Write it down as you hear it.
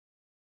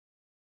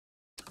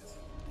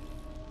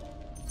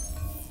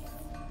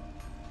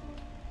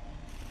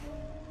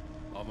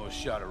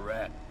almost shot a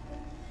rat.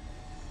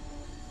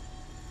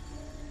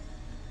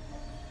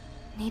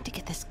 Need to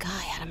get this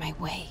guy out of my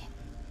way.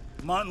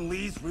 Martin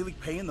Lee's really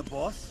paying the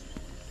boss?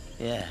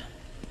 Yeah.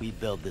 We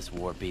build this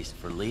war beast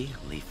for Lee.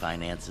 Lee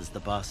finances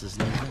the boss's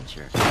new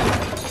venture.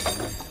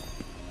 Well,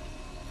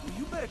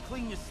 you better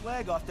clean your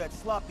slag off that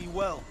sloppy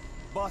well.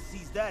 Boss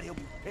sees that, he'll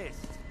be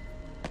pissed.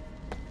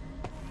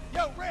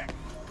 Yo, Rick!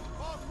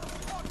 Boss, what the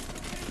fuck?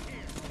 Get in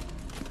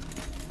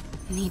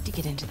here! Need to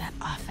get into that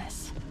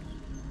office.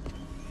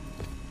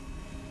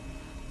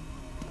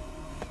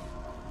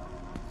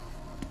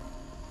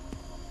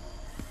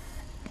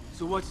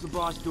 So what's the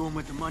boss doing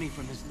with the money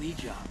from this Lee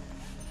job?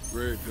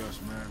 Grave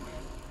dust, man.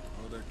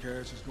 All that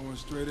cash is going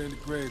straight into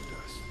grave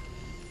dust.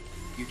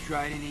 You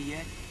tried any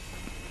yet?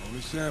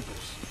 Only samples.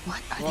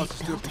 What are Boss they is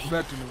still building?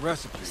 perfecting the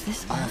recipe. Is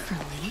this all man. for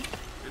Lee?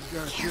 It's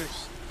got a Careful.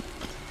 fix.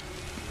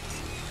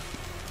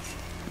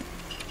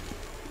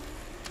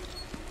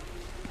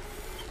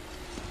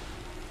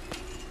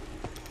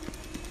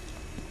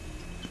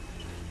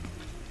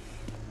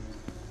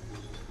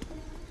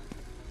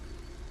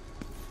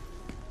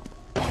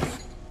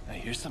 Hey,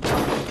 here's something.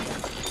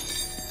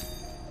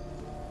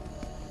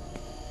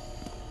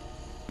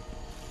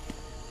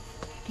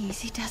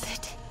 Easy does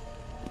it.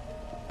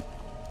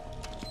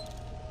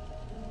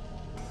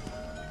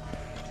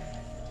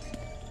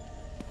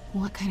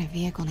 What kind of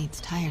vehicle needs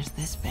tires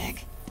this big?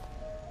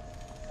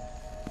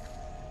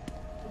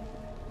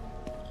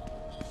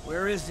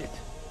 Where is it?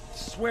 I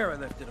swear I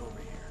left it over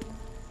here.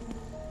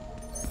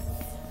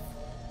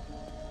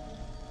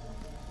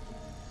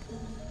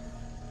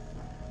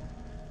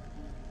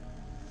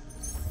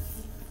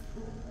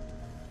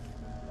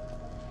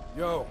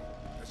 Yo,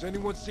 has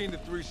anyone seen the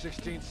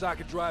 316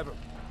 socket driver?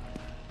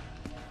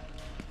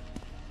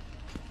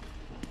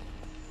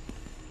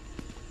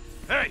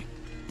 Hey!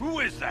 Who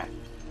is that?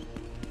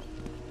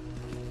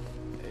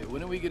 Hey,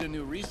 when do we get a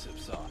new recip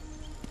saw?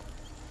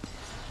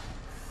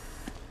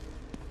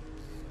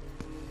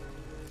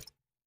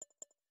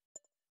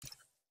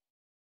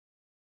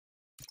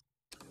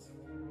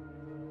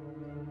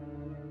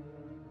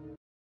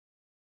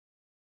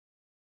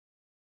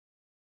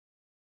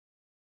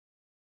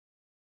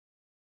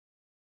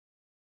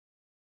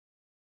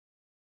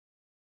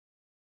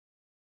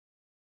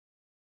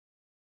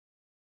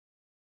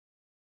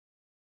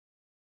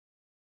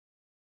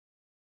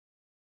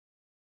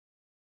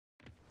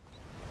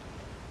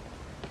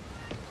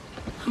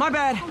 My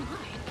bad.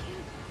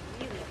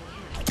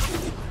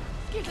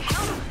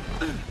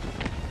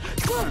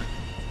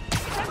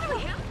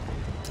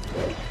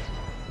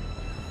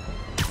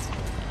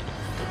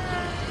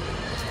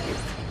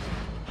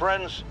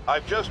 Friends,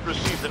 I've just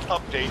received an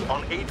update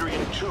on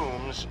Adrian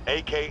Toombs,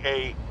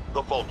 aka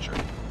the Vulture.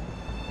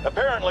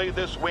 Apparently,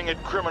 this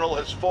winged criminal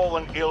has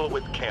fallen ill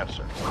with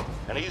cancer,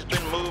 and he's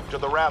been moved to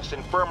the Raft's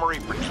infirmary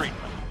for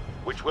treatment,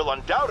 which will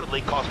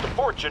undoubtedly cost a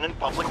fortune in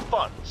public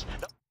funds.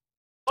 Now,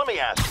 let me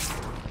ask you,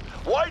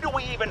 why do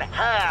we even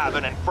have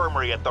an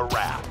infirmary at the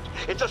Raft?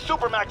 It's a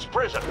supermax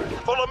prison,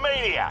 full of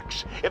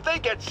maniacs. If they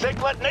get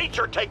sick, let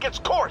nature take its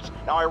course.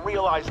 Now, I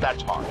realize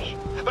that's harsh,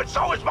 but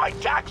so is my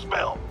tax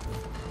bill.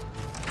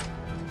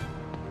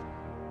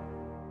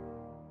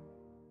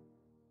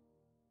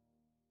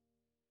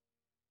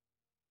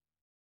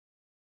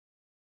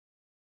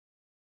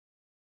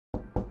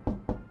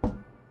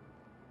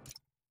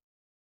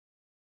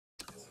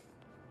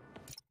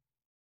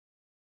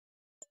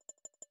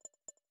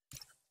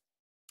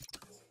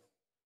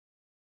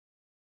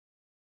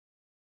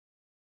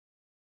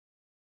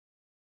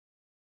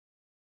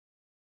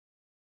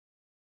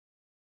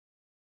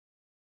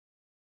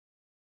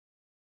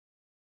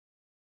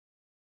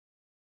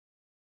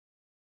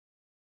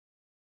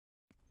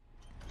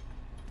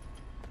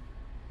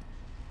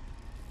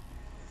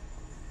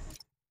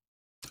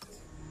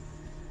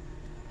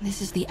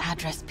 This is the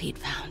address Pete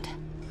found.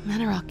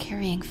 Men are all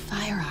carrying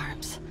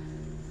firearms.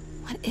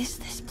 What is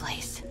this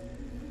place?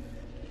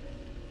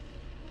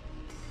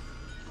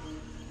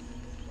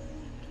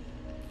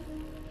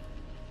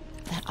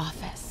 That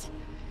office.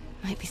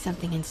 Might be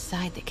something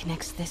inside that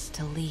connects this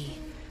to Lee.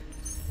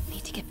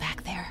 Need to get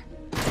back there.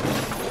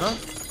 Huh?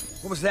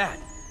 What was that?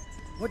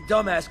 What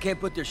dumbass can't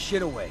put their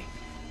shit away?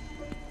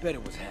 Bet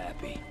it was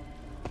Happy.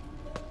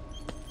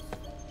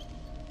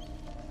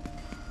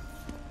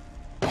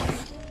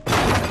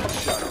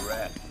 Shot a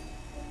rat.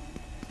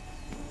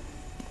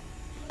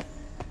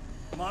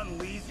 Martin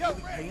Lee's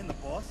really paying the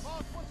boss?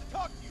 Boss wants to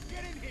talk to you.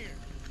 Get in here.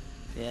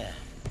 Yeah.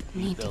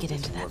 Need to build get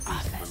this into war that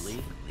beast office. For Lee.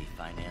 Lee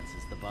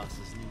finances the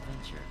boss's new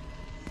venture.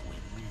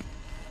 Win-win.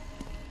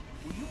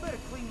 Well, you better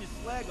clean your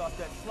slag off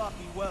that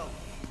sloppy well.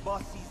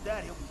 Boss sees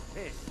that, he'll be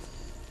pissed.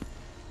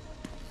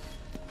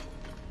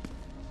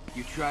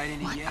 You tried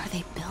any What yet? are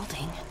they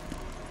building?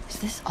 Is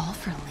this all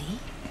for Lee?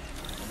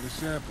 Only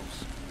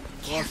samples.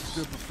 Boss is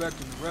still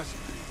perfecting the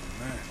recipe.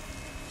 Man,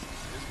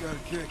 it's got a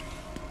kick.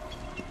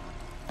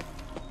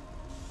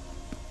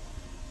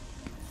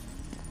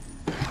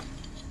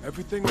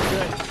 Everything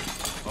okay?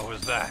 What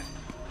was that?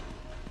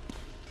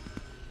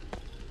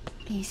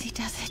 Easy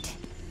does it.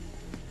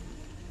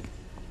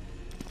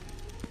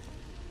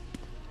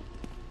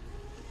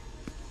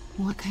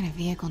 What kind of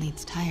vehicle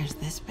needs tires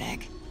this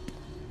big?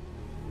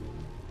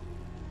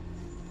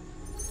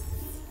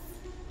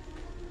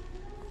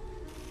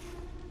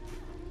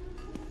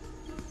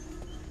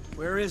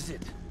 Where is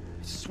it?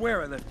 I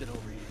swear I left it over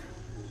here.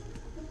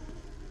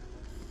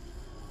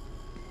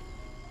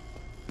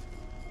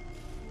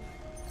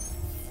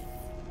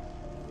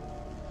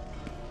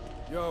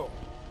 Yo,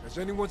 has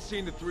anyone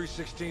seen the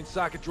 316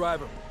 socket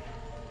driver?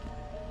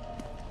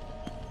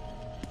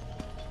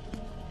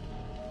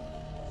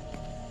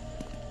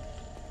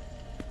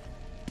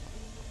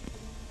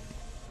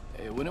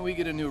 Hey, when do we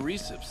get a new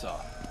recip saw?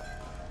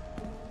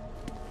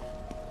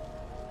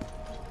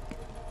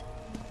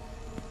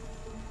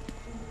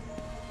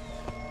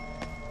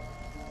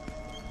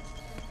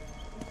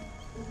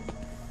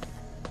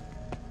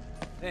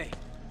 Hey,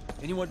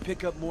 anyone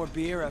pick up more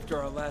beer after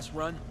our last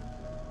run?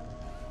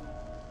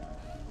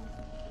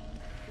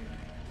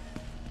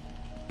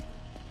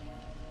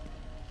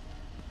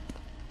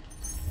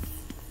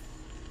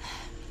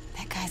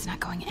 That guy's not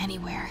going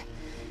anywhere.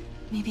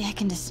 Maybe I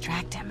can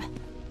distract him.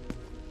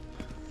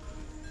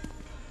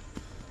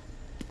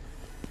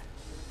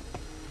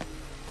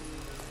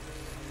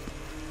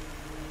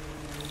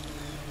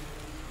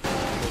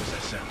 What was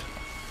that sound?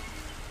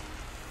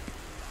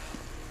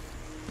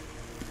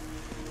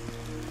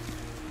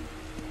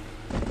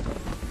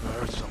 I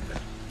heard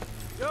something.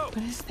 Yo! What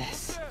is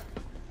this?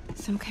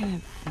 Some kind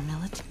of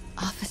military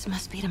office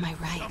must be to my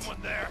right.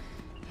 Someone there.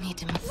 Need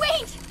to move.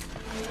 Wait!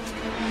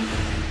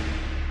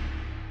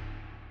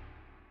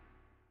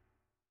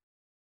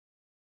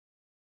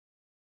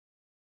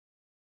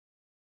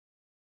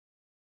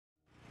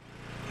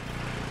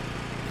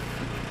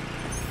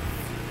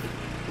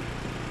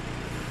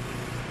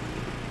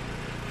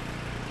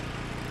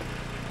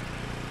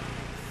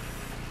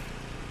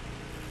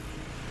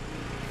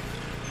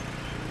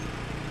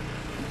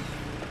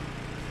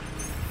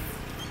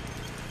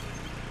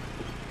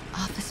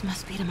 Office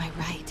must be to my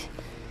right.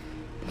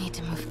 Need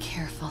to move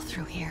careful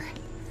through here.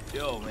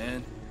 Yo,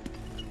 man.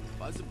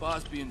 Why's the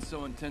boss being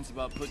so intense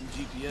about putting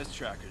GPS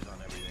trackers on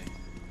everything?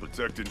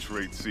 Protecting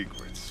trade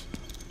secrets.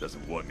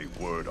 Doesn't want any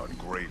word on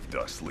grave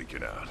dust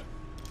leaking out.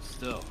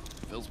 Still,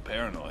 Phil's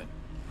paranoid.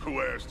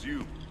 Who asked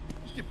you?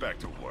 Get back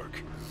to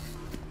work.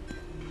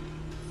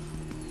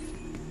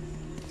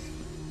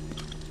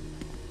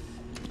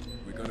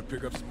 We're gonna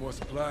pick up some more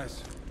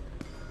supplies.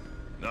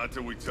 Not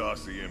till we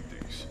toss the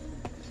empties.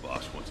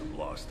 Boss wants them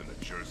lost in a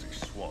Jersey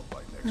swamp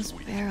by next Those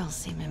week. barrels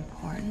seem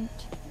important.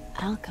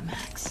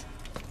 Alchemax.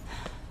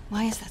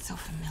 Why is that so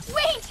familiar?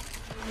 Wait!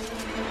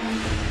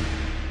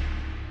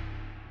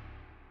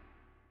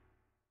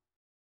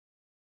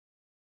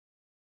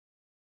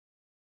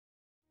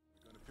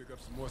 Gonna pick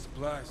up some more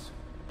supplies.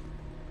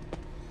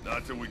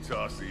 Not till we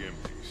toss the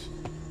empties.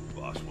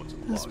 Boss wants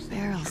them Those lost in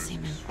a barrels Jersey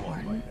seem swamp by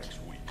important. next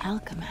week.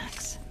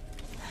 Alchemax.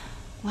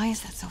 Why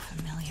is that so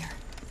familiar?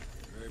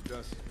 Grave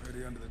dust is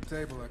pretty under the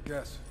table, I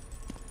guess.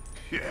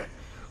 Yeah,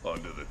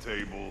 under the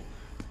table,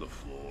 the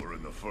floor,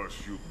 and the first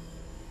few...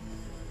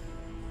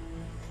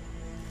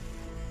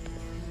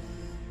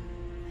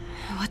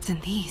 What's in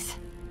these?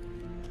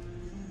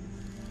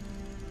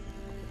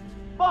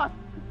 Boss,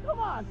 come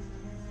on!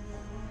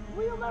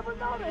 We'll never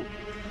notice!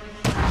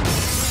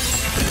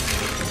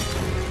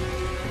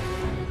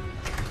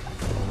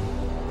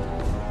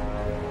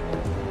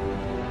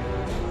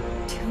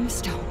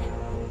 Tombstone.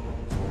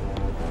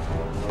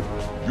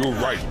 You're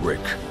right,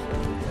 Rick.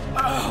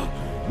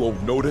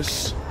 Won't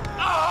notice?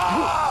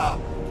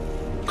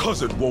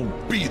 Cause it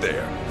won't be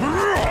there.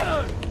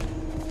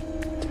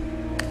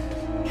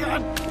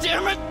 God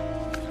damn it!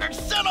 I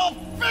said I'll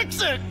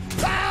fix it!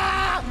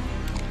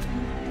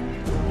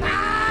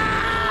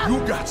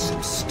 You got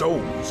some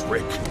stones,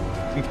 Rick.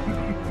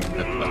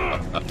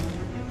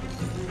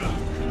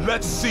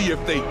 Let's see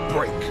if they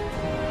break.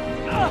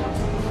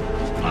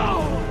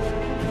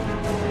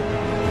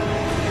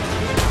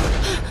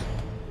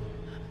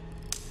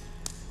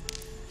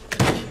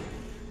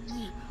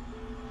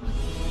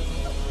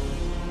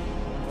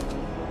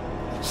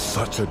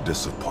 Such a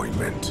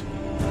disappointment.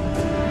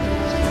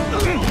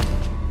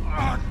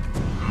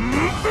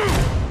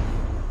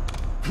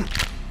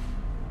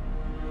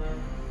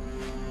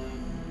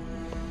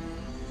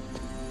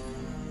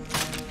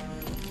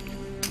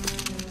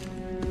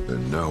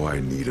 And now I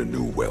need a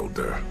new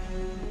welder.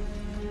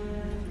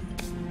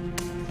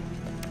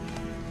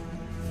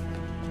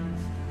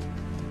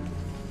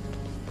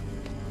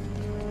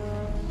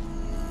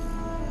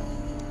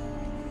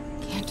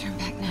 Can't turn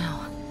back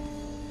now.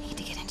 Need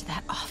to get into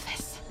that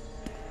office.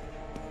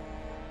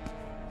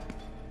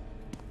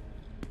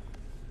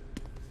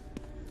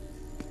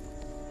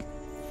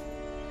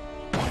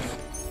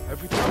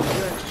 Everything's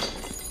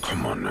ready.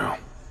 Come on now.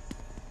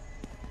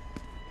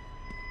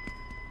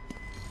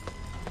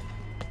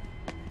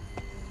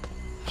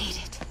 Made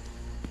it.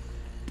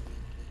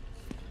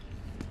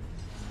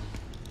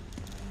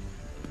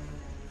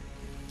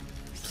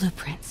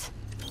 Blueprints.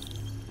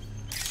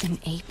 An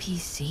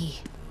APC.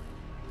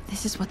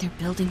 This is what they're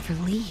building for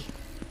Lee.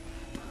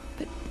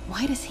 But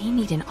why does he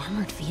need an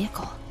armored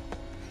vehicle?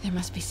 There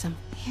must be some...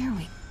 Here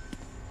we...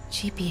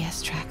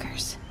 GPS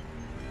trackers.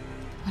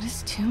 What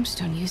is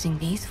Tombstone using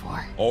these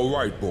for? All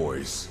right,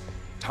 boys.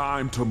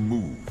 Time to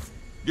move.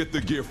 Get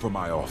the gear from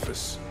my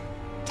office.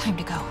 Time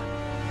to go.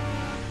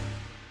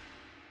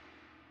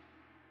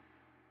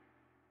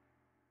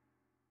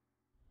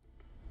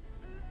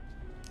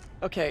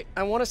 Okay,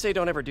 I want to say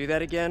don't ever do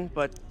that again,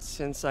 but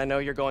since I know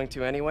you're going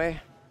to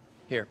anyway,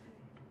 here.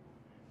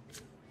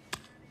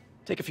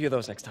 Take a few of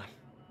those next time.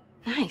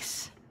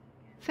 Nice.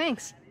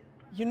 Thanks.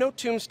 You know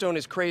Tombstone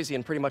is crazy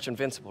and pretty much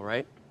invincible,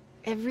 right?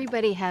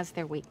 Everybody has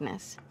their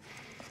weakness.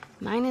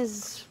 Mine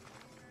is...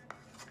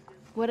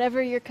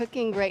 whatever you're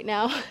cooking right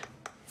now.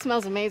 It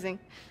smells amazing.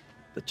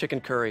 The chicken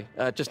curry.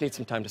 Just needs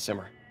some time to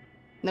simmer.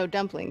 No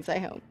dumplings, I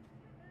hope.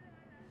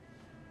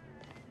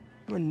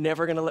 You're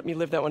never gonna let me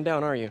live that one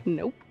down, are you?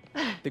 Nope.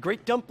 The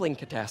Great Dumpling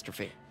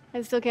Catastrophe.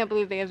 I still can't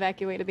believe they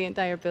evacuated the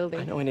entire building.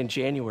 I know, and in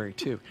January,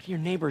 too. Your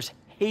neighbors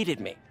hated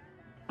me.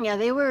 Yeah,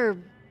 they were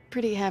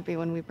pretty happy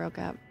when we broke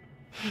up.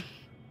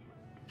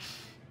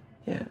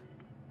 Yeah.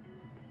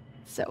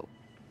 So,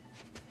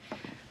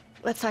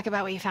 let's talk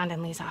about what you found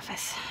in Lee's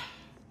office.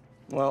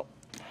 Well,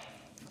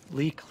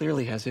 Lee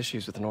clearly has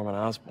issues with Norman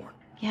Osborn.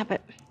 Yeah,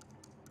 but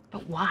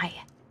why?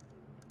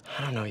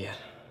 I don't know yet.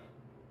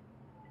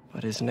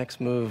 But his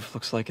next move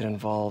looks like it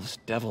involves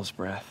Devil's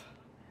Breath.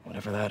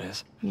 Whatever that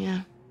is.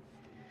 Yeah.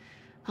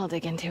 I'll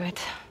dig into it.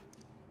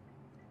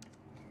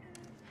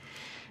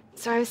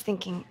 So I was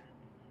thinking,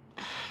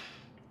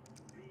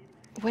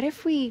 what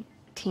if we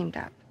teamed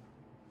up?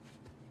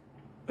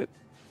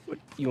 What,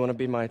 you want to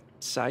be my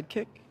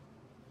sidekick?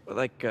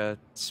 Like a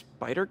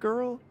spider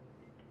girl?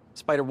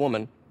 Spider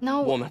woman?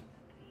 No. Woman.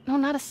 No,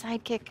 not a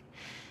sidekick.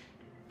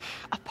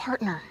 A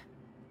partner.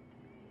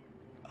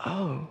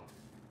 Oh.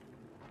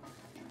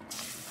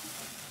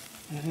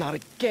 Not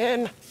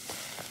again.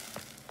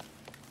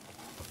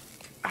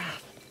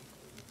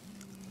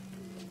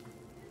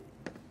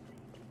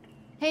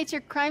 Hey, it's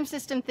your crime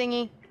system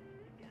thingy.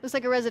 Looks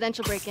like a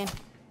residential break-in.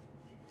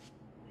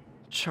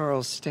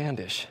 Charles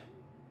Standish.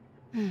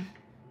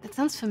 That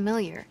sounds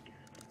familiar.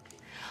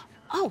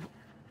 Oh,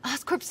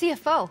 Oscorp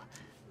CFO.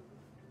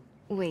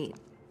 Wait.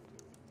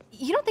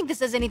 You don't think this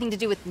has anything to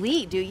do with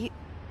Lee, do you?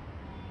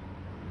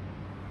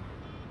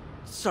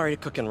 Sorry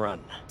to cook and run.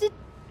 Did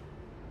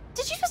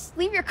you just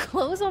leave your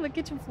clothes on the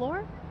kitchen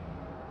floor?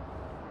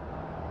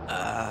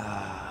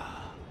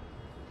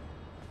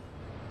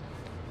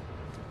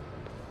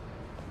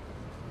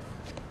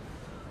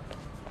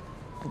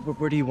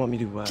 Where do you want me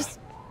to, Just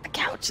the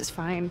couch is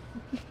fine.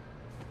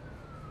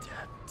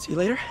 See you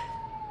later?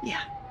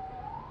 Yeah.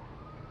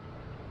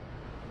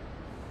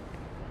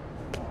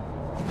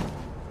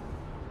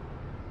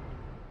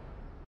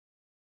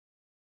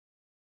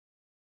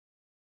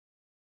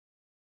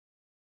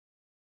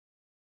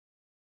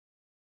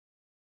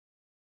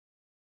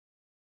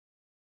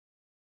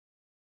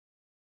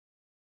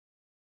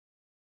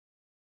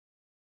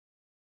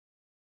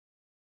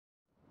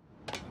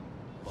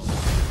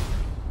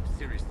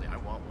 Seriously, I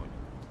want one.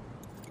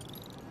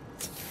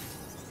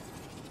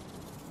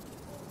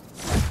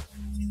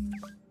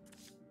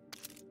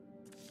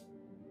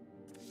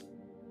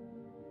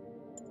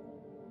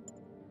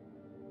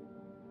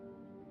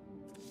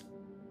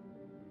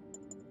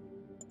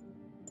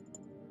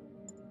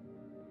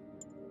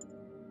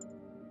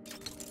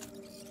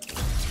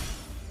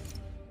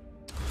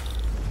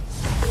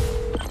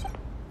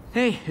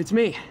 Hey, it's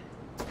me.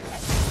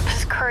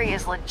 This curry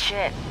is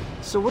legit.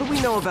 So what do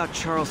we know about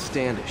Charles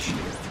Standish?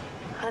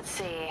 Let's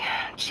see.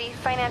 Chief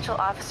Financial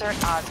Officer at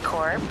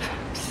Oscorp.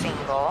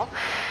 Single.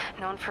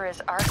 Known for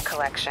his art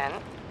collection.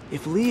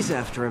 If Lee's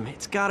after him,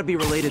 it's gotta be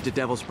related to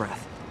Devil's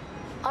Breath.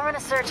 I'll run a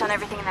search on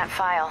everything in that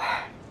file.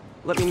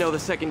 Let me know the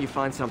second you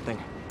find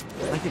something.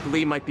 I think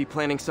Lee might be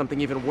planning something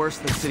even worse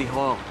than City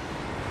Hall.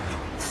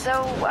 So,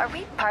 are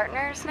we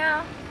partners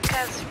now?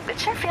 Because it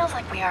sure feels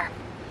like we are.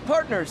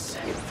 Partners!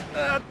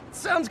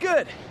 Sounds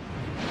good!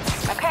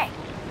 Okay.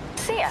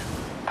 See ya,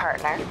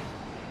 partner.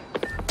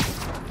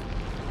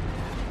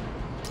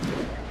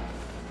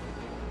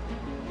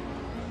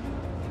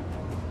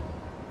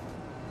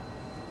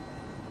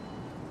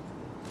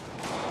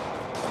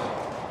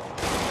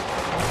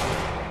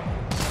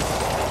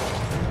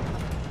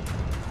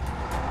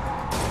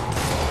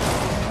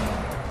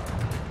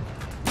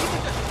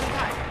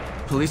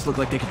 Police look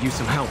like they could use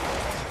some help.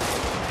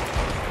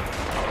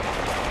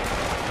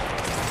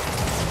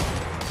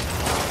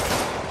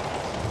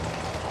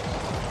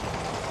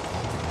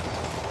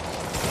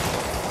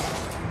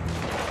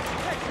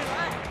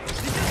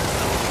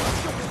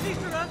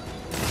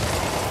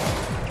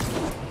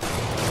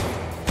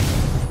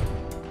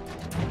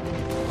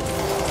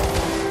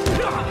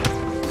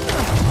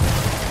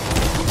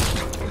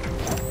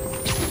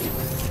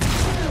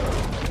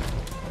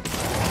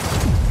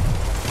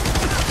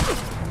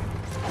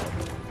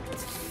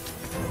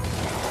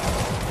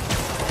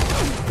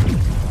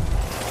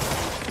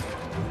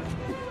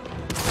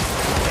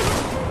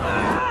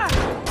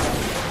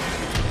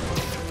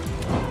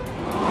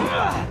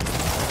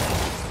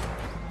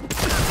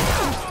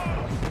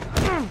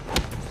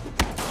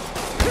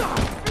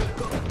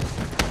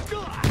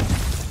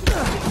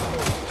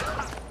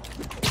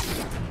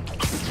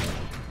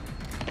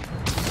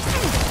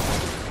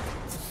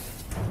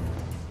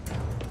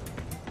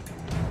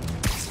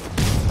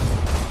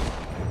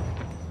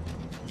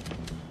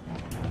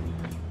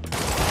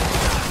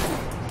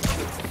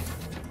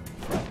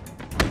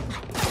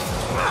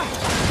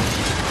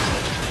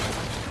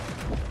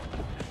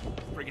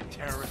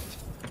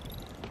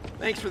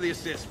 Thanks for the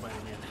assist,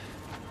 Spider-Man.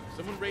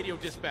 Someone radio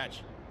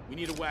dispatch. We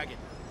need a wagon.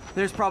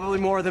 There's probably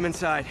more of them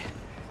inside.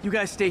 You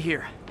guys stay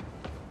here.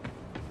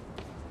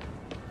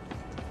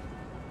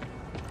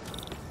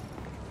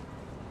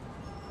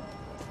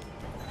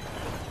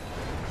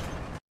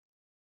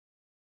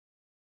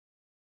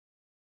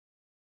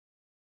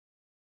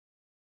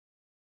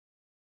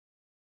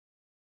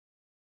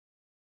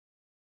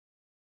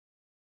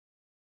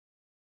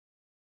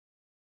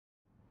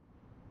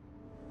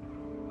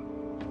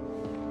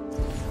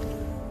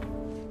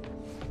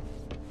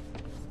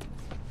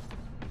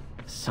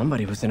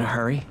 Somebody was in a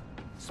hurry.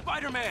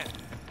 Spider-Man!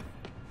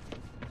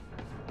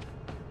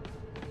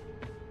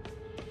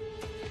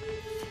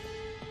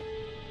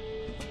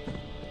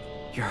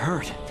 You're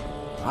hurt.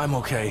 I'm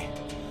okay.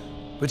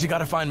 But you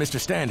gotta find Mr.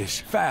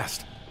 Standish,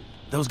 fast.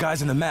 Those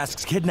guys in the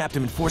masks kidnapped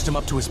him and forced him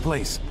up to his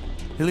place.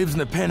 He lives in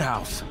the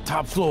penthouse,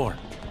 top floor.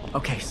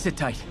 Okay, sit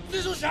tight.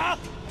 蜘蛛侠，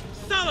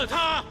杀了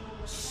他！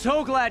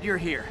 So glad you're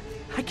here.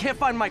 I can't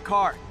find my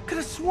car. Could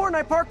have sworn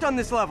I parked on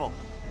this level.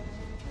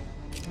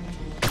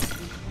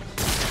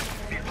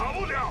 你跑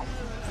不了。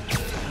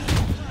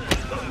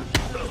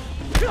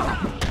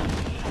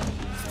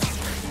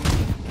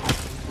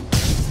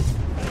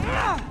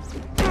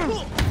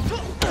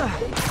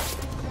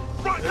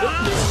放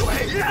他！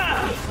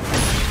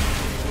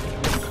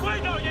快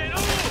到野路！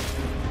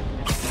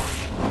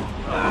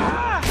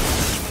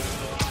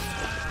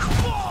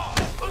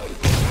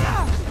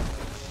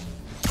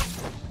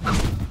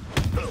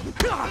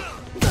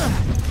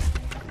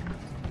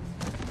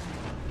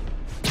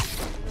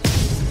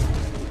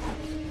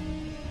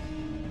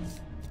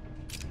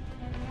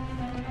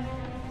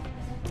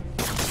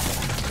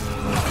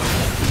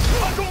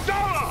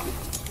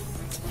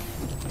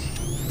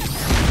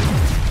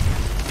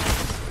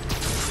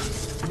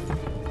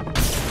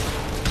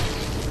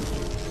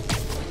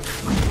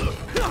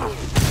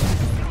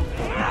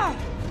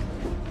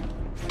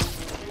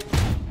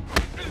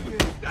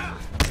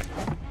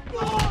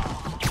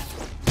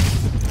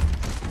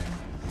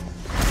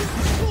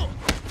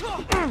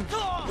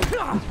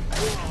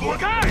 躲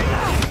开！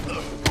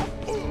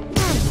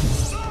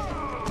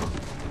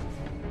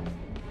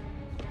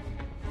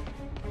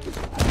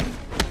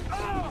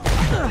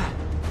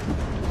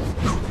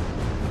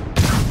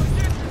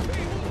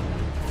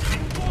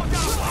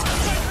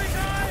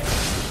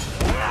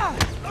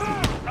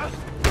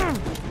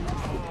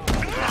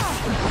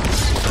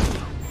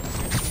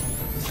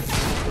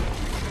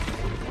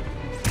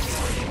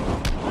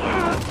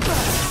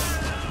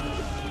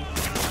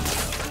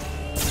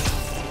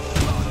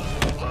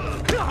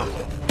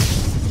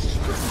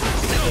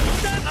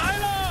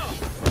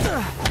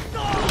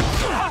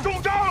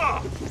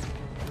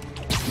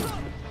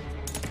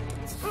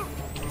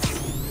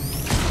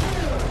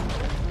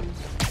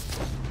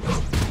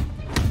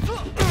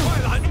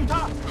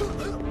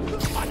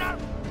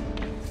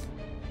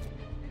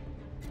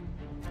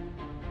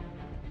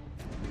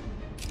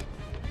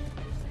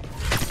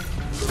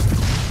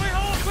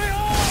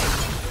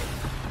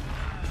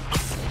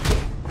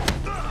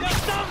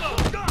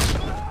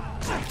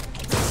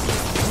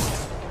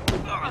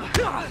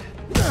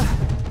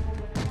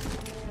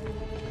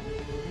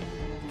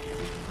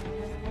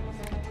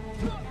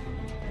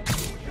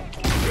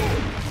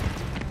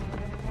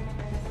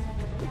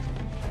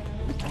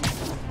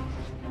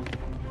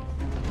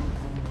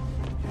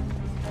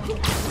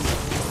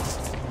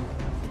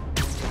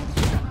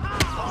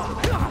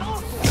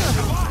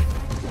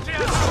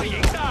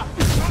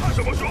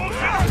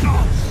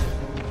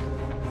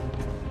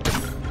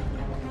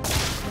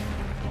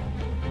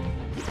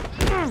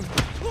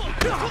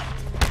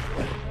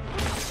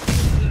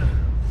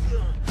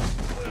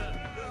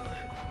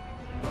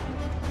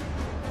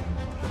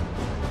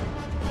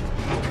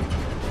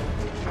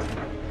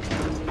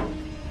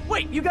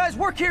 Wait, you guys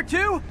work here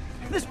too?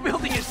 This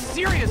building is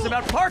serious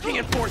about parking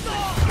enforcement.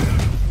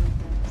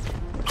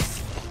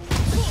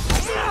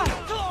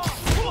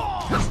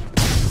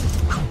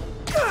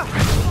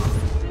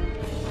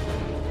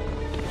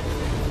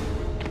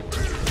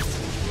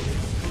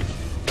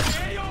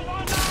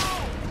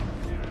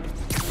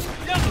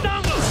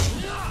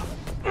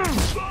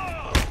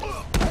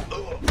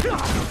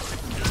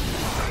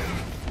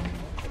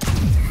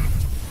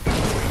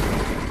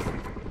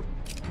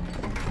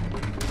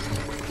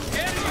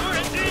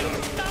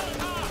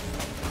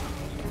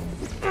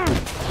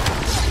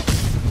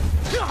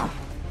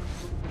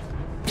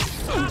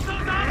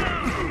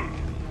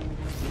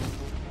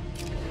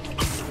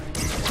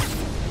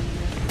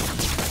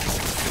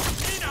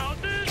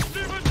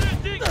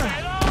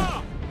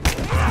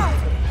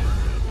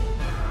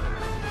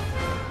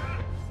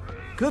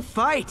 Good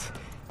fight.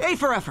 A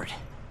for effort.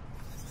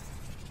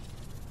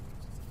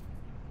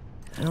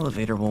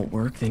 Elevator won't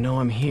work. They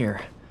know I'm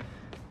here.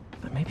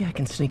 But maybe I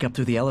can sneak up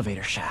through the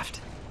elevator shaft.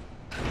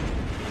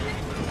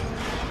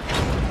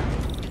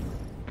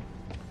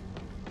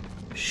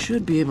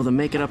 Should be able to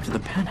make it up to the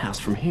penthouse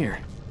from here.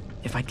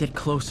 If I get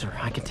closer,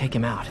 I can take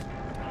him out.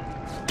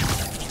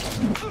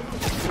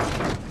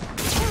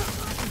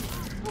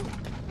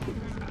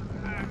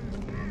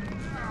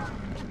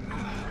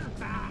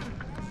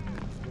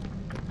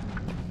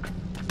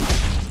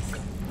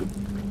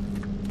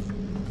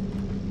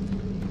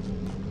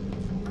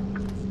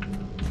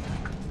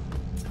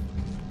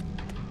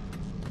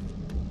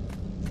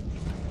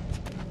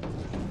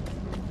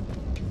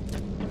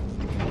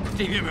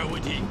 这边没有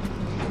问题。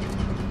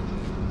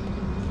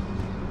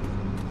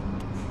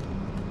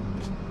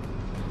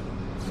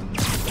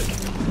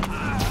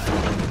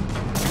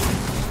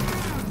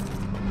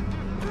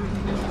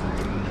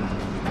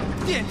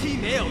电梯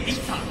没有异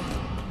常。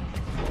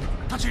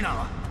他去哪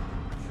了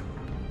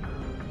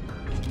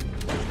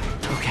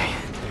Okay,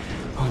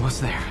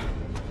 almost there.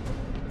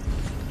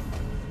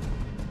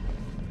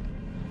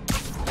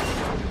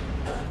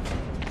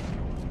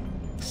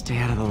 Stay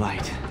out of the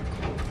light.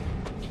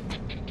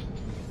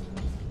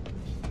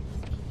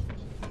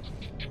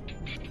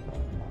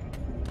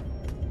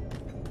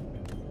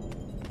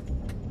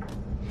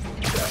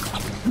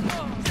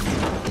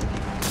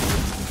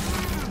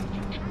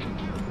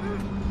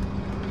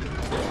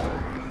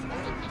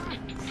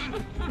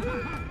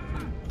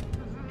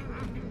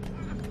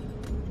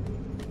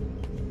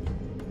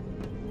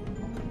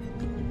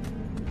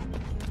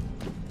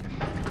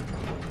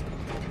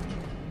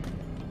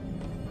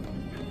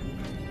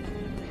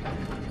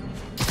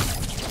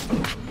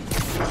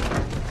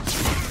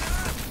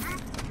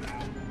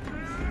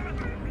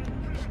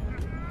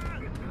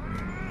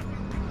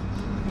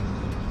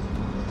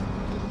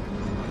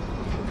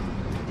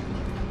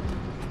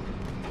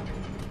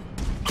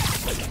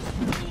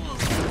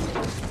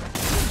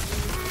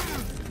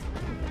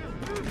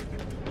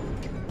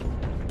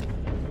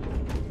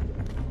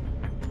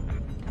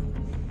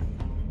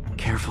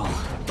 Careful.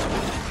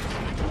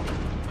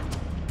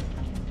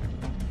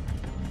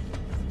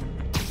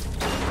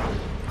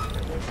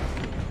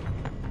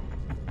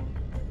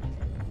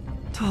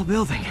 Tall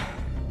building.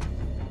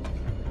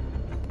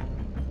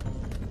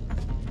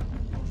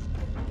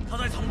 他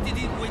在从电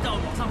梯轨道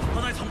往上，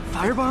他在从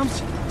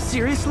Firebombs?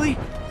 Seriously?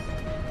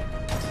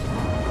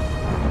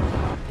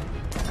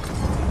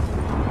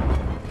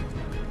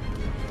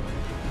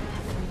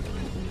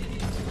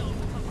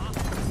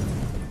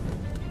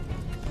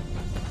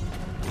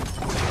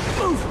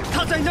 Move!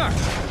 他在那儿。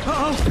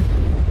Uh-oh!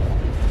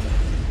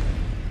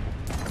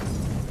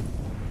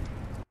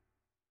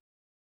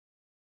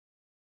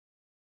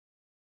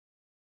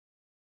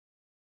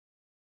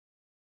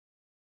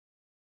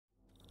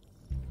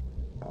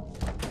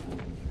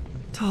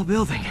 Tall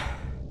building.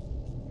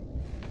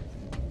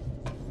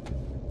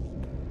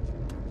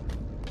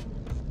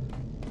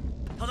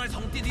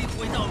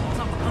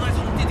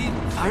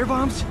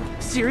 Firebombs?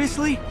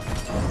 Seriously? "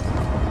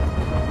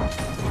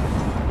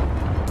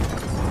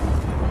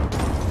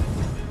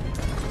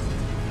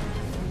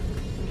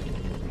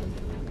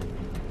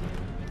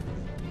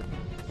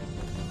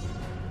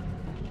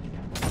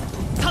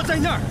他在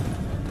那儿，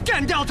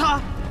干掉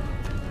他！"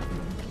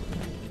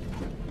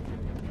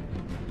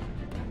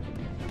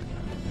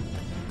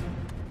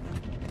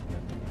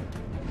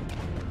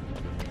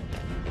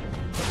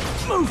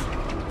 Move!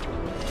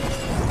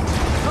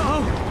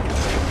 Uh-oh!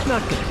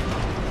 Not good.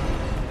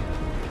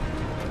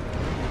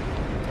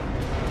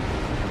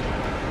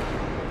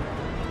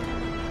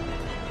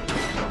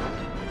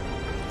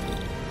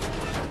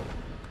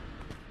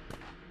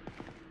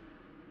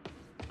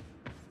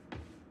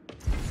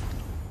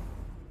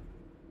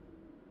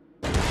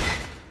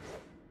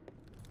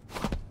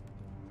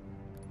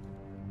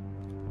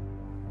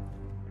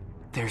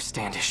 There's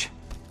Standish.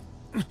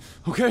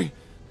 Okay,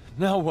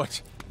 now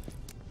what?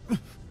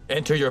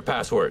 Enter your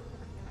password.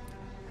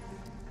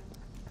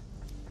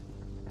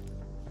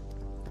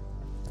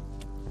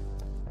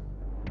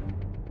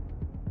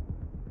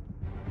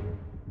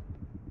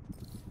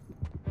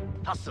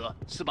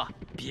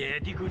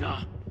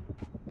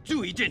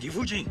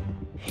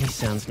 He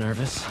sounds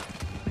nervous.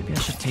 Maybe I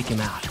should take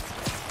him out.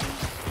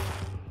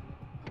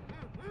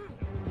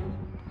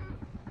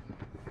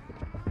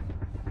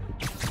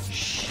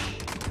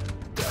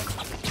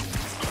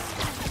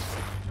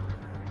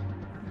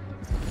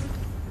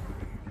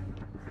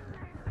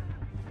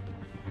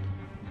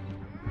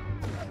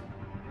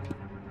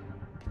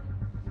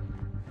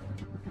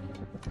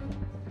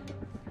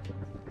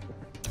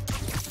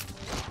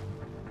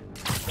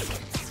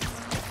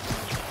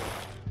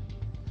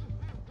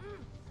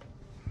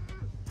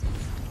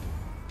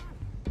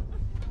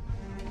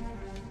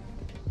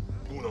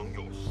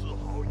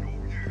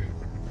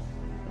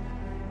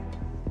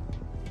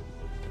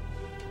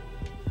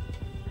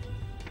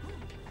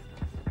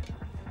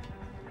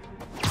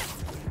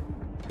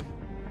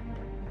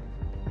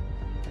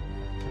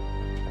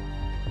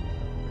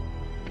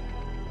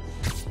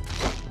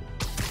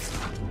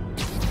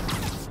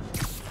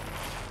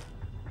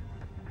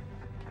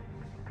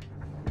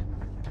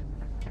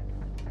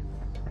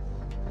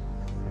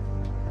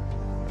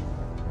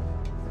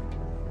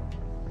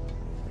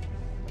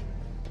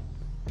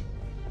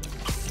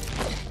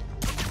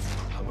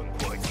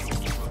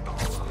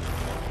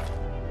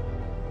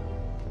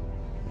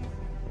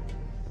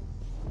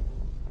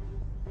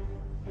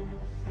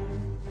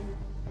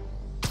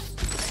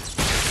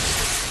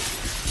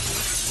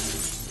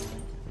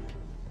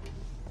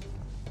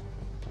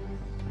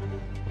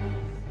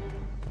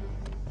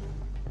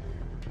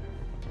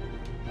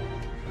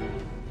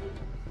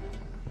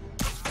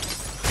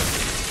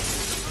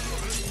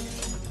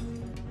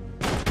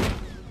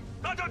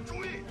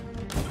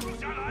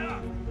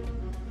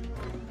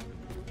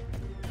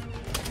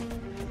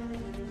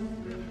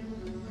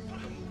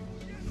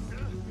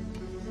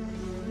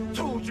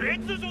 决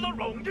之书的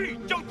荣誉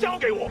就交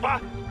给我吧。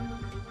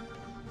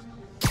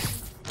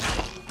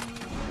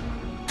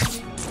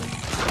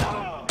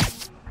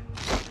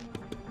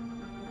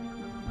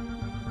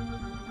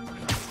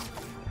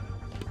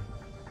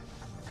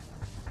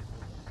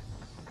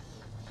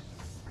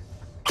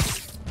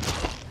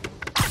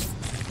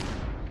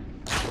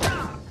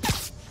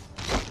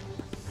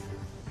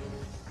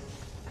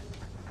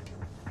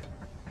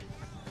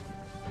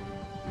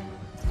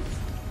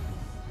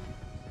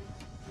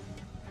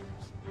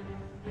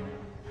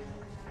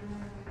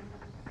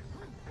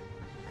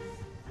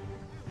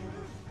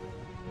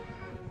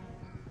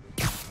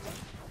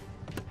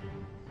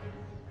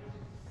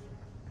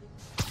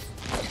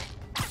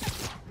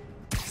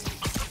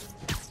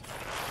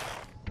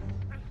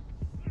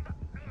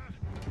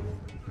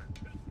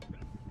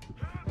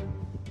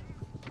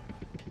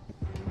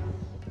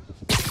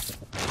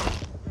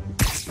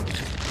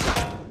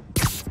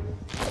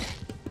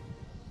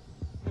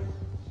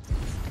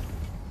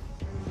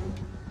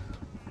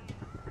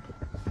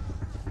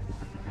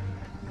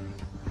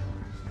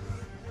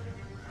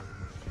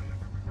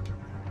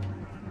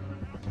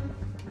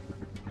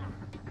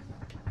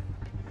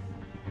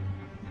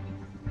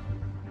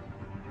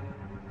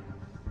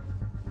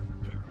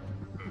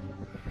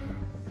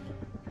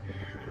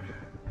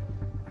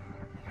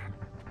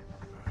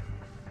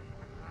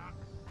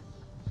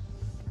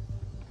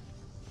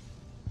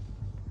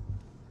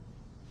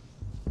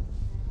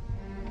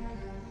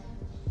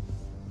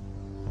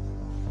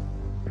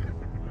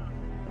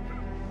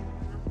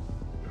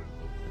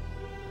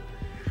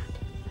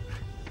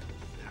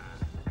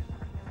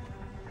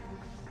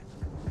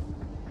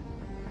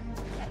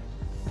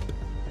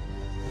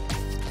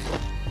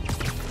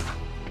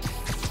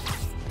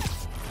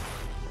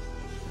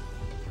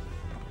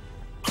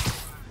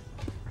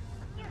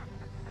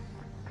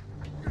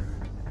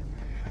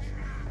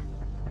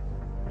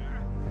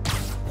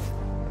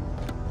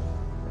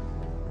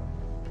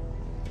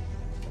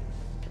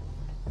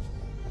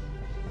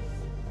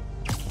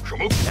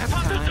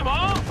他是什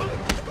么？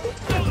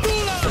挡住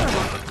了！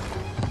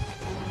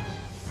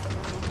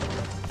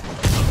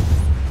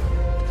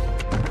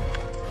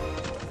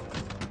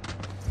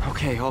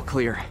 Okay, all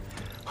clear.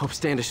 Hope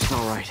Standish is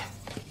all right.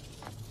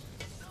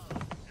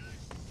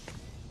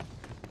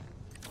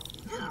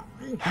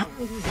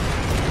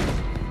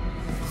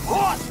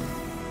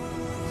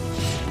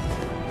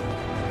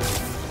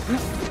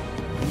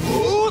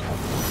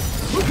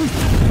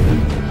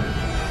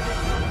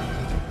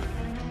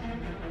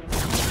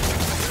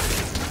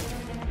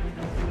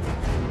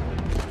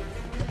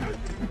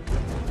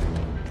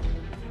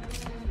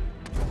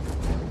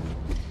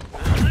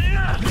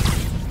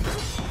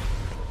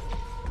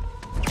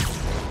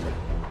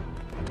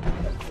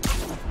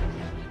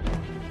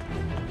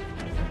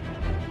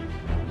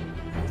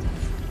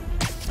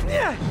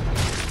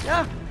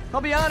 Yeah,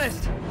 I'll be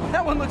honest.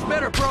 That one looks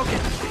better broken.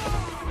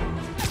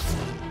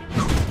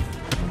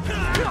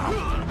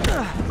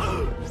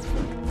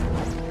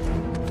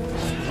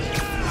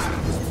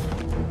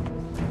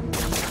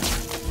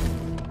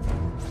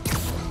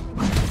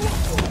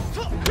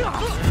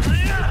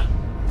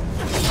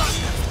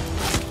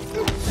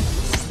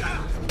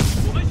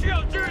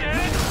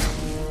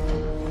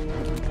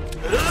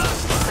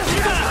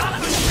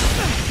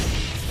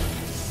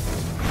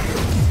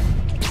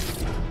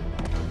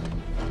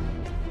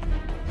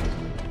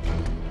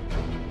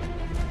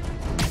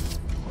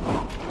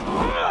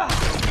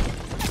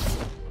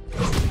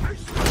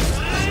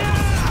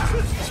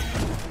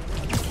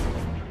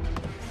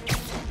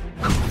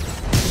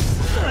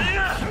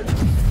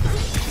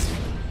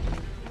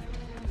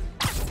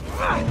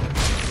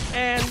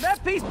 And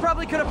that piece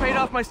probably could have paid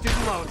off my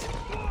student loans.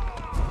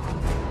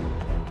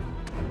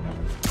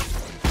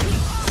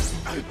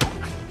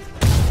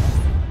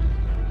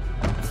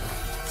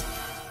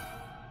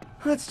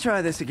 Let's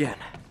try this again.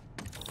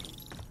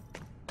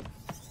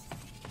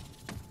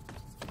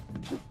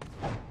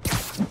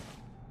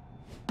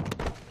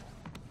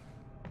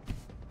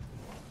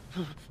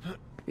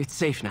 It's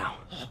safe now.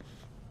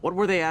 What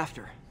were they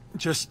after?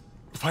 Just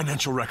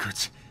financial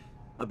records.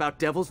 About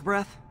Devil's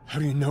Breath? How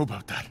do you know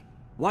about that?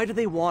 Why do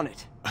they want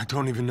it? I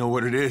don't even know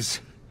what it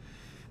is.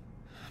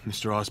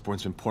 Mr.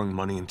 Osborn's been pouring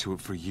money into it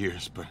for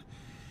years, but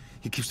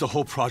he keeps the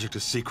whole project a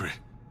secret.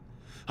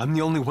 I'm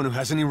the only one who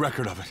has any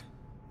record of it.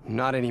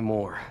 Not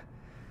anymore.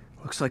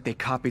 Looks like they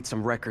copied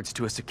some records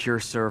to a secure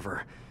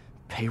server.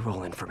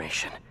 Payroll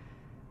information.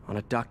 On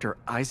a Dr.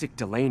 Isaac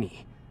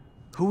Delaney.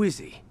 Who is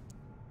he?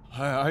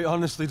 I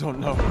honestly don't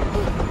know.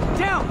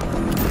 Down!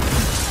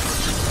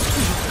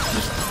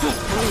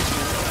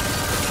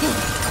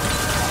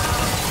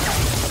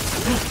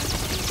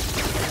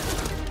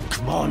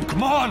 Come on,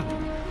 come on!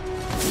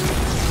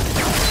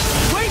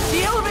 Wait,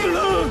 the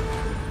elevator!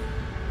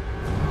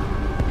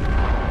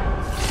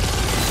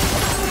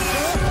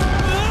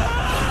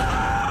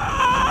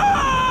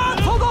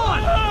 Hold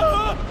on!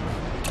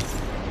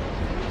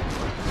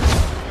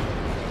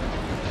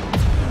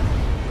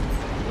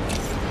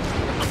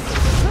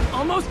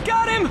 Almost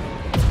got him!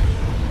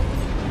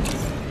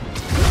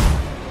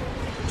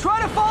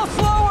 Try to fall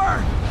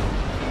slower!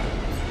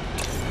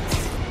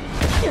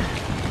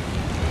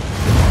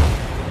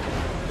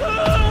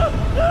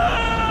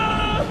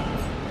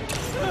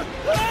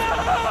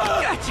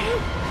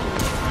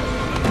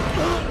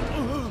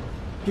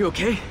 You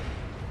okay?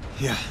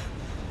 Yeah,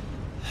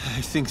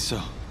 I think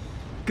so.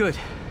 Good.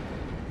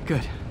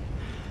 Good.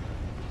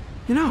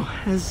 You know,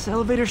 as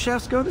elevator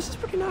shafts go, this is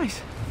pretty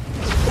nice.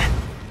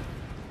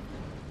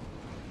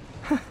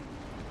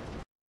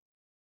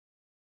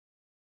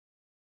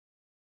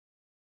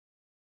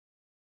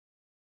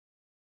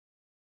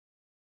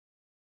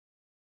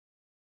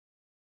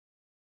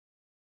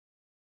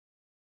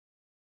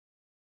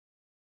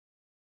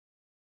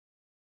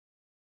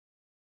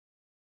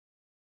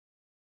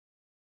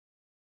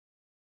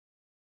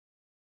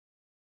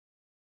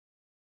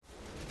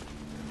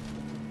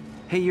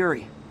 Hey,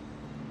 Yuri.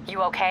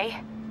 You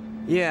okay?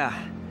 Yeah,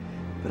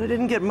 but I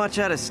didn't get much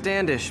out of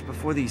Standish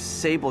before these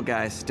Sable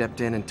guys stepped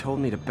in and told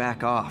me to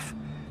back off.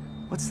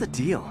 What's the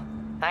deal?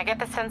 I get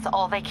the sense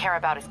all they care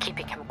about is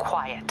keeping him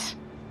quiet.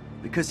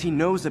 Because he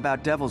knows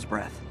about Devil's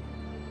Breath.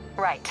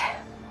 Right.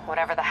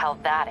 Whatever the hell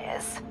that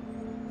is.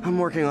 I'm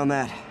working on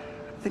that.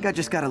 I think I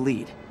just got a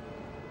lead.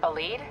 A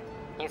lead?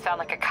 You sound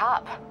like a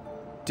cop.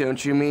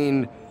 Don't you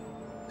mean...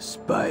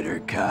 Spider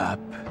Cop?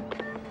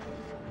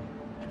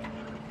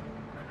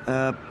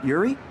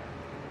 Yuri?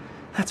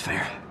 That's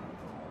fair.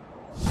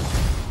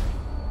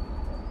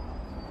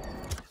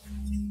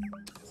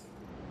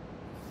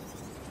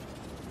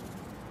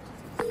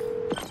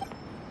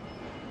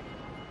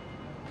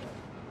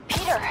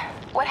 Peter,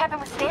 what happened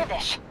with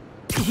Standish?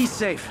 He's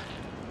safe.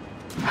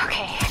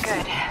 Okay,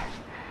 good.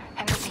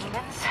 And the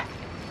demons?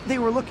 They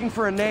were looking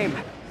for a name.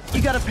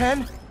 You got a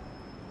pen?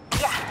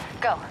 Yeah,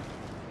 go.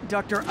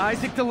 Dr.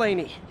 Isaac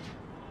Delaney.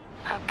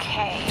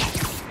 Okay.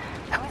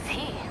 Who is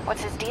he?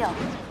 What's his deal?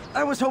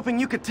 I was hoping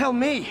you could tell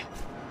me.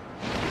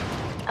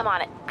 I'm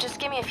on it. Just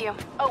give me a few.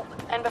 Oh,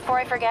 and before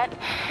I forget,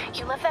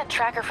 you left that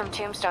tracker from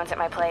Tombstones at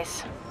my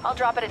place. I'll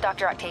drop it at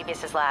Dr.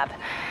 Octavius's lab.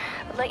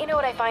 Let you know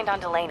what I find on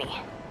Delaney.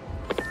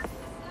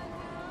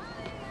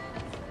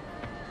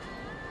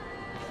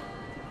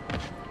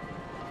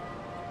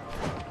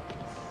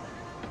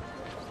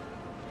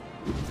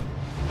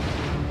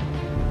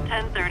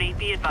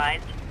 Be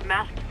advised,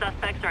 masked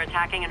suspects are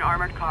attacking an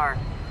armored car.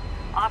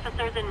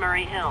 Officers in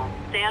Murray Hill,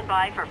 stand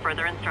by for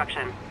further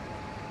instruction.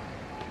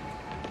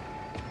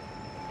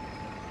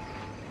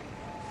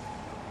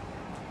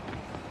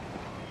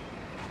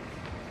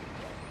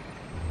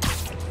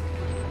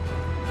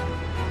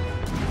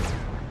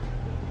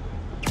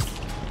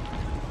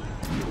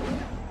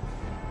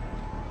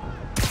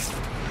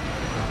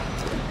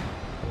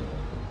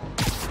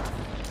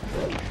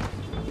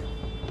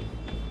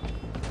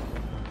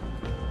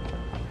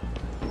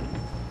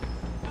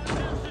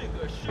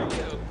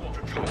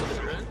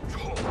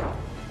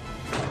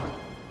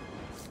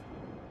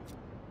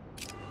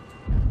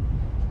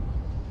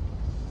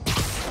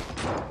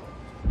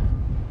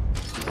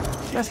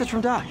 Message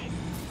from Doc.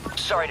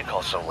 Sorry to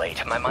call so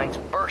late. My mind's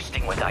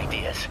bursting with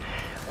ideas.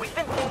 We've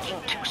been thinking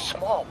too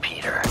small,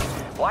 Peter.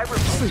 Why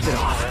replace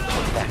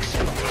parental effects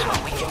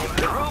when we can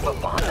improve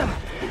upon them?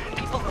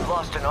 People who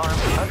lost an arm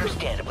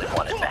understandably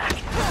want it back,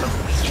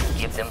 but we can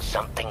give them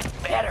something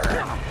better.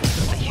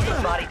 The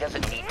human body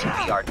doesn't need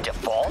to be our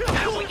default.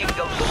 We can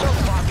go so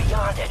far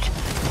beyond it.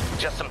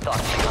 Just some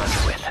thoughts to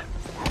ponder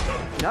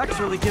with. Doc's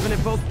really giving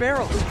it both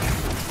barrels.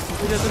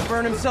 He doesn't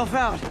burn himself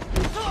out.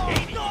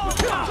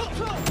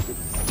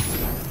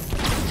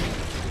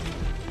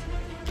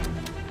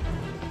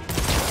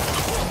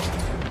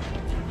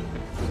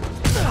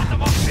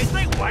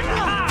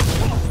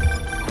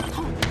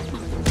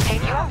 Hey,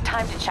 do you have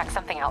time to check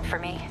something out for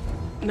me?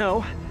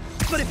 No,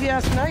 but if you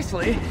ask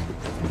nicely...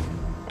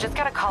 Just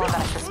got a call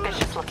about a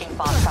suspicious-looking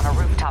box on a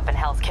rooftop in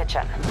Hell's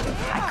Kitchen.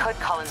 I could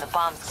call in the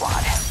bomb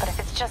squad, but if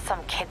it's just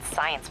some kid's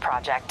science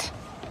project...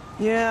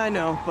 Yeah, I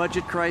know.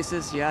 Budget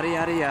crisis, yada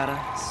yada yada.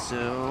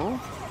 So...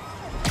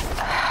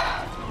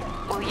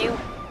 Will you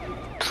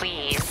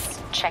please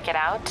check it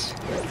out?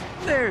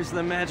 There's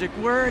the magic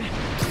word.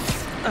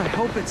 I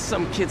hope it's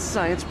some kid's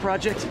science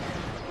project.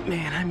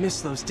 Man, I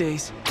miss those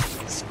days.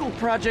 School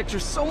projects are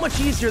so much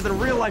easier than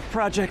real-life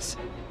projects.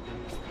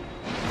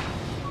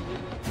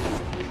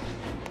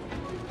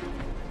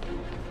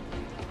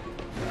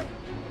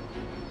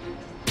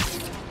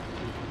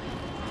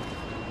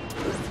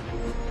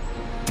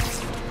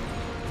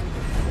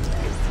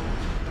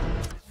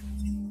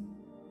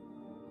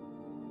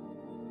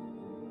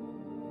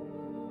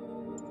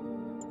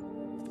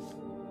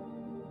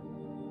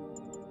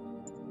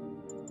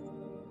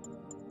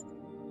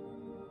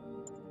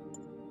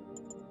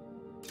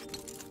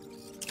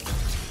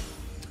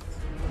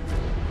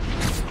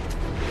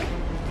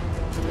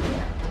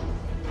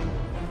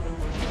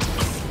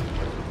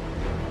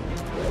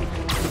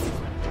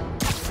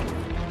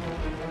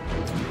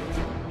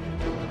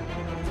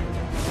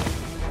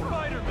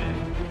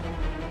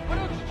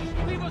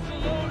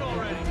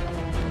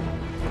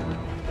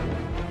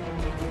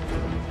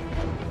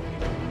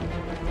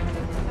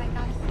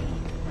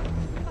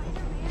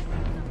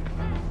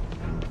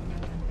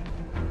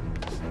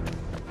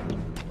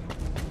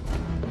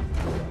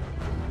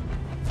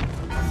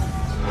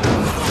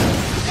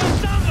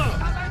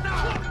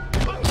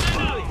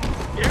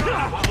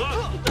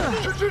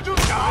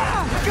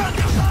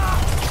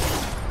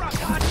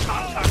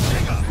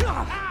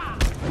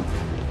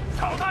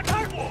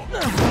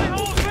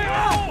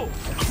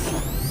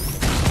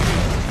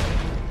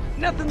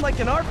 nothing like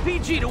an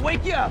RPG to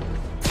wake you up.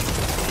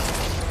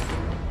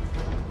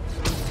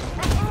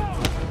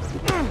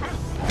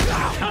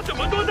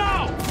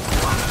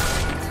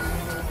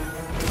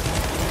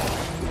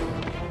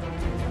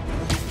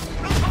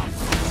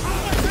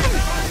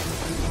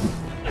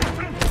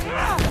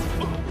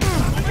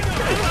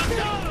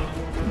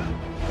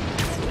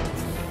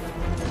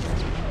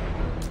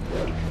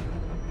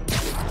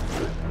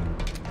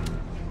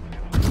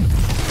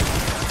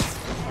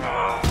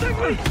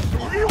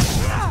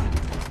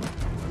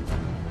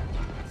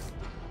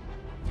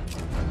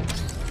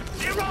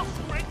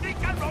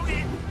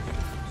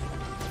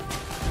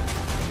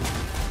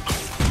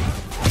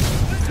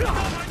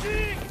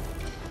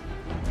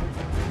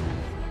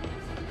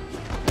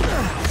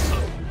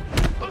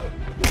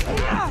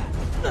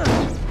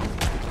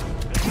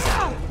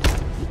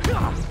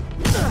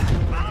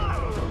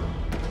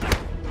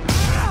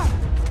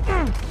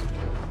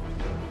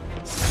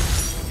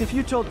 If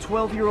you told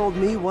 12-year-old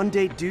me one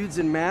day dudes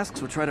in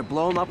masks would try to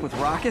blow him up with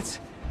rockets,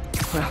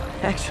 well,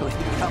 actually,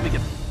 you'd probably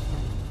get...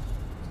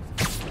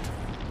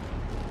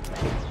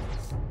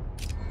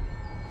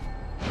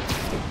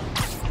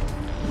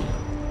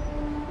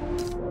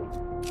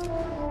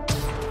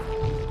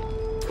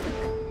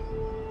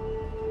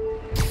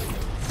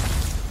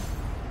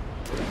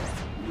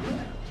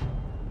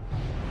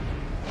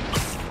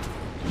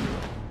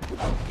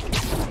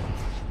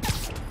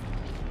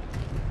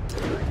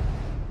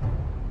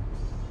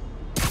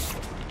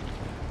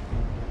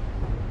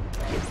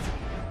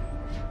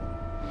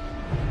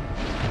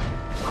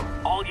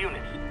 All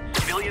units,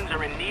 civilians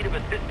are in need of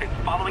assistance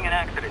following an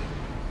accident.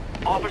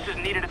 Officers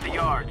needed at the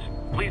yards.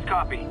 Please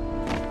copy.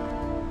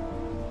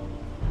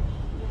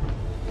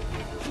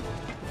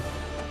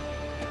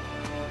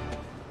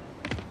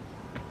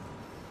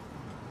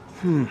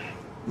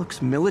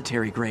 Looks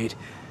military grade.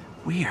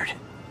 Weird.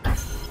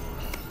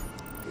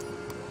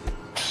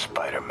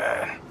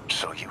 Spider-Man,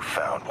 so you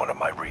found one of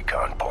my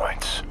recon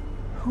points.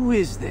 Who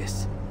is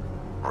this?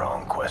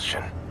 Wrong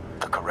question.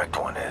 The correct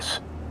one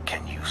is,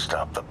 can you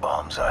stop the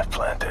bombs I've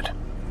planted?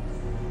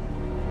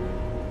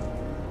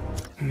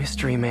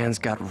 Mystery Man's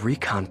got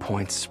recon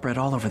points spread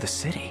all over the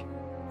city.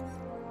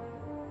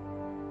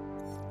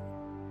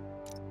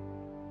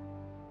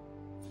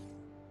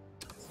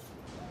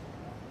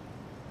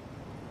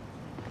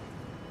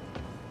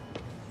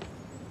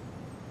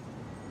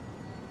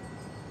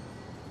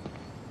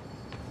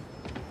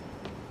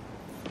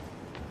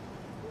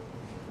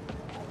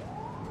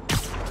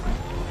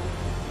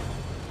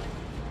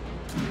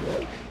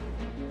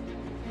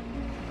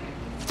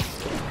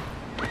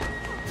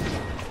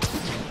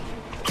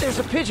 There's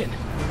a pigeon!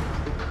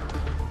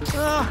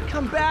 Oh,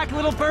 come back,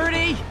 little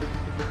birdie!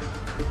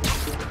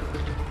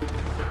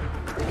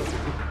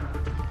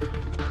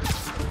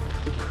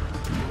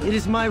 It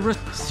is my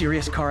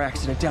serious car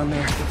accident down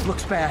there.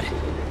 Looks bad.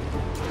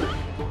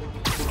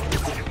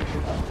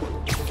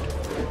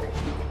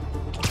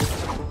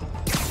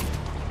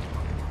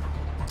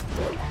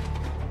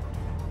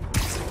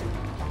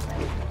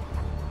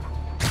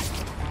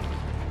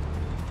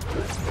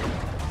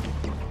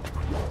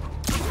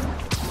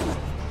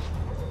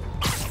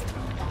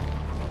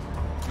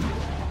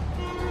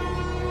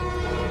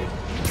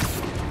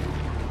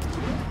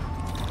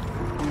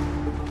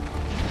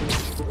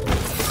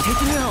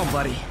 Taking you home,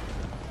 buddy.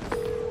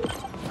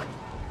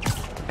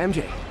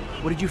 MJ,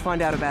 what did you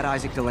find out about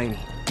Isaac Delaney?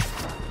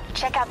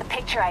 Check out the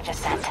picture I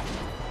just sent.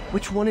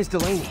 Which one is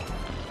Delaney?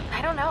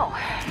 I don't know.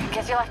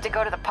 Guess you'll have to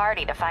go to the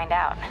party to find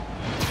out.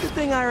 Good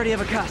thing I already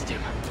have a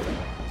costume.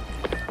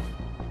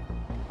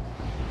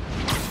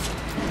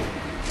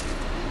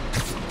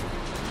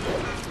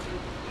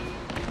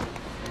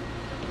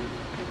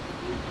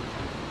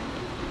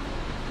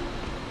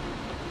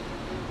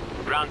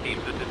 Ground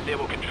teams, this is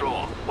Stable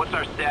Control. What's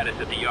our status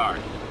at the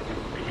yards?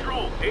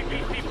 Control,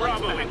 APC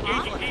Bravo,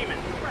 engaging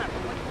demons.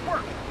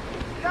 Work!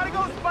 Gotta go,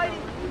 Spidey!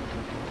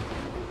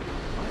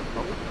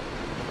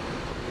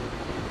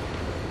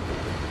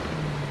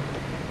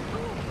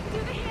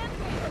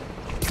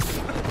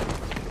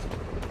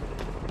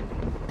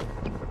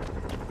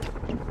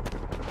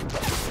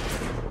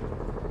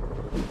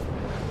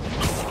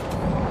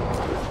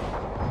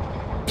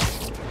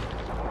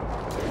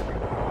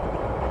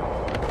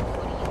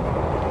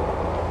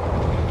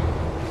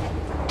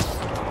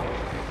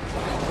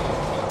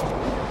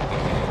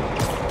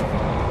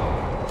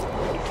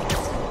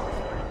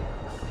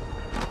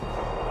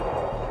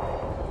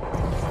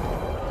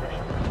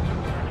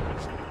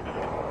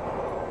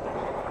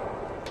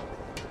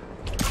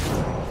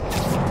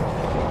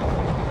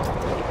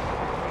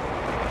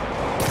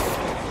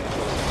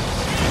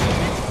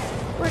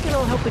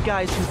 I'll help the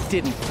guys who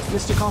didn't.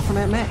 Missed a call from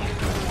Aunt May.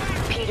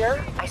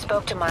 Peter, I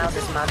spoke to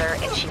Miles's mother,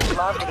 and she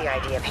loved the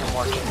idea of him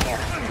working here.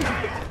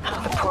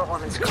 Oh, the poor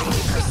woman's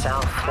grieving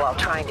herself while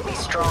trying to be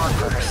strong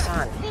for her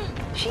son.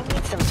 She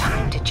needs some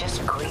time to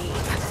just grieve,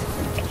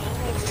 and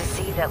he needs to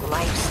see that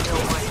life's still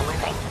worth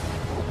living.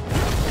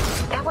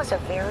 That was a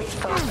very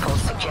thoughtful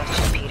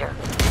suggestion, Peter.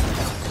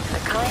 The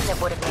kind that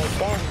would have made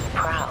them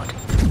proud.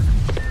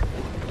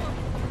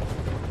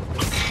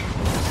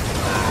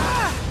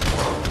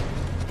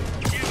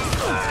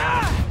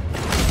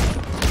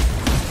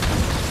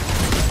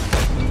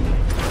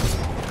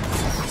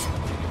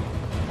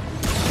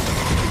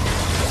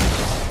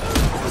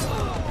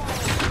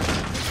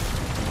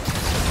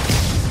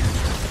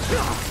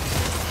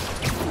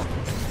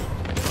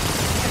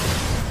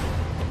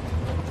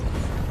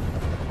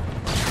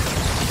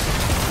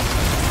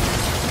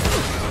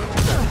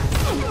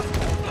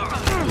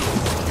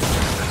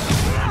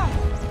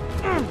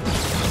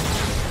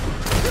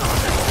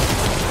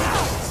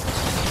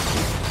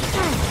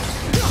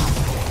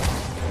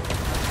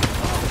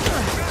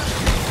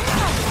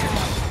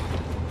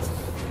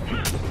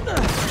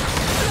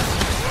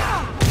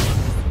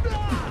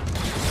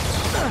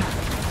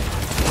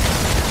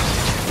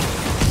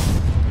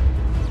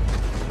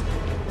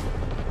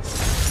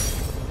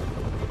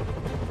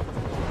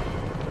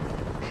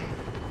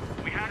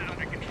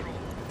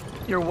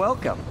 You're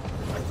welcome.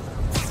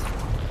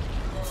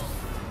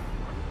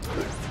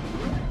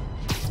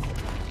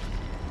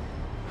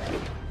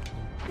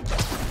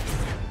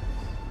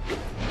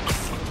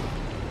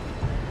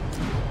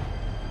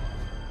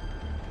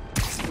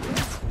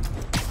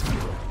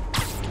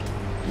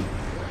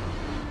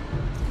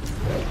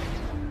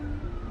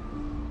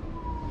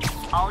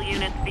 All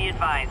units be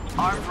advised.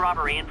 Armed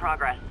robbery in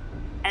progress.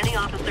 Any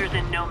officers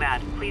in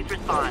Nomad, please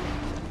respond.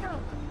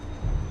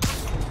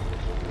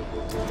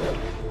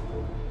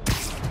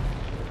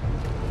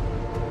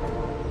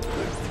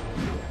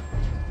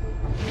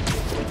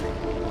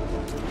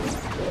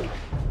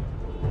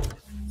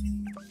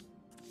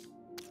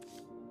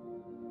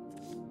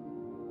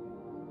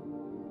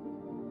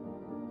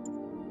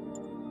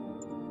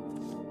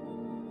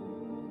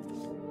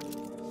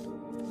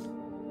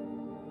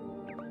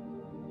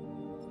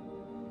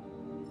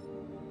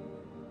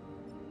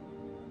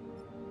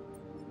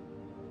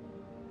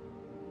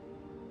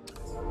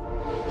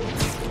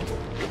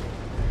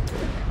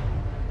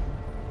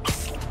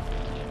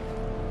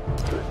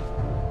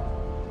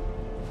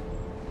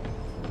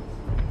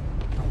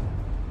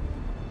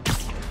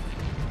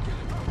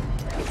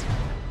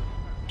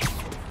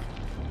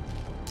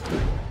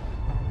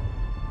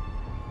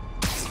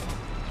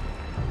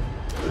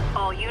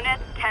 All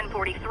units,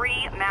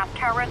 1043, mass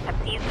terrorists have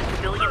seized a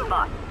civilian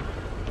bus.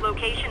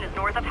 Location is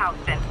north of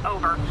Houston.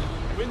 Over.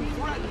 When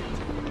threatened,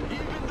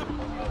 even the...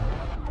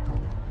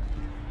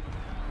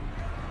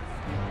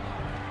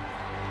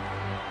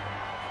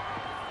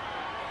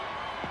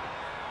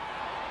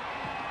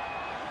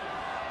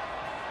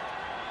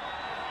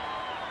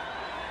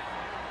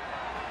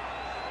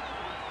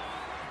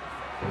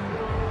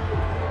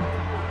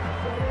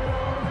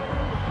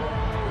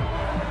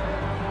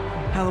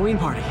 Halloween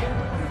party.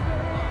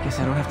 Guess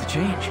I don't have to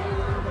change.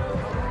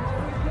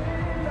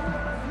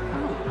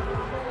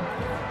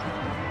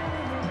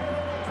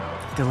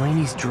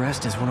 Delaney's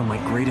dressed as one of my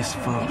greatest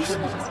foes.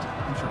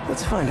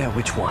 Let's find out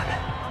which one.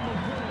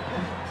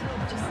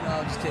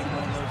 I'll just take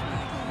one of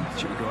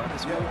those. Should we go out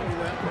this way?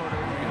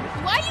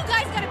 Why you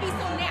guys gotta be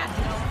so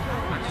nasty?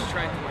 I'm just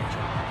trying to wait.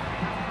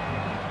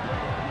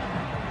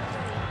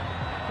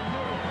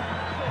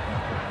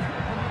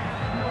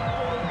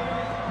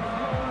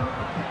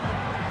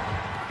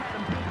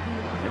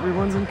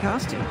 Everyone's in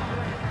costume.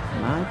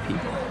 My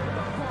people.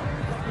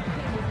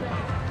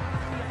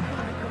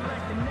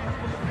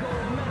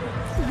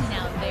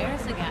 Now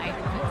there's a guy.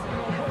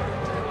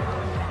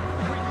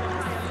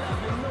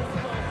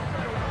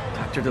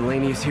 Dr.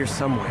 Delaney is here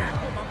somewhere.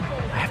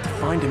 I have to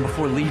find him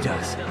before Lee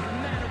does.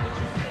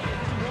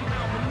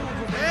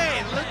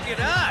 Hey, look at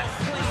us!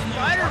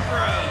 Spider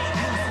Bros!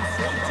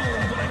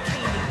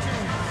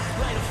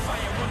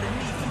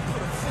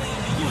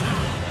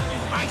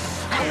 I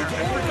swear I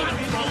forgot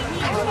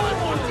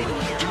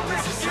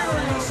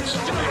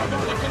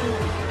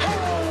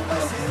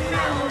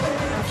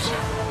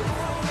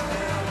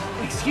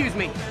Excuse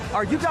me,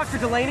 are you Dr.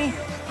 Delaney?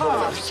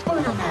 Ah,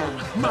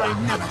 Spider-Man, my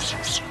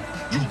nemesis.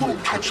 You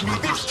won't catch me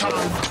this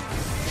time.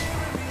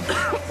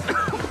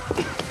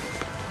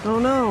 Oh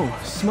no,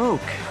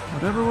 smoke.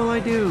 Whatever will I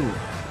do?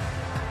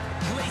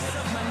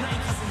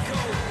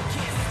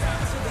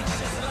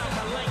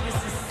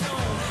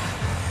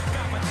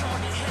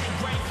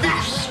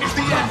 This is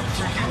the end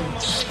for you,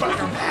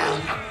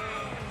 Spider-Man.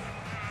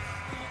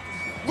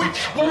 Which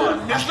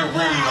one is the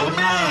real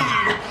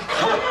me?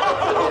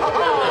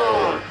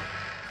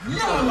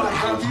 Now I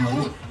have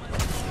you.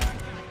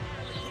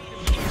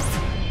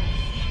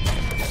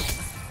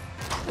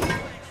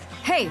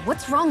 Hey,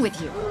 what's wrong with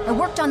you? I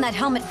worked on that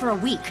helmet for a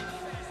week.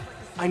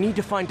 I need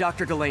to find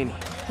Dr. Delaney.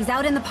 He's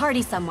out in the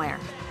party somewhere.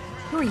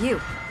 Who are you?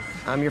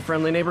 I'm your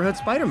friendly neighborhood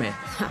Spider-Man.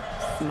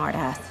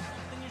 Smartass.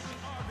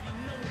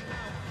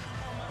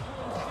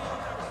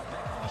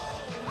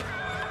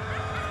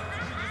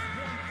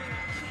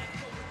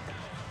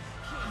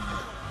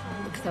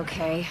 Looks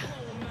okay.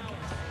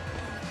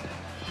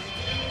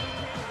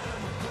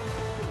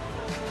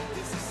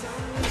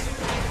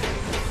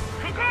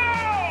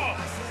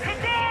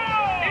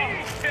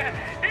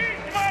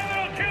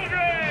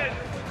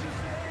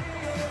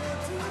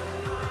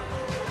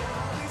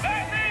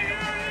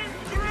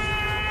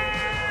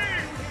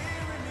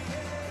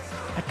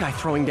 That guy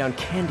throwing down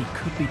candy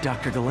could be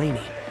Dr.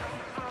 Delaney.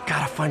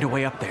 Gotta find a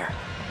way up there.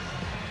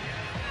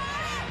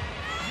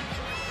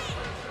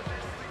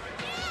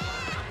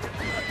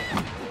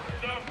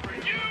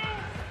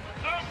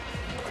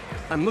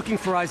 I'm looking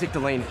for Isaac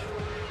Delaney.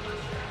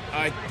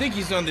 I think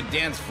he's on the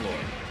dance floor.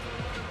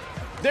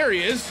 There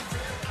he is!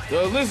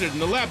 The lizard in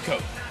the lab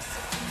coat.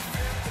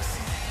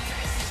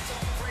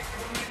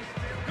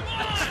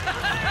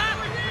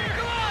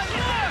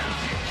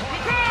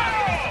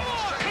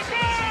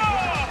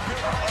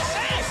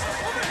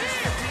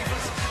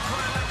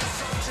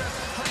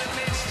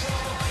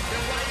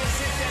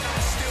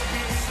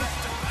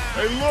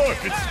 Hey, look,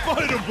 it's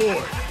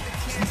Spider-Boy.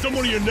 Isn't some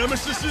one of your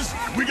nemesises?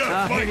 We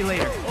gotta fight. Maybe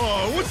later.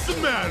 Oh, what's the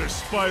matter,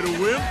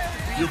 Spider-Wimp?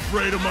 You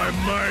afraid of my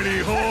mighty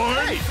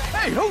horn?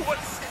 Hey, who? What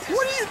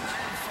are you?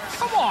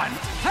 Come on!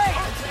 Hey!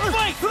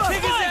 Fight!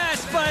 Kick his ass,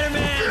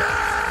 Spider-Man!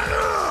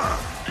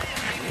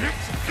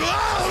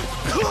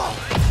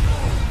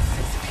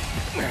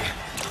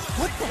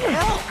 What the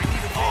hell?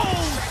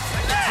 Oh,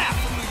 snap!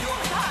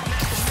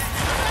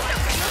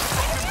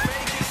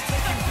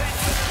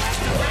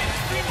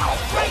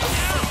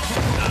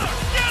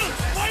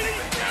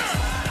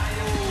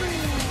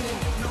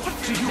 What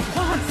do you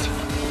want?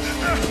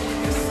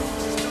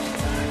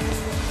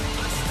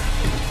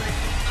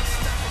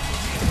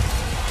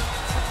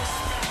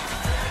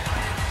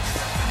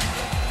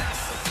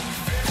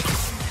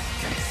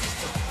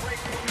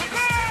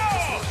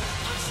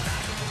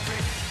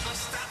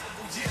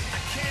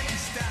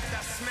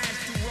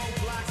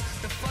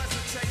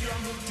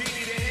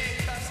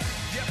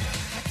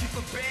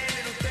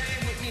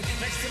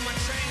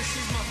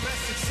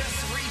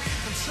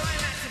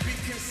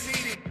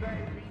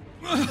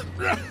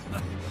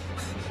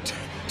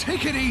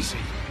 Take it easy.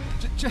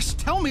 Just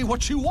tell me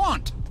what you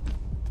want.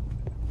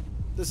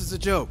 This is a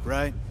joke,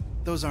 right?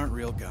 Those aren't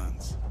real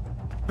guns.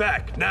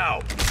 Back,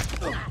 now!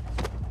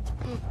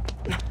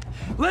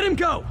 Let him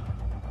go!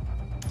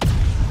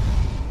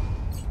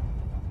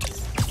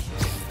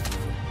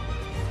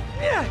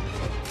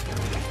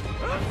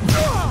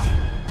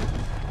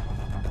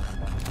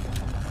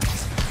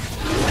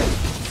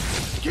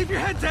 Keep your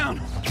head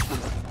down!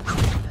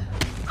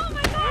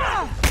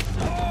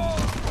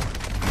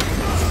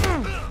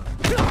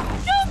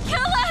 Don't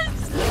kill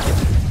us!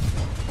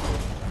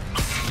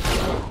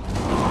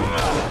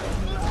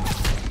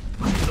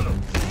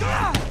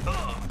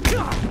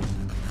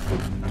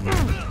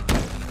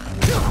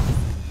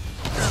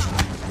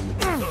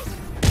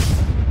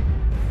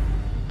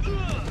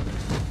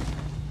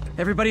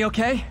 Everybody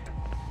okay?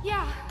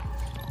 Yeah.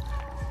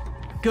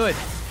 Good.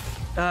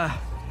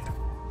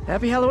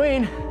 Happy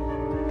Halloween.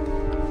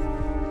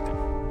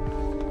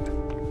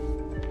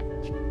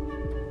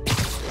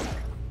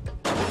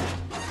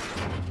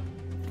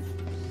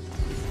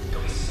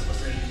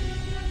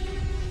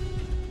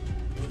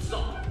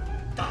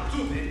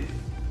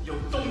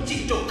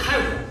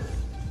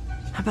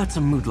 How about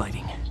some mood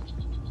lighting?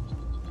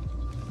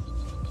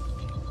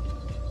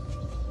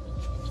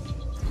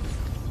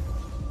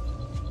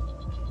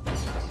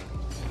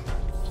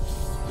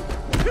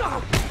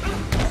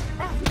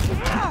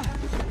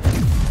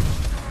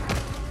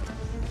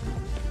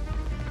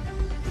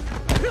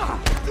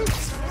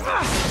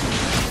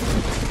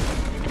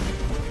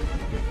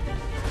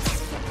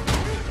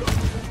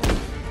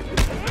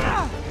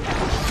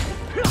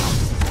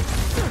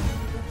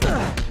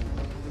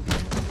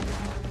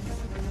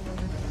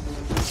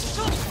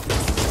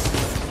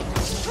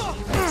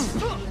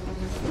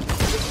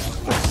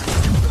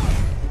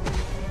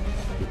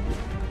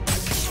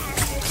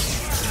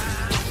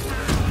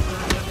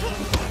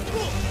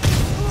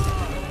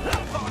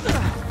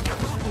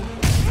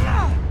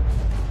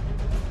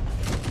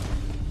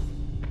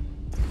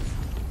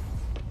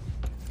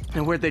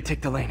 And where'd they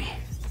take Delaney?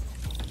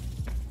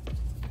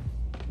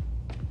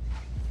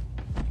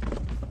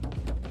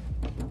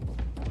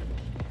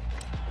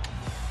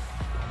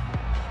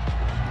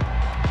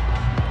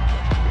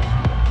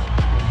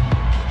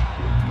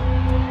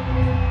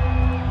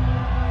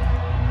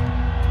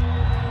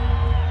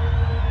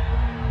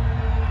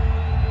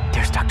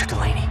 There's Dr.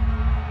 Delaney.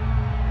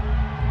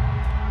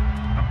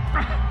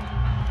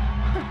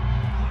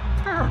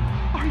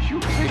 Are you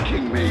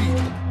taking me?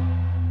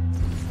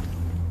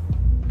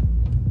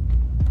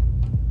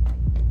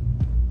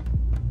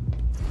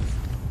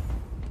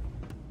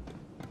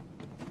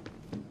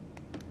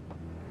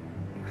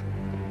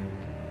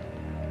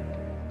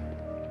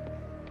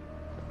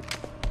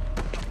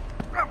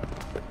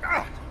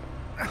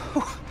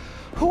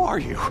 Who are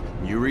you?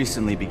 You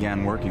recently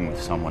began working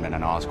with someone in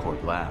an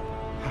Oscorp lab.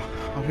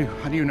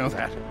 How do you know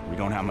that? We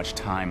don't have much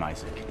time,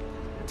 Isaac.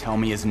 Tell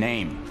me his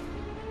name.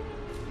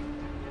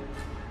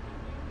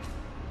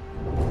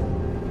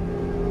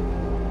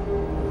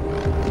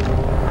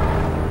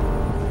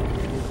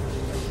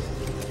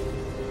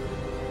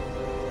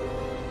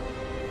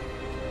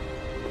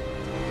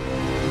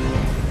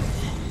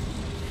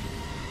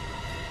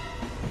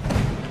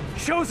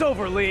 Show's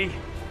over, Lee.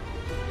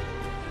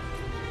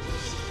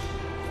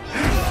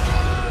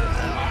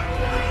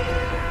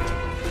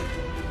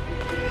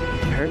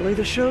 Apparently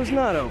the show's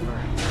not over.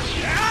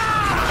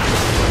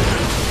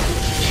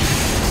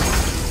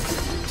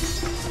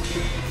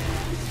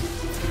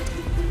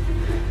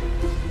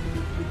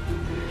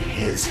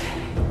 His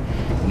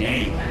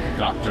name,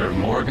 Dr.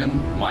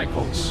 Morgan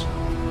Michaels.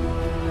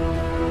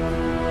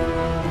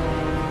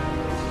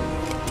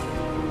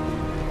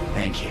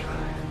 Thank you.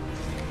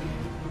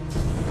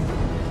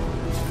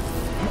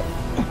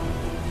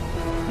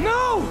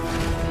 No!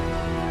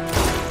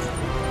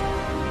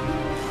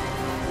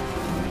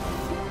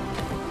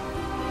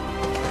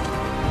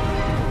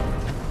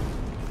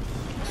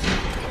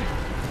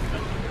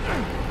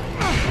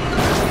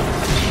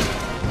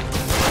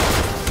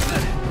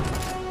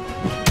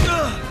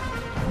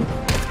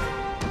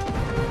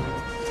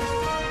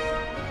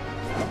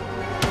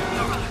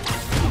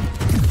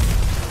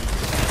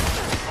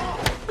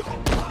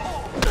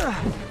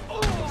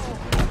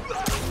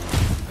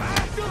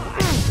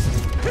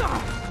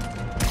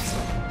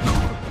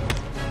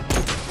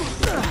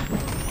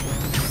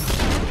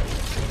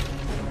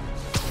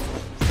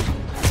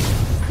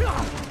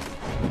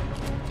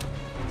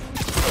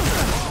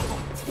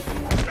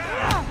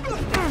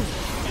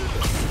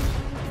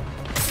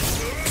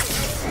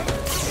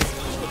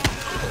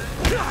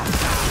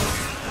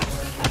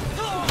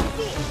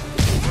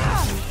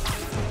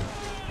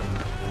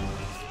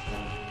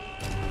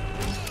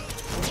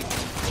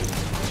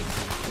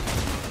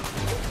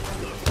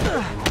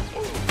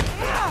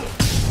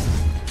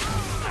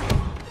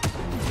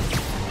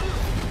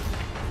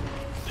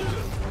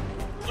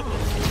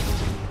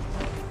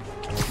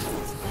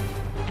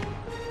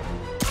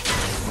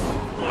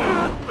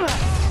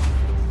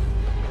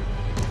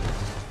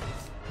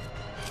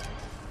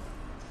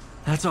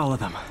 That's all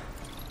of them.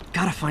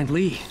 Gotta find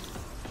Lee.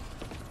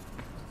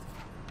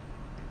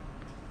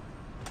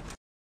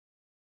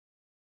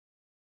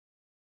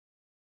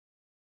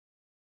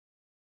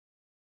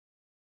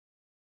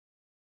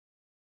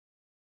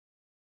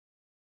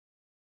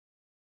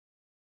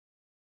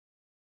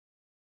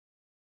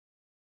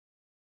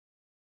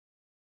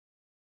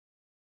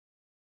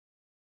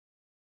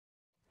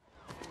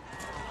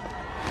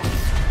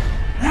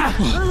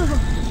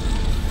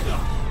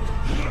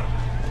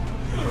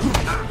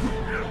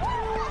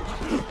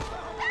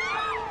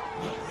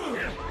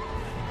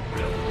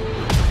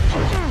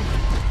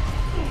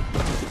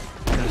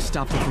 Gotta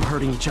stop them from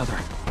hurting each other.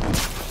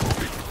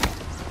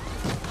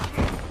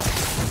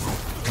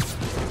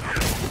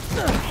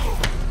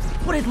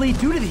 What did Lee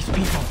do to these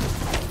people?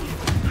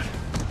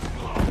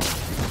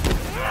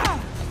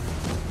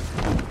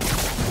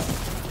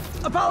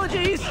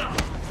 Apologies!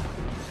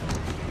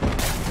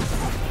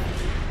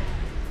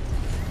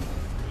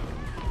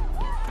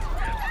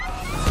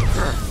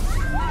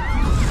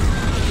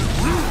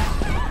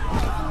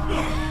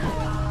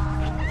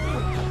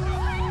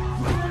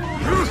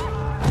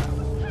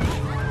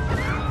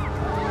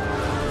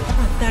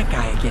 That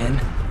guy again.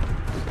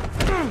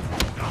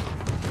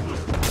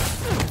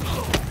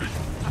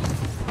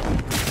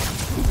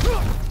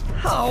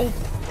 Oh,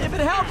 if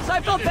it helps,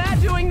 I felt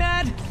bad doing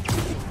that.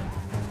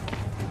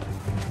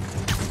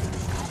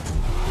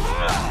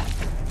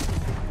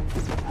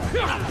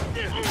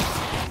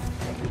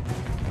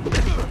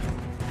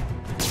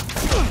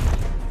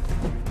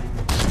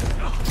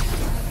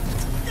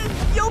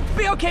 You'll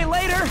be okay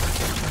later.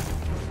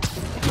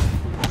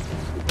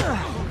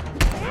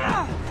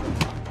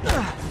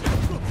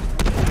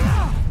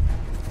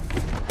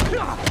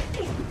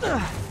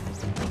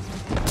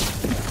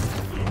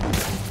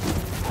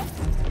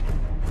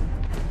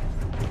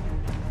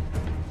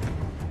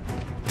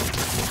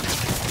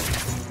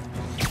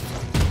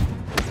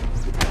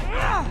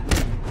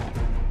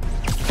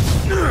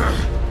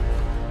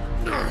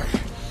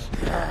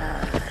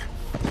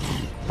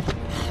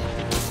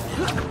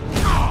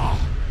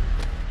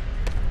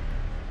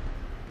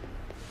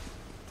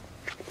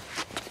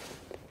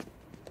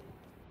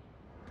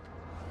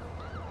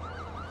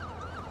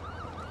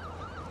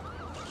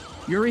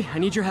 Yuri, I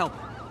need your help.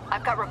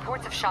 I've got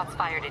reports of shots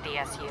fired at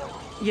ESU.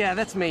 Yeah,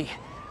 that's me.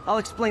 I'll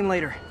explain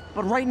later.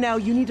 But right now,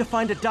 you need to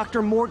find a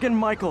Dr. Morgan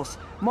Michaels.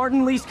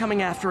 Martin Lee's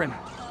coming after him.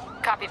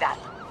 Copy that.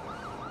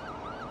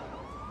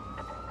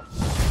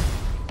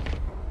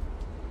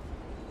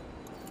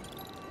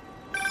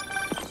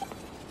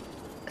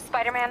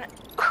 Spider-Man,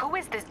 who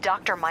is this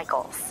Dr.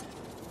 Michaels?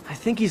 I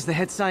think he's the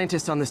head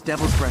scientist on this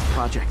Devil's Breath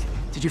project.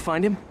 Did you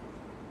find him?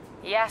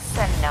 Yes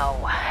and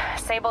no.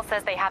 Sable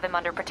says they have him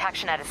under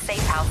protection at a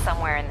safe house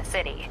somewhere in the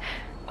city,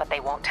 but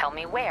they won't tell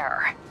me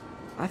where.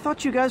 I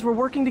thought you guys were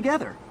working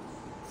together.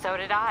 So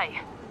did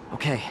I.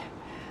 Okay.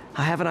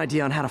 I have an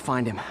idea on how to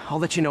find him. I'll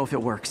let you know if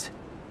it works.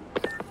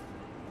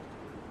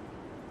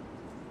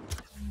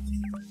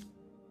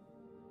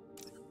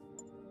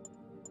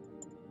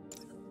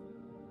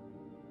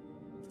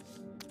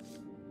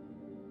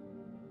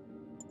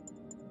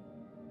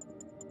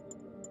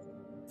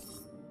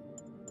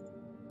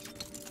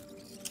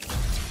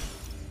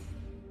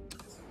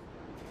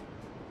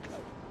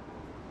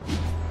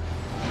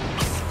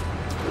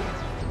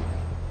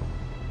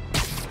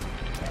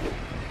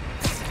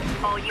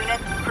 All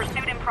units,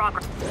 pursuit in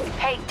progress.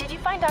 Hey, did you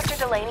find Dr.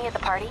 Delaney at the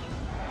party?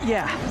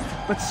 Yeah,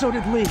 but so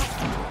did Lee.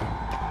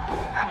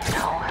 Oh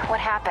no, what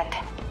happened?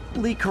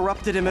 Lee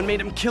corrupted him and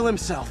made him kill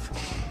himself.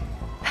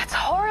 That's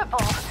horrible.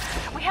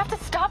 We have to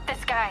stop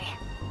this guy.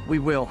 We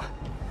will.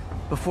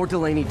 Before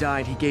Delaney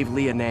died, he gave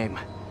Lee a name.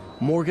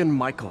 Morgan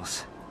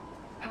Michaels.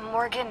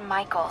 Morgan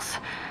Michaels.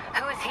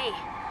 Who is he?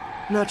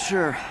 Not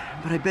sure,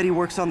 but I bet he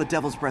works on the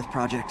Devil's Breath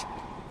project.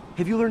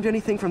 Have you learned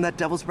anything from that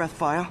Devil's Breath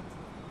file?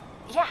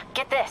 Yeah,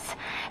 get this.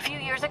 A few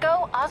years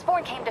ago,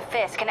 Osborn came to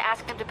Fisk and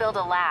asked him to build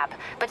a lab,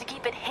 but to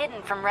keep it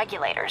hidden from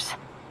regulators.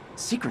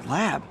 Secret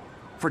lab?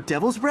 For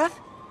Devil's Breath?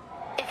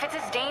 If it's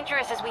as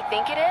dangerous as we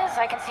think it is,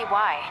 I can see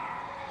why.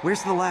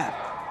 Where's the lab?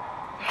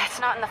 That's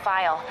not in the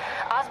file.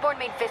 Osborn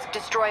made Fisk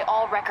destroy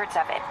all records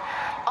of it.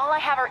 All I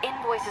have are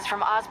invoices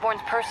from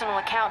Osborn's personal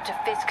account to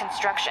Fisk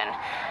Construction.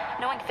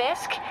 Knowing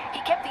Fisk,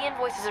 he kept the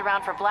invoices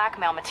around for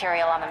blackmail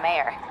material on the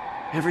mayor.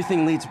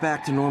 Everything leads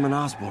back to Norman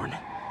Osborn.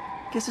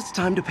 Guess it's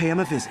time to pay him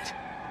a visit.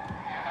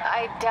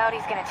 I doubt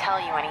he's gonna tell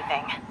you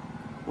anything.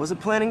 Wasn't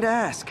planning to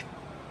ask.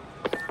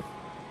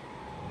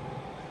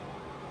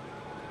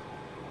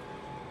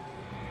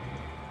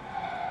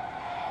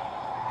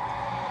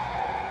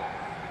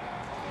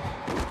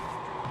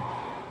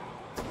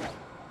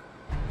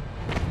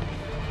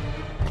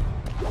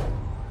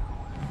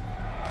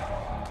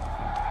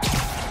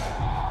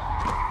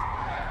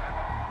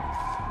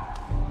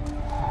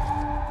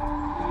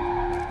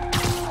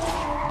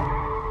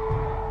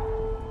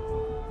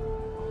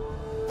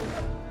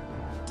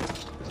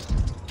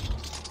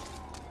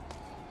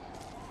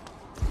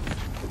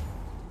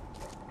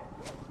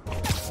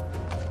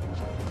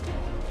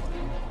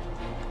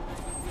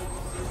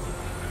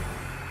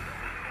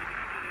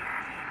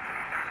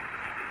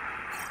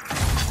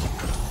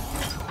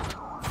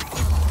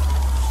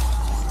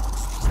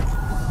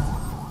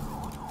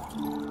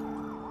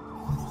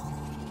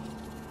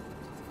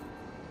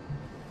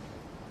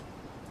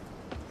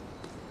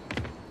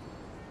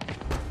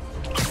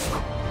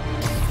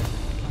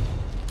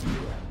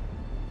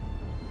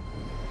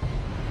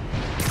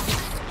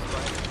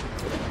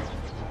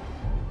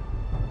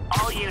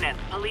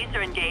 Police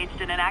are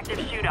engaged in an active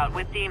shootout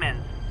with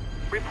demons.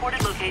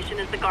 Reported location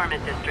is the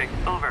Garment District.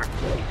 Over.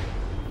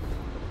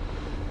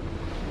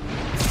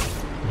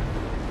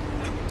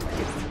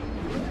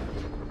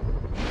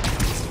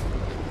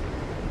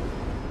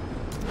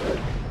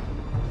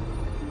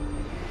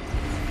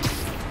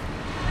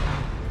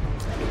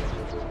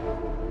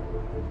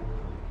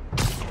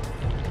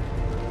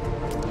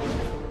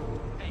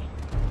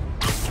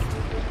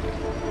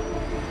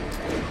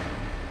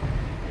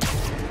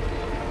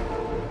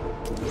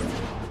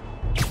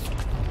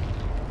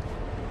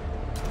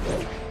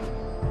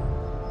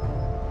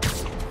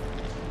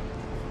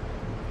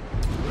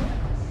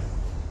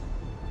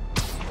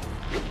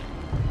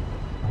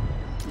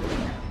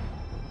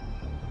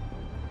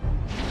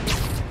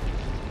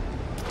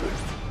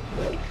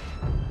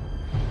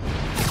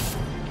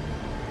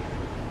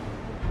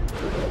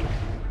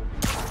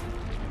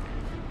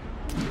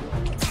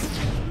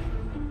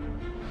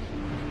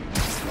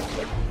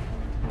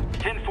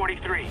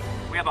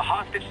 We have a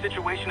hostage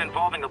situation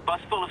involving a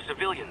bus full of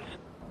civilians.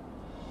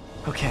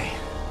 Okay,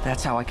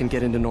 that's how I can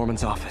get into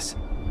Norman's office.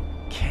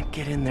 Can't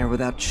get in there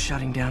without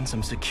shutting down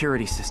some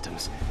security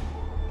systems.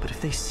 But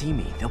if they see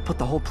me, they'll put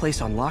the whole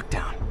place on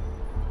lockdown.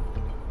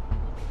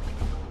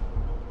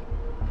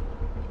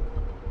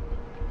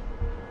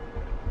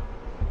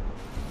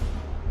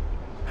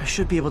 I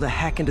should be able to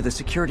hack into the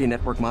security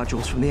network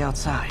modules from the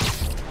outside.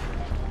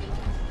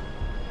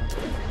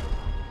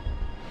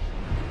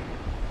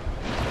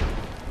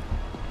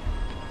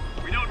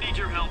 We don't need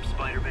your help,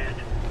 Spider-Man.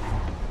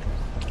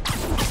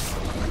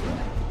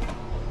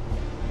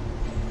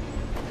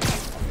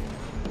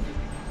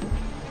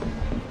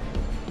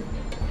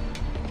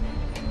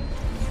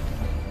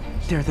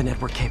 There are the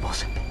network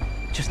cables.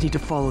 Just need to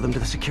follow them to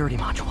the security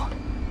module.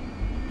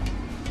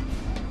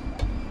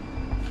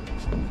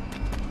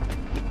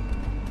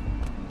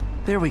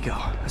 There we go,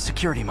 a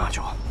security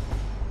module.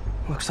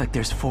 Looks like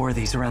there's 4 of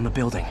these around the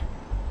building.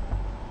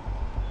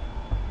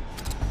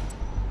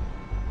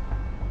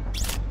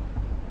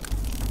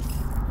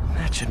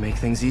 That should make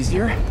things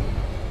easier.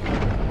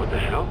 What the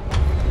hell?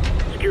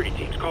 Security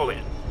teams, call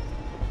in.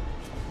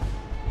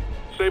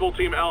 Sable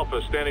Team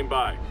Alpha standing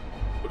by.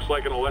 Looks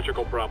like an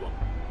electrical problem.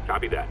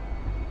 Copy that.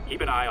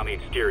 Keep an eye on the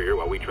exterior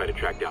while we try to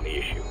track down the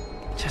issue.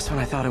 Just when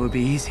I thought it would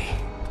be easy.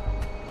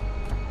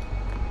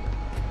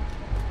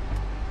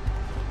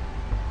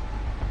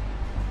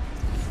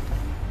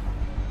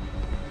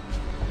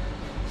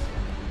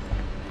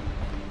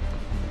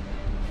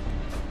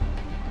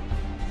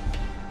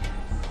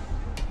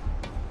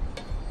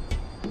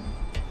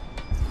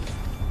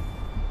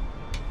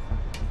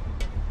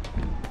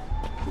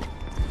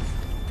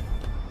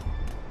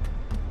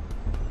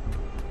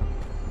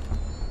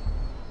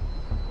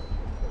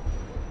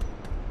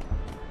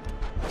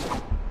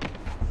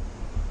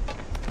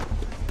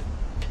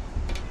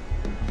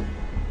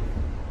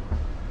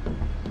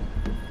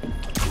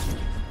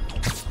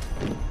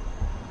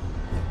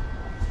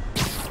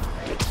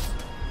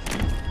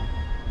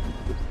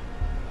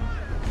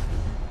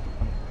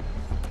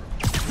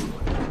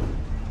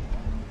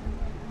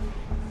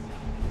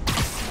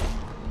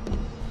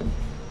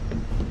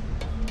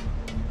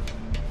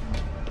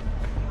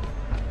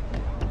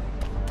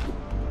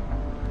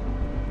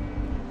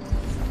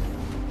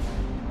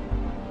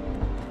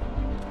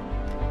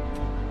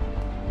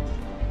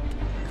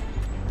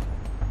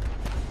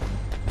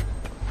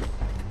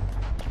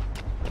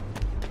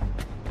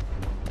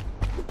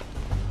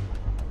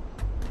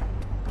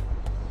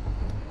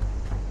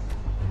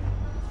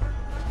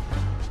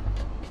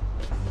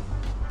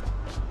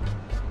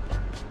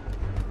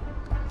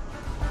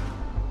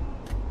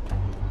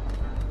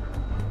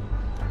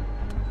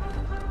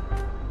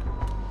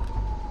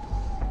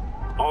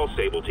 All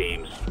Sable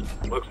teams.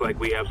 Looks like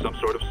we have some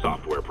sort of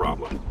software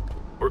problem.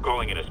 We're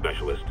calling in a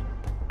specialist.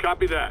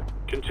 Copy that.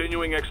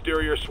 Continuing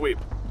exterior sweep.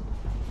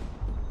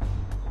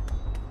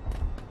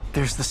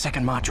 There's the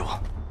second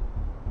module.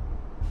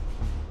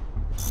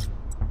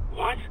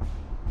 What?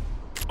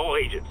 All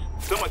agents,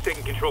 someone's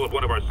taking control of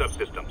one of our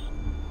subsystems.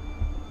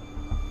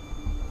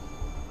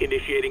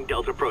 Initiating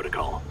Delta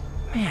Protocol.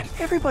 Man,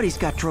 everybody's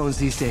got drones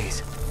these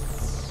days.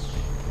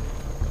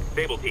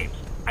 Sable teams,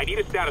 I need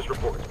a status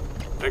report.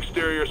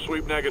 Exterior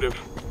sweep negative.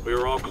 We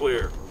are all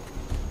clear.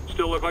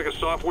 Still look like a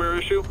software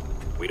issue?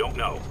 We don't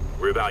know.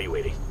 We're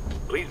evaluating.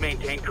 Please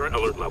maintain current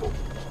alert level.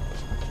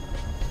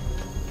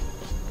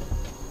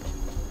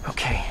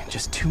 Okay,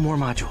 just 2 more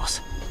modules.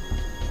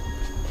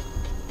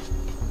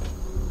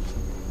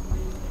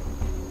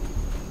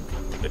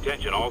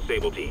 Attention all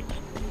Sable teams.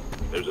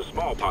 There's a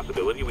small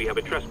possibility we have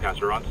a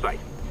trespasser on site.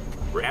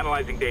 We're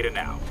analyzing data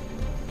now.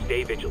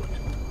 Stay vigilant.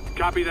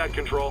 Copy that,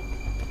 Control.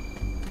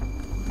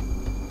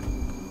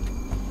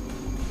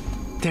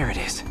 There it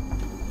is.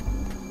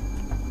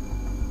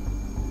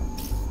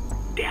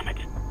 Damn it.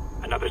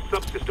 Another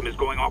subsystem is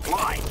going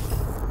offline.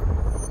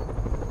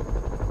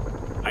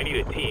 I need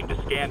a team to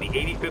scan the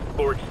 85th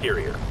floor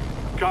exterior.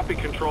 Copy,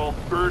 Control.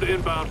 Bird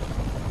inbound.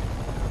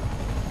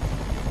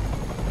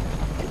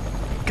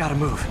 Gotta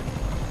move.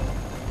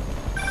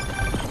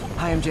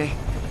 Hi, MJ.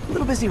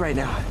 little busy right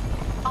now.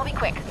 I'll be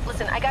quick.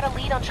 Listen, I got a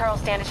lead on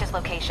Charles Standish's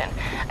location.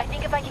 I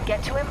think if I can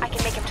get to him, I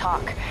can make him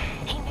talk.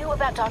 He knew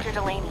about Dr.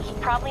 Delaney. He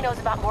probably knows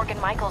about Morgan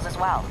Michaels as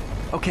well.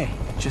 Okay,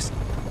 just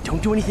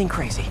don't do anything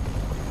crazy.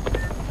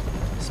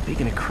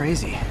 Speaking of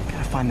crazy,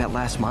 gotta find that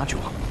last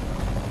module.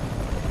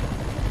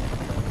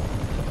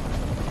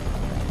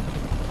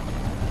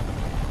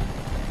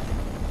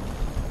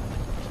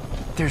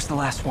 There's the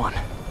last one.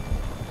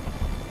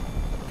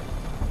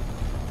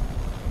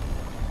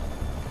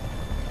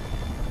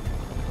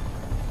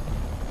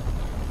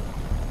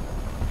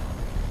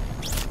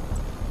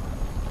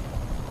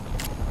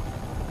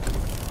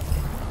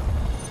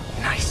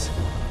 Nice.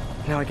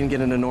 Now I can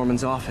get into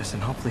Norman's office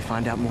and hopefully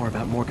find out more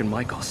about Morgan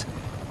Michaels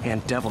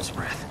and Devil's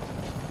Breath.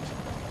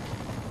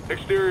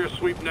 Exterior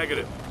sweep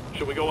negative.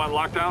 Should we go on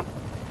lockdown?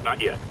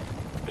 Not yet.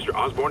 Mr.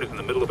 Osborn is in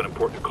the middle of an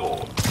important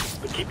call,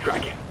 but keep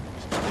tracking.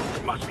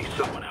 There must be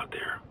someone out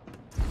there.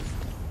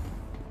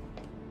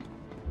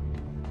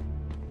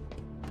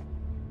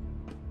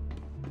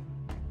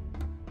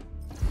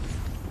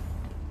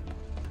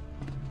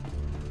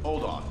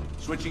 Hold on.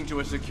 Switching to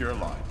a secure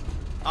line.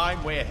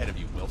 I'm way ahead of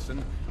you,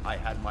 Wilson. I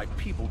had my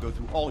people go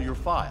through all your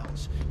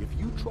files. If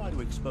you try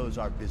to expose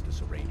our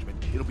business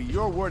arrangement, it'll be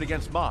your word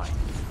against mine.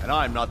 And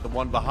I'm not the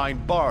one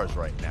behind bars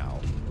right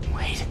now.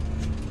 Wait,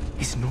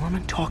 is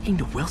Norman talking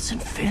to Wilson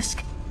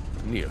Fisk?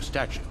 Neo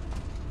statue.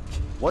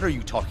 What are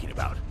you talking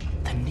about?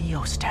 The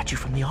Neo statue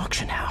from the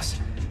auction house.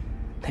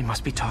 They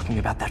must be talking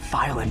about that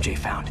file MJ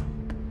found.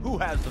 Who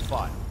has the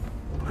file?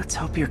 Let's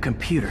hope your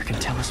computer can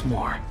tell us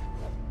more.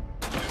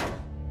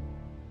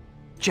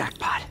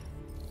 Jackpot.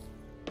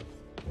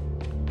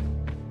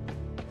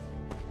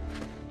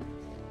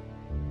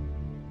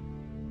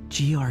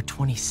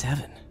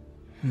 GR-27.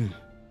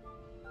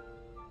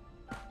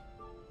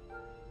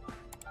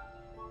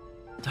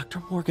 Dr.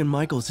 Morgan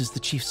Michaels is the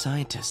chief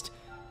scientist,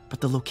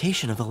 but the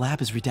location of the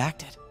lab is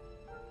redacted.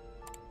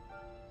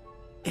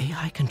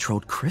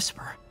 AI-controlled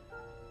CRISPR.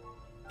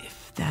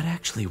 If that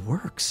actually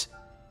works,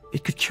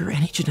 it could cure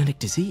any genetic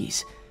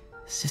disease.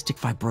 Cystic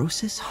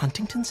fibrosis,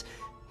 Huntington's.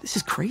 This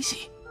is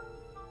crazy.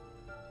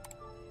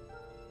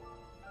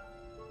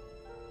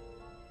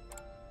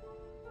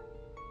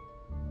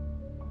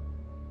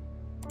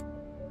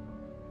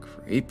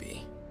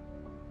 Creepy.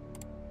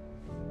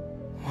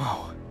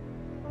 Whoa.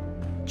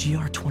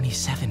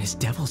 GR-27 is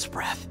Devil's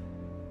Breath.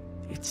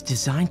 It's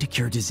designed to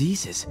cure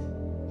diseases,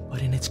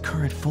 but in its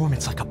current form,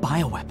 it's like a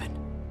bioweapon.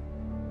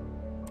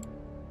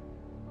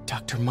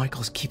 Dr.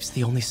 Michaels keeps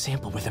the only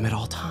sample with him at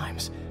all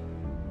times.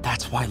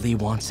 That's why Lee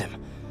wants him.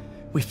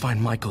 We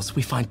find Michaels,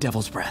 we find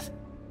Devil's Breath.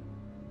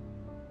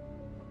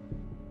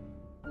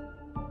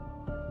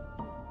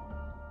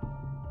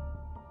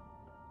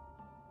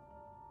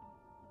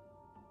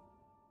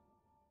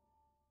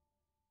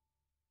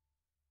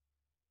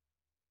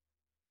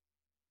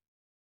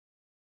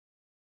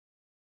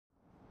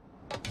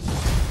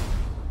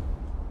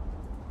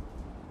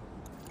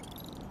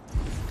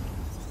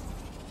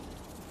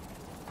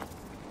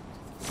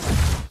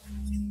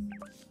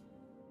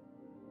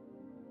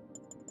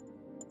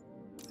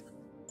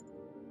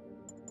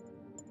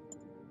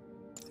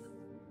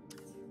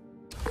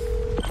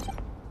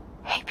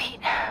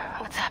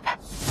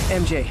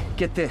 MJ,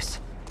 get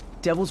this.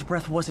 Devil's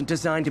Breath wasn't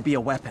designed to be a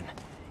weapon.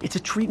 It's a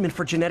treatment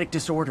for genetic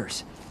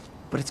disorders.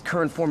 But its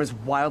current form is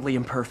wildly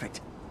imperfect.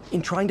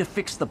 In trying to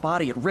fix the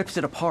body, it rips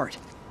it apart.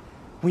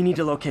 We need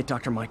to locate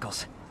Dr.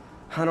 Michaels.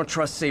 I don't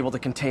trust Sable to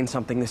contain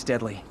something this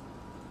deadly.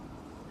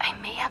 I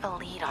may have a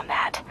lead on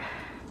that.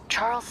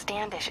 Charles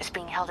Standish is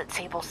being held at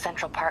Sable's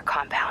Central Park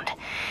compound.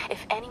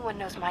 If anyone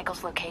knows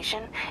Michael's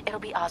location, it'll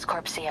be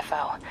Oscorp's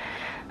CFO.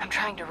 I'm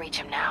trying to reach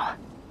him now.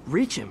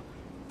 Reach him?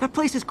 That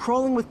place is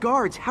crawling with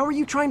guards. How are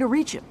you trying to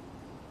reach him?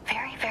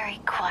 Very, very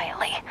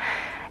quietly.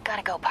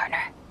 Gotta go,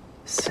 partner.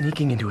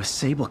 Sneaking into a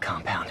Sable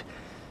compound.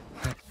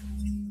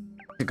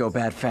 To go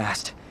bad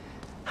fast.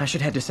 I should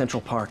head to Central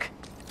Park.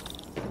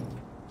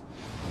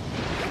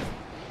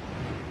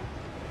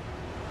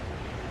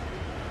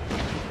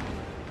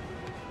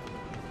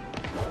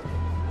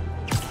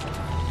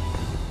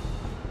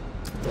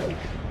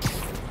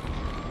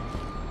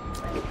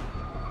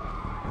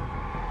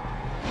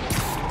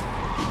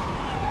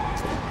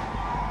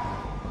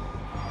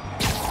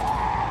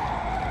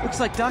 Looks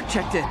like Doc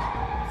checked in.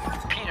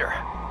 Peter,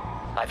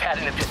 I've had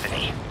an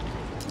epiphany.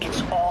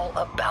 It's all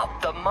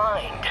about the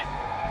mind.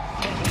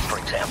 Take me, for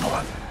example.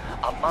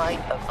 A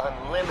mind of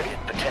unlimited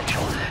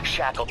potential,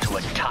 shackled to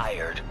a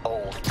tired,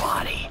 old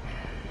body.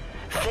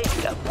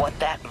 Think of what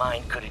that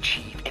mind could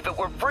achieve if it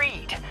were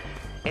freed.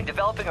 In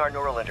developing our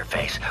neural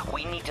interface,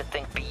 we need to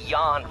think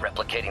beyond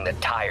replicating the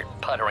tired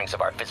putterings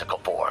of our physical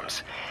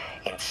forms.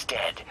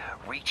 Instead,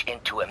 reach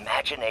into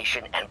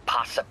imagination and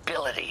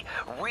possibility.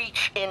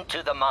 Reach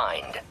into the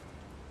mind.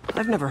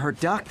 I've never heard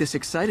Doc this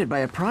excited by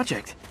a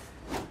project.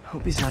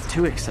 Hope he's not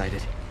too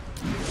excited.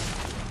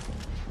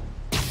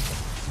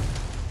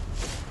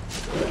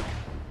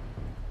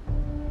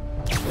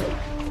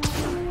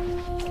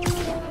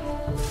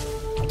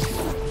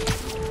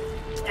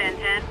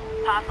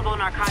 Possible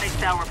narcotic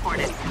cell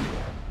reported.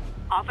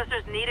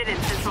 Officers needed in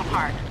Central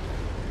Park.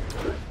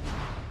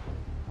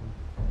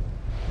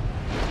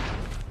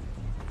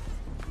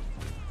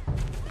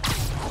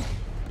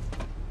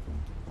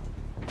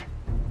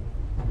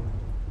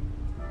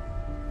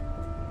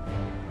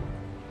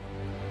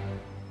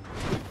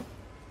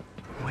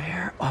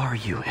 Where are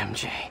you,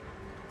 MJ?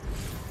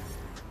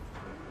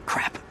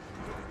 Crap.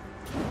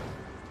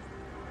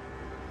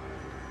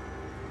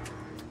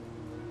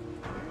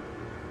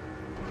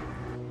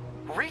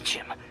 Reach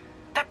him?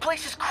 That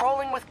place is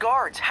crawling with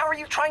guards. How are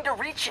you trying to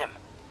reach him?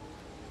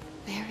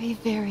 Very,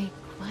 very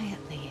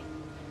quietly.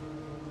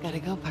 Gotta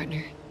go,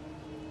 partner.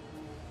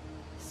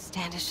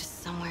 Standish is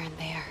somewhere in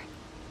there.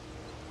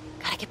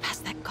 Gotta get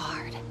past that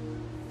guard.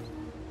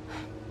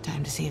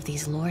 Time to see if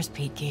these lures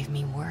Pete gave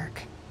me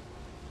work.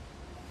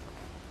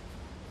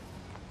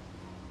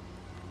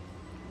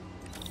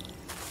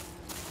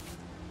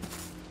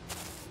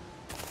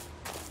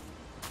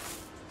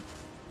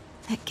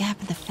 That gap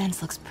in the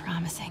fence looks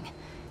promising.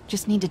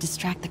 Just need to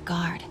distract the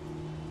guard.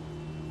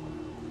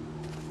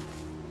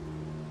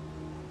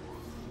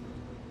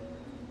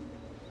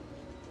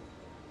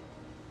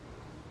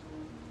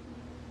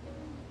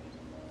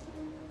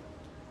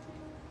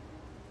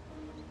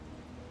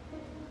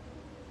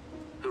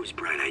 Whose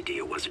bright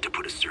idea was it to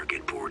put a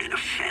circuit board in a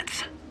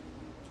fence?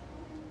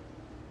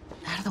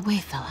 Out of the way,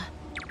 fella.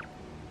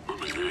 What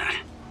was that?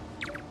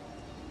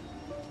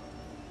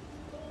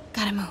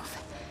 Gotta move.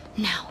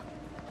 Now.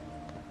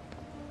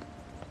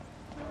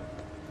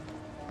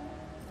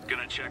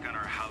 Gonna check on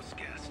our house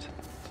guest.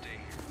 Stay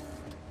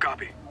here.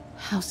 Copy.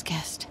 House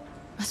guest.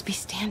 Must be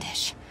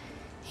Standish.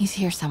 He's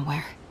here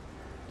somewhere.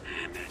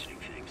 Imagining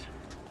things.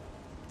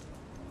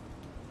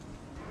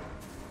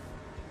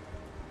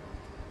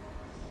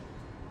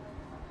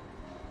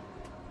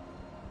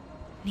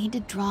 Need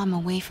to draw him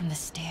away from the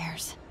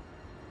stairs.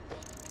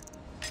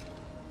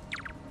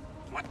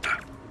 What the?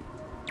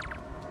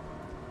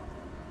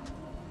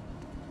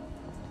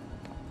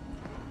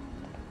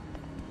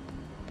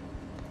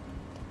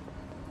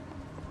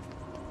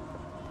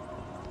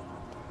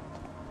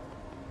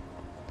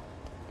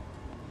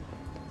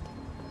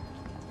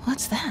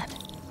 What's that?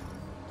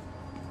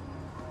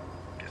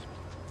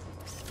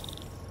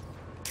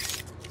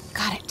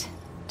 Got it.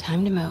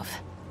 Time to move.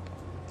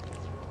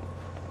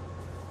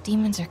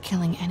 Demons are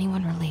killing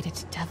anyone related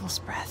to Devil's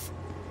Breath.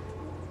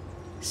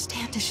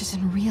 Standish is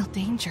in real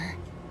danger.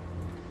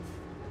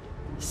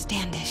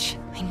 Standish.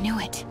 I knew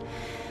it.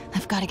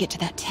 I've got to get to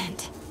that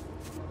tent.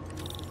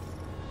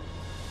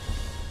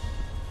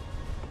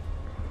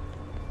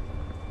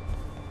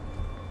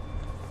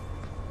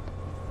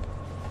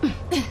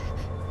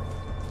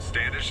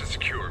 Standish is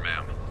secure,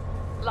 ma'am.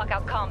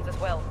 Lockout comms as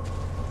well.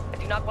 I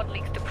do not want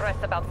leaks to press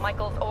about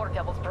Michaels or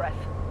Devil's Breath.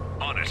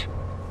 On it.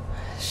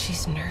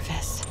 She's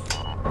nervous.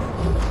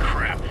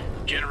 Crap.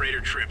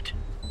 Generator tripped.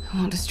 I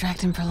won't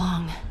distract him for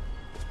long.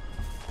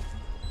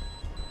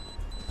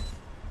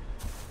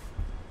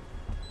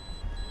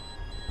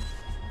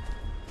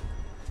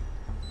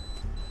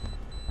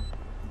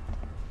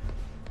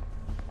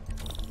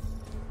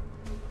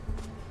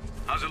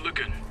 How's it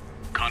looking?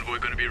 Convoy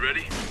gonna be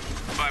ready?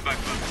 Bye.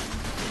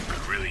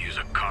 Could really use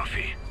a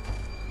coffee.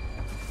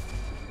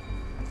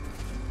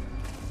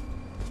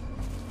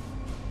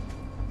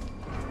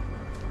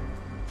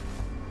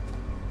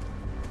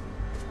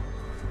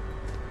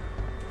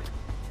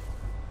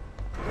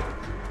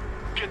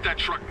 Get that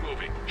truck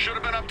moving. Should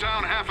have been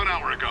uptown half an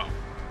hour ago.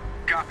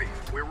 Copy.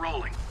 We're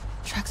rolling.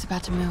 Truck's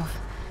about to move.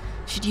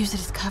 Should use it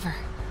as cover.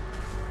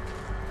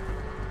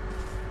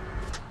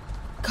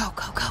 Go.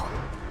 Copy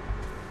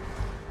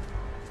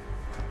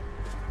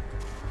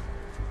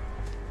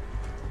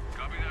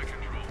that,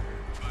 Control.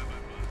 Bye.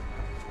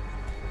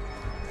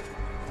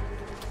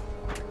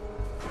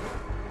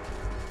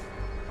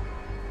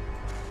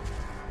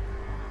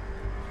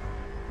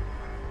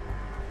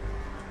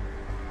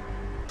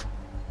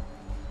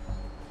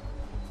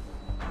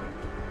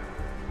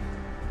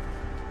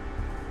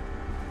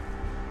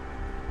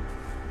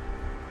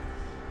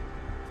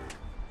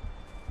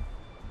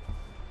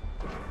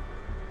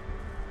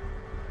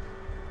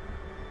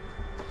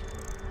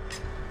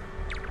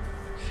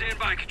 Stand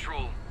by,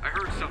 Control. I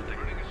heard something.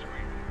 Running a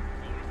screen.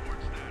 Phone report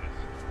status.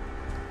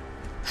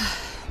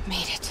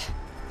 Made it.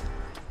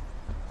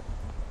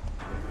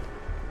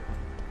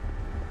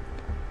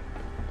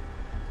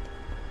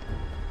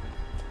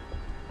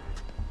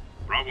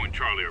 Bravo and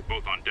Charlie are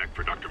both on deck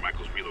for Dr.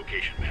 Michael's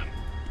relocation, ma'am.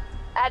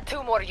 Add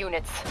 2 more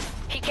units.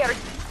 He carries...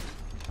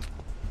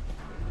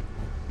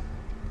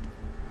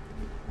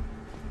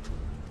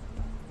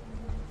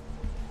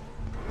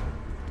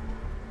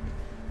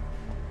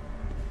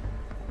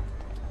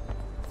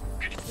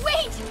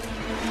 Wait!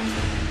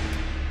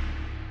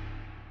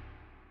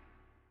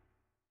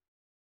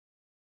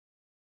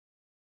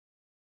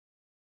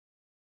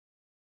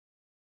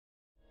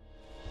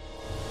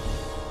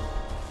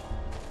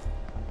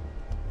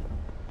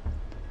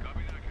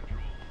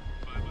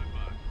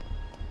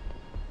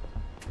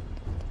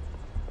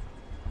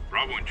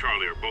 Bravo and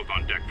Charlie are both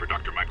on deck for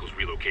Dr. Michael's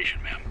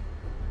relocation, ma'am.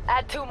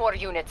 Add 2 more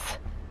units.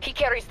 He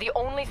carries the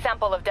only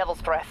sample of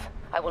Devil's Breath.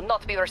 I will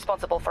not be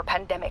responsible for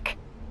pandemic.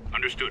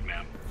 Understood,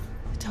 ma'am.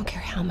 I don't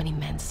care how many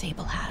men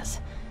Sable has.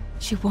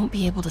 She won't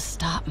be able to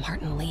stop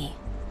Martin Lee.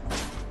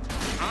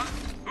 Huh?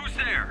 Who's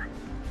there?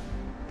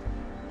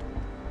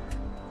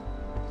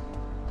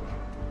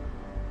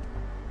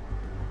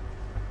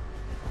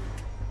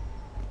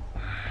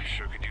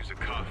 Sure could use a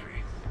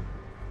coffee.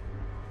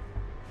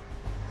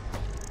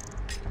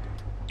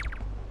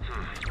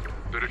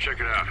 Better check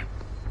it out.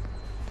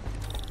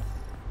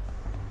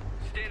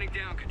 Standing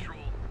down, Control.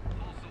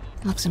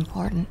 Looks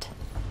important.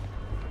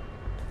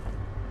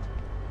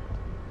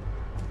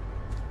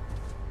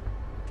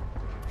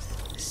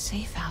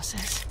 Safe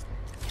houses.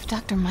 If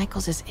Dr.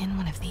 Michaels is in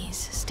one of these,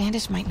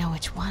 Standish might know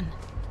which one.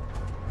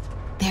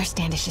 There's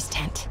Standish's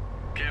tent.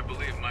 Can't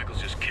believe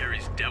Michaels just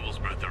carries Devil's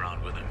Breath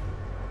around with him.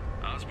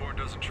 Osborn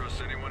doesn't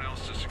trust anyone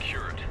else to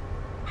secure it.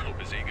 Hope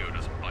his ego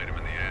doesn't bite him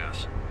in the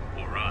ass.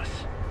 Or us.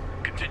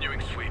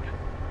 Continuing sweep.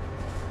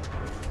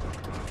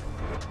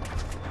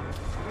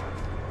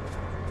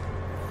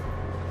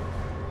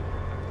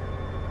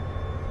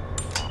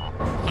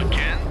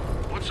 Again?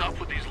 What's up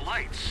with these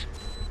lights?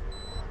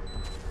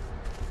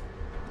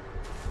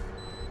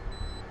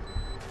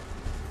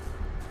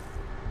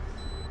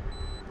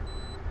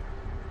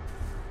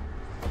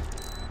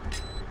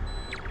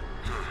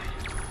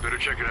 Better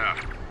check it out.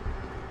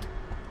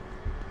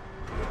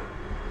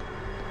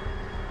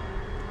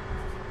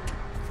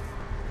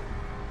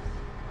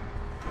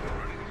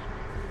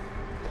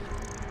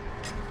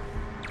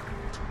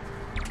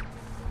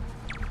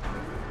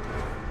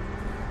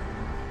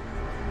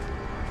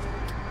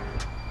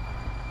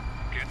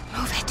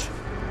 Move it.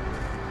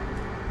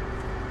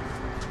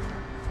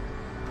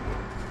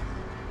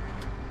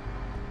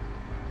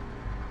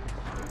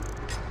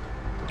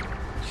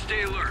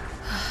 Stay alert.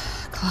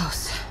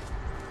 Close.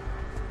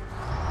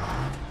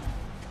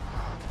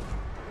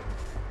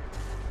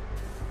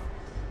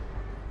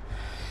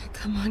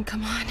 Come on,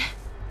 come on.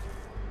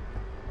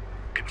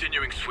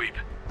 Continuing sweep.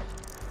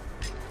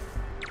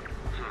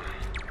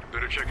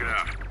 Better check it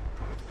out.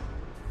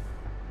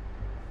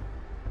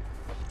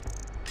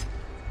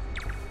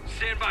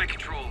 Stand by,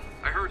 Control.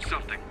 I heard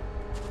something.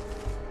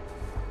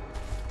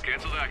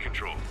 Cancel that,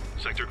 Control.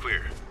 Sector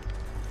clear.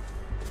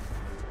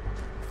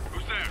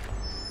 Who's there?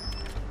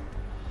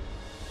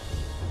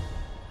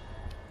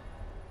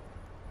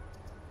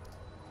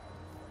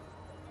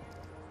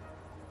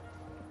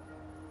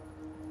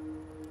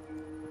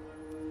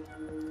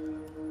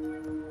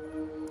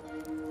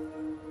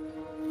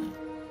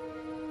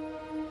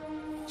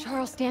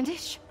 Charles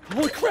Standish?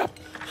 Holy crap!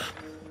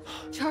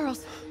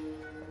 Charles,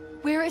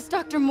 where is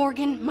Dr.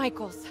 Morgan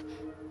Michaels?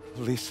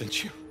 Lee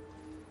sent you.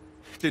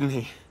 Didn't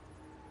he?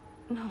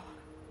 No.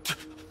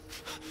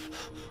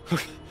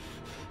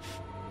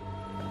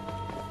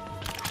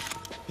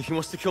 He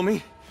wants to kill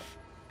me?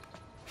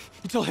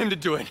 You tell him to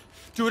do it.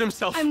 Do it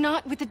himself. I'm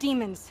not with the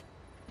demons.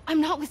 I'm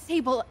not with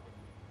Sable.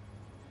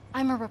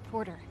 I'm a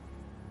reporter.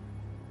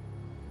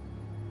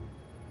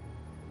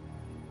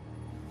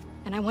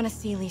 And I want to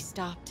see Lee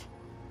stopped.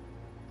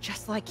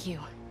 Just like you.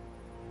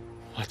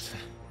 Watson.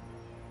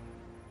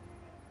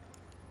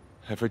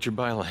 I've read your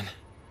byline.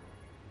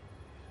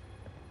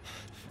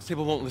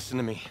 Sable won't listen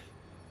to me.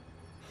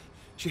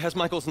 She has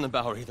Michaels in the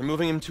Bowery. They're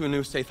moving him to a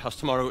new safe house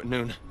tomorrow at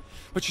noon.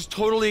 But she's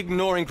totally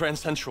ignoring Grand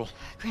Central.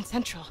 Grand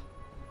Central?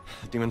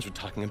 The demons were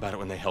talking about it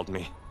when they held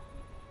me.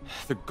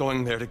 They're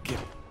going there to get...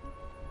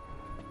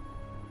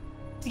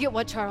 To get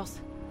what, Charles?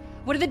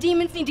 What do the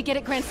demons need to get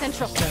at Grand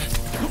Central?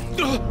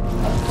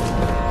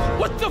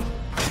 What the...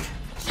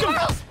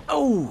 Charles!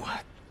 Oh!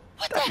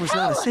 What that the was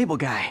hell? not a Sable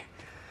guy.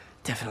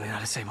 Definitely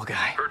not a Sable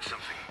guy. Heard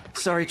something.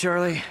 Sorry,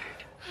 Charlie.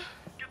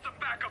 Get some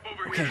backup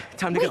over Okay, here.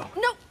 time to Wait, go.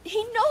 no!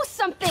 He knows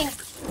something!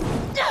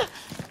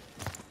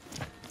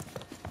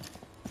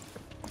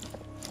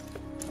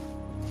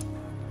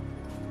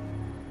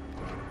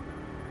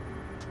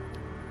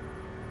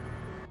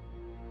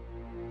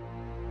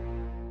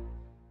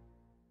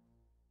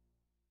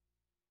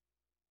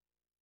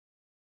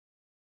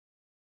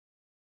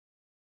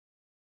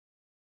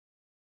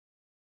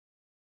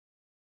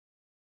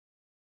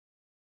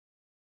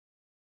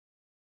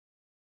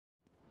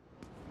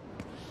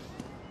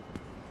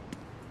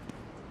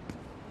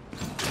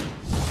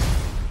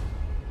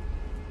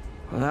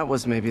 Well, that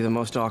was maybe the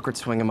most awkward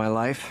swing of my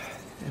life.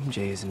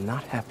 MJ is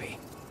not happy.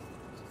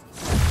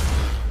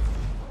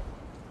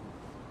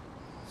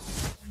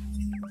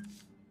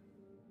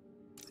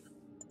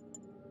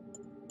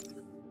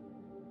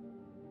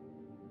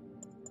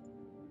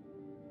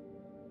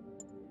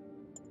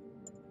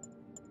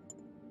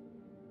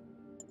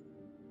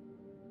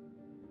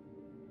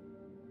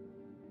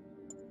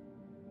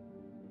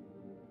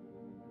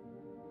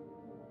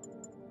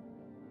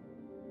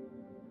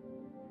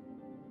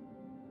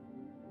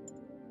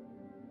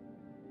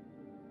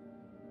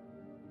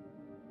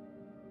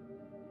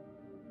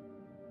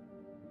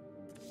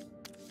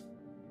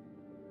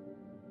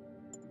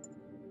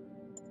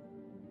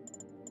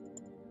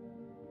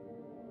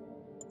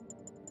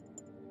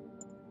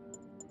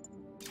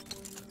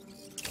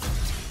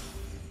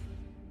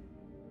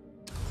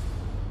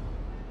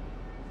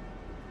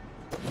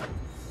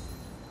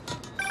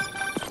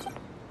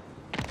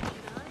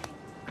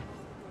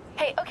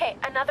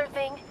 another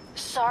thing,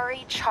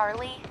 sorry,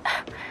 Charlie.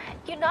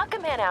 You knock a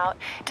man out,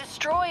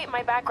 destroy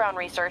my background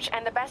research,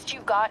 and the best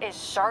you've got is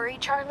sorry,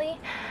 Charlie?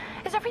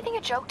 Is everything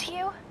a joke to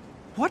you?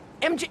 What?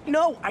 MJ,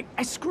 no,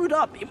 I screwed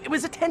up. It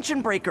was a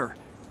tension breaker.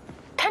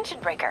 Tension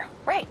breaker,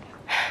 right.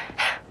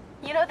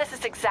 You know, this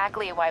is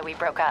exactly why we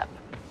broke up.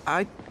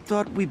 I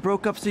thought we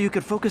broke up so you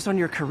could focus on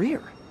your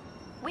career.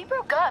 We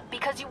broke up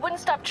because you wouldn't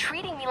stop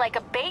treating me like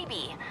a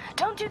baby.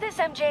 Don't do this,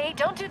 MJ.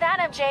 Don't do that,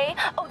 MJ.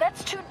 Oh,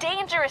 that's too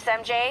dangerous,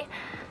 MJ.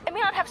 I may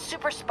not have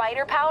super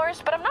spider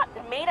powers, but I'm not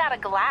made out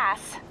of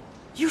glass.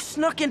 You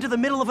snuck into the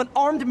middle of an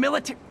armed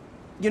military...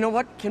 You know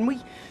what? Can we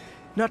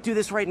not do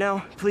this right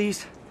now,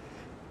 please?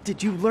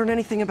 Did you learn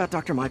anything about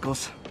Dr.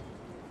 Michaels?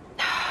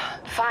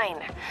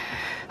 Fine.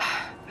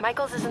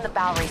 Michaels is in the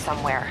Bowery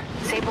somewhere.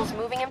 Sable's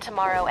moving him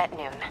tomorrow at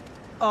noon.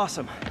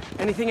 Awesome.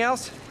 Anything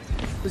else?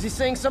 Was he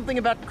saying something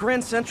about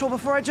Grand Central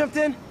before I jumped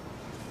in?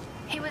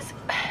 He was...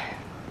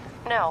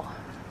 No.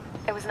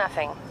 It was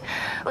nothing.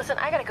 Listen,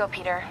 I gotta go,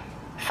 Peter.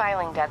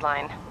 Filing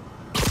deadline.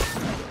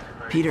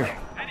 Peter.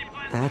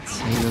 That's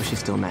how you know she's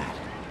still mad.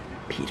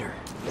 Peter.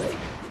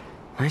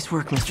 Nice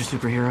work, Mr.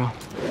 Superhero.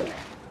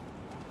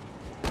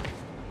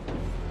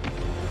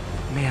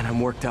 Man,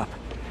 I'm worked up.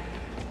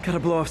 Gotta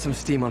blow off some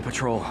steam on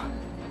patrol.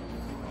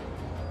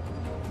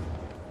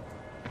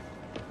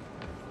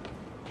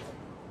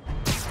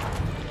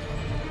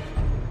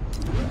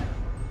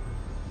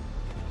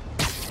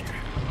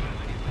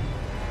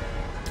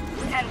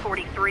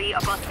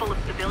 A bus full of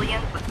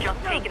civilians was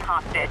just taken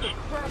hostage.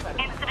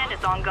 Incident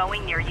is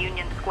ongoing near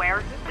Union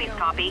Square. Please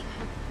copy.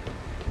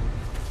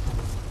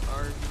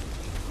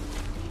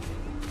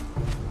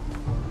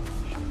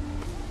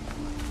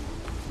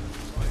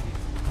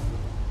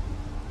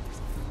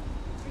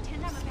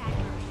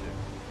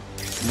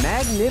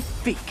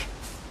 Magnifique.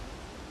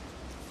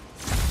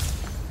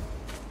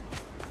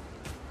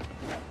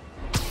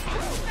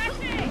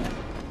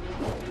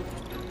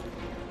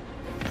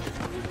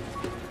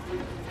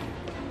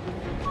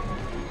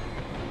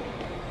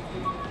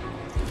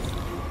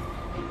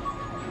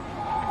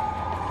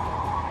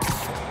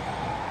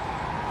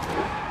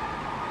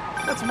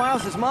 That's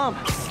Miles' mom.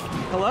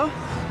 Hello?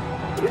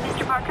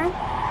 Mr. Parker?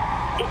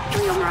 It's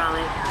Rio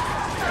Morales.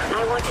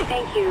 I want to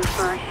thank you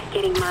for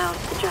getting Miles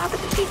the job at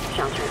the pizza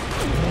shelter.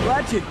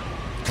 Glad to.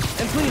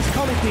 And please,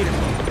 call me Peter.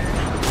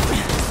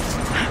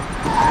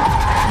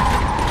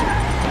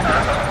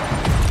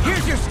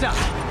 Here's your stuff.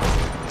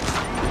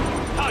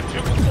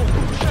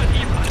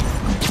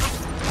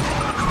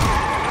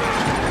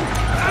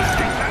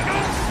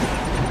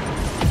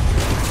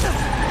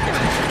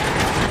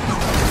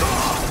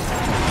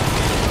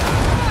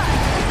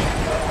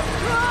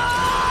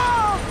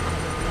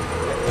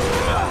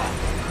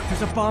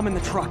 There's a bomb in the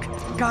truck.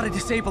 Gotta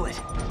disable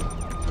it.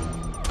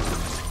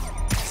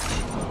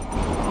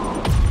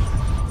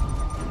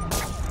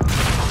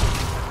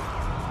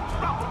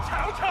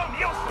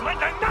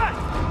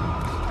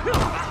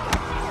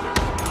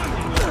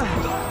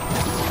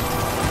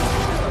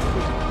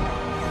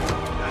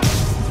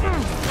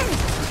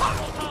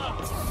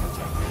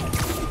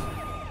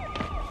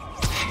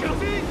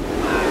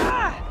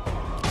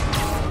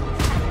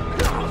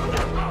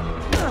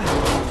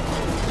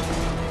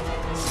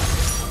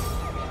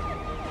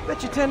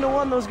 Bet you 10 to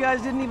 1 those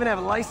guys didn't even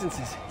have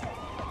licenses.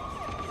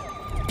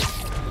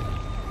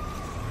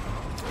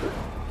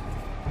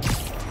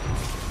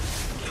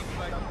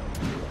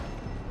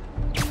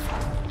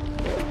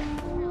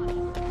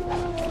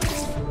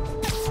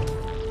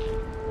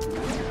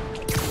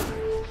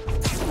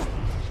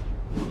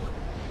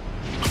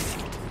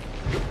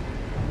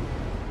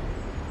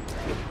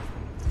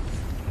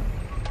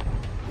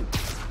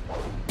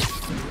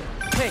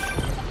 Hey,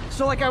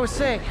 so like I was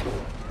saying,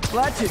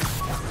 glad to.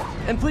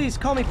 And please,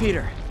 call me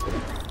Peter.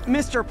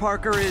 Mr.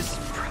 Parker is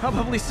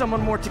probably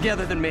someone more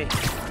together than me.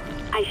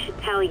 I should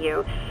tell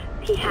you,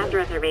 he has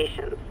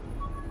reservations.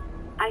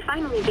 I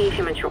finally gave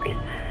him a choice.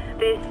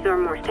 This or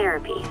more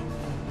therapy.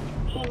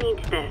 He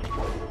needs this.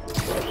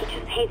 He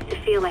just hates to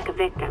feel like a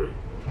victim,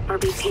 or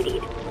be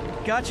pitied.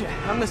 Gotcha.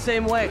 I'm the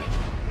same way.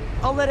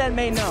 I'll let Aunt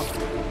May know.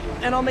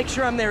 And I'll make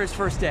sure I'm there his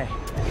first day.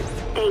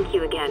 Thank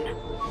you again.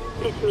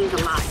 This means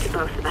a lot to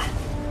both of us.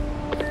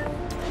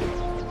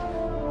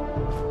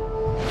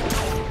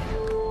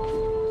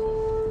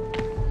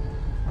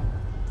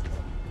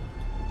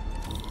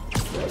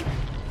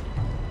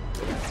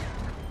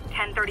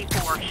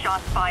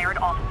 Shots fired,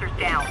 officers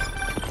down.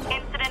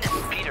 Incident is...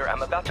 Peter,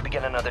 I'm about to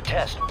begin another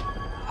test.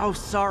 Oh,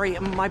 sorry.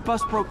 My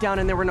bus broke down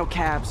and there were no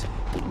cabs.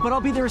 But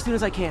I'll be there as soon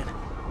as I can.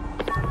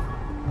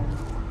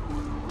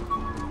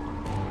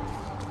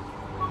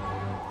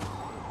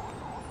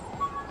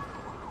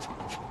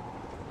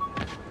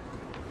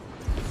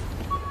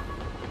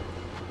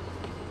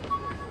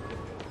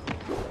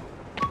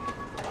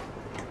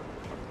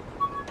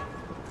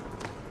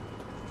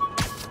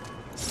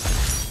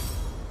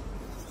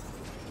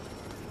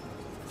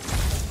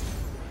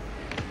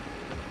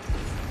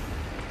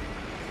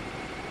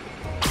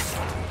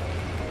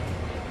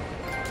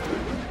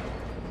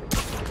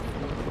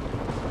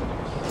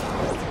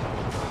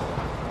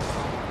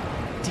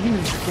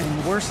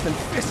 worse than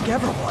Fisk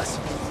ever was.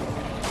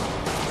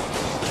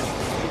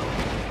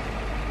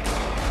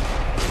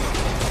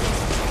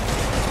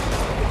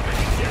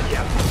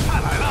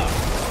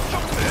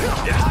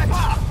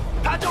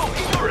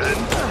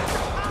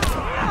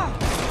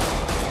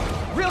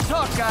 Real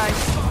talk,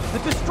 guys. The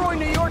Destroy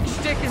New York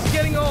shtick is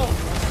getting old.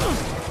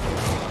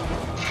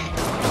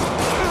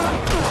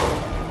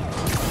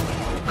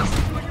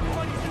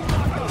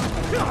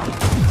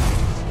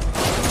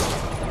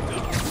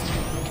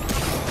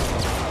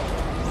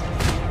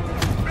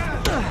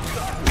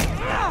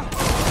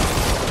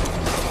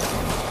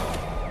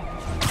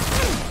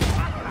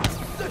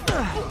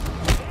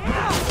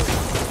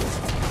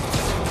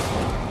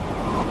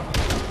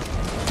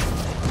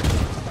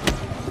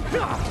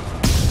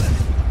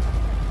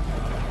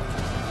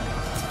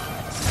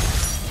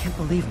 Can't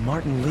believe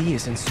Martin Lee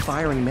is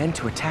inspiring men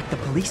to attack the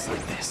police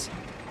like this.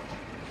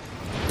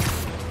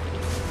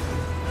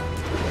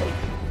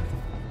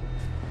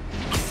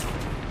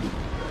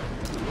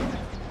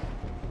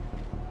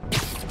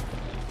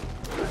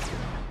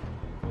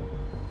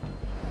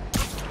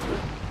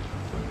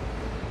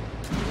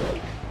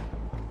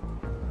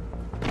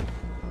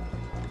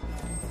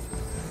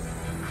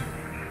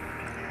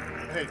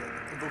 Hey,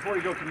 before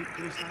you go, can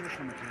you sign this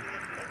for me, please?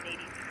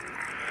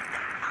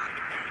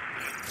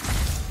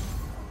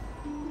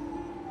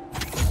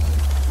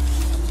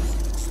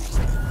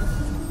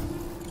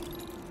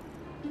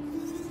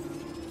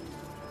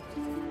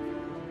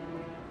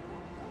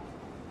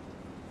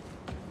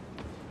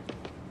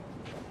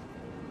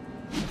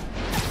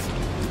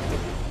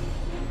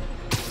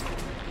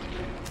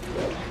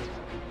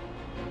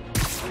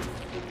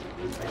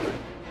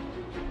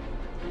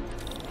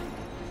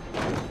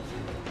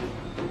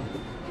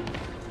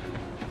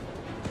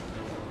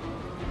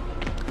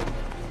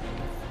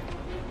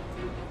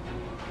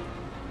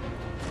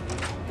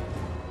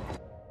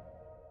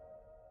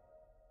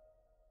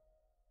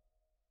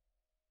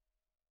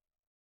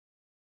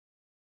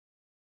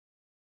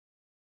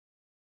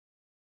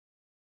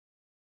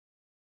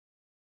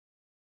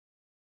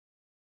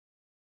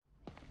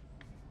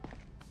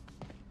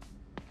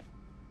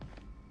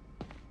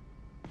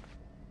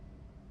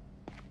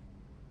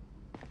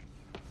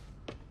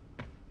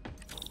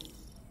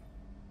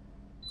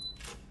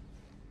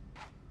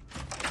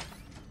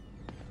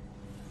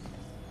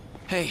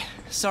 Hey,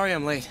 sorry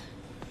I'm late.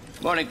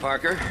 Morning,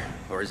 Parker.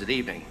 Or is it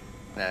evening?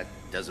 That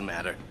doesn't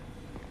matter.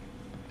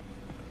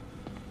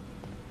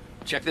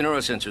 Check the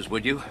neurosensors,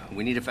 would you?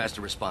 We need a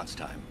faster response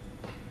time.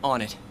 On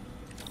it.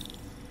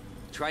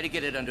 Try to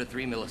get it under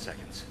 3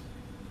 milliseconds.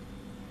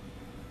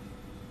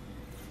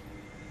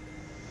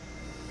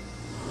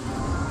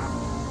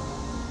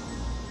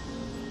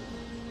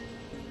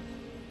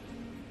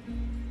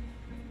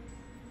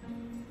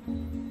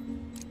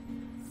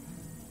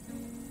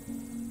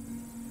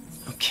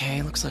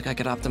 Okay, looks like I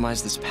could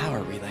optimize this power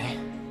relay.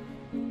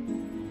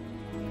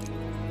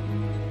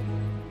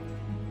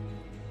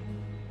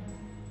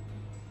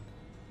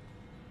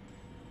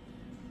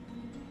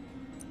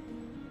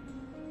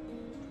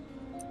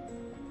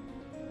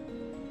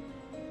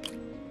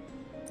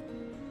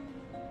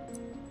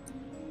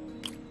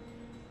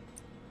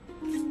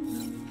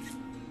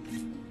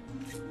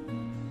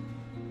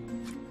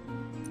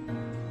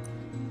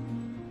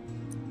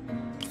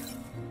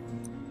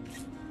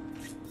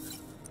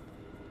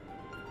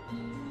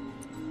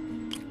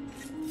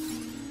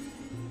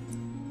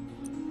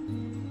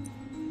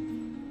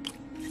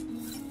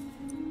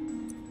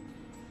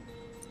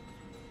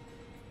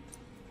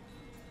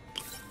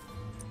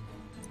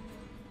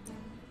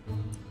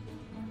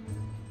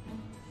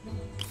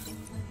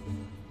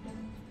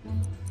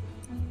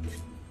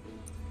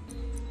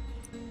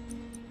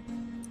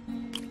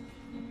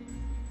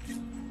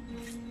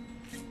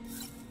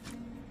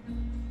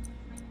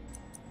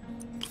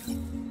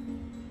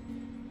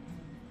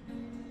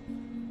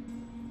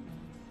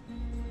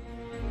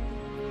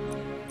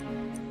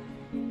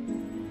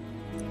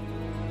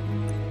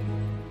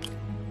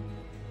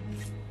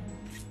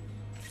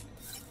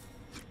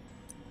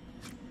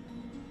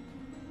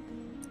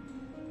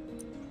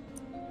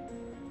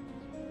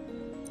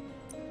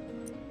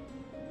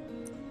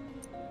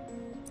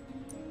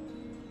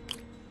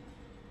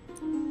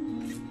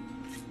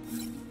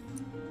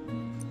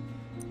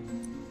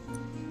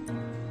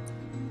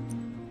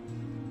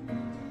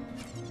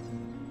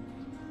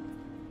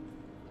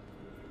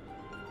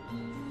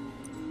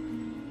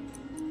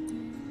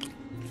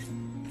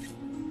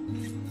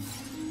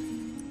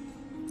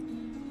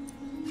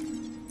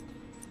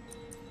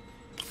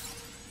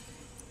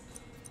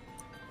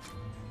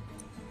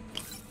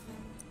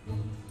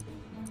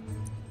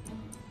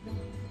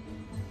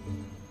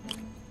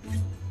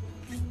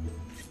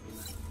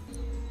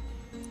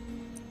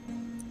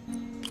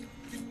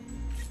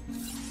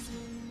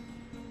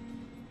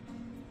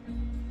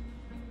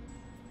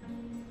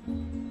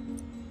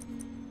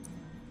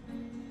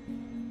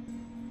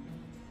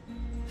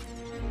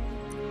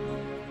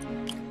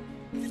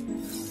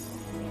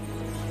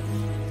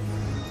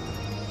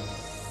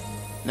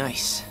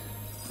 Nice.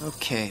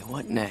 Okay,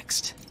 what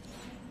next?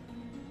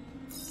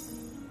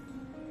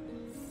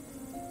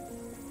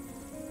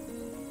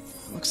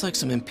 Looks like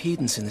some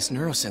impedance in this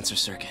neurosensor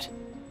circuit.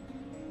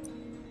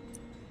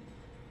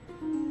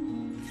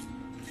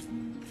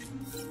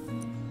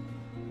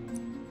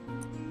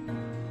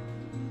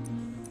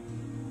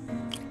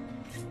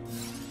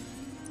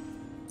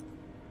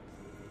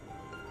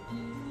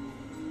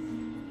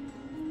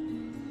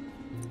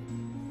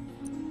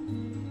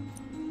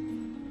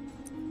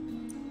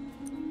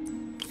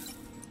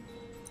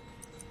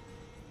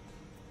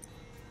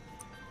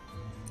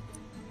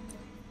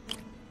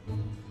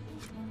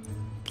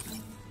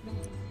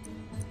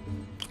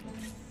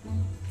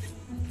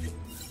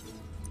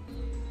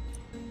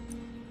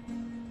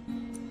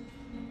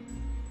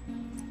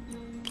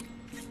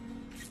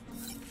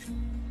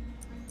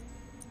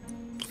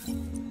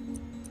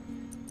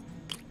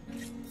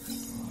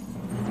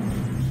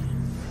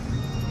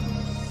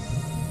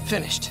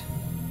 Finished.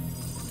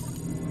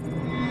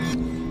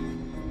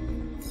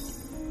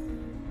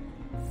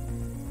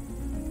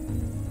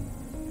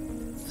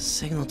 The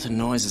signal to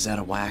noise is out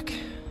of whack.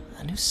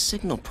 A new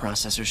signal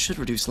processor should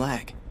reduce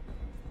lag.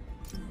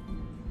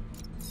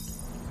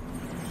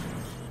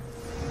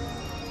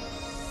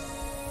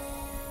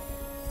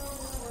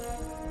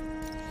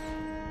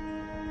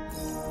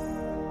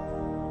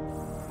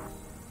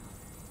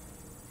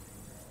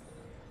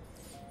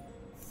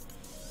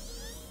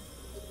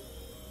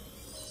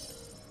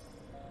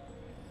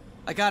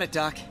 I got it,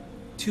 Doc.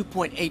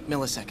 2.8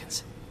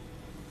 milliseconds.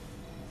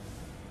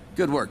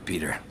 Good work,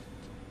 Peter.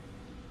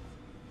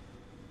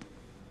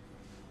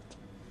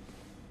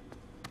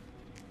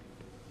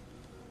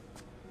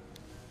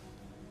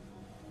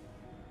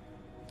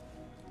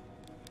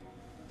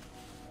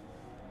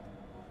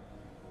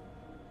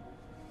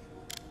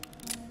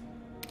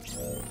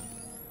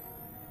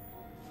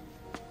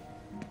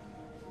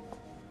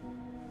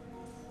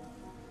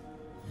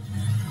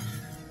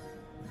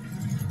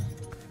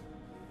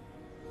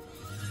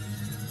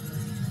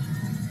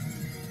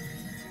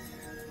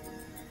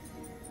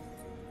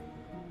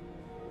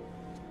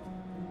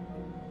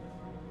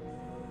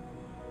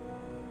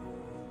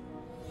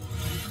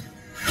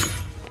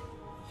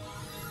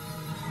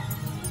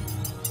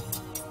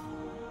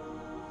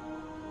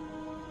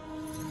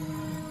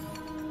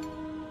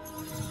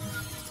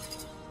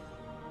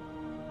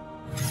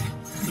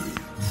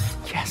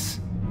 Yes.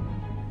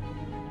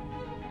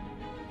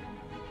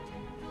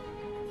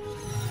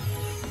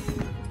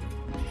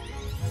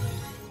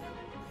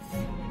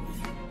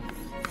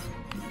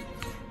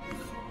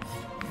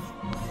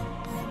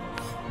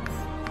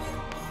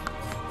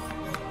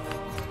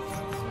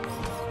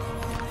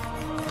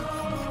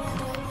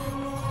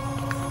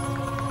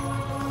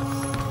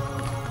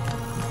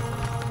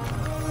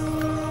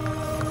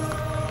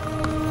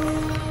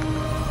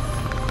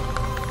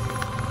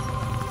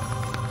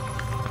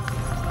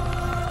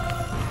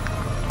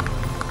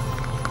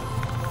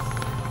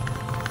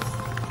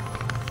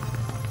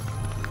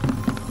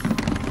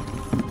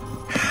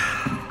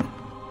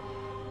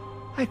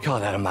 I'd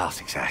call that a mild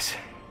success.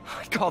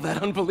 I call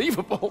that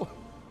unbelievable.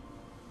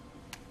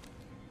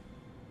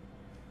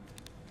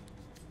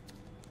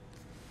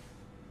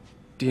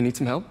 Do you need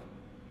some help?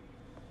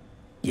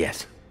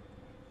 Yes.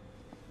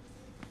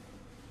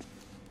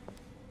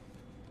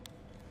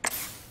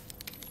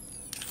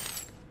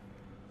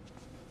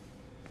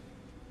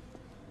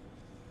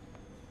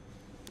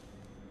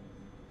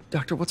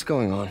 Doctor, what's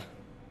going on?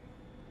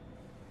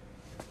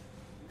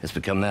 It's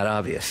become that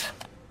obvious.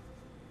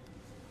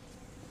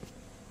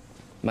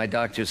 My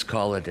doctors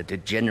call it a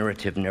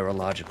degenerative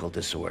neurological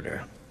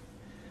disorder.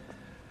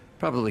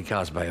 Probably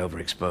caused by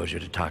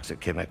overexposure to toxic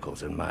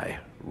chemicals in my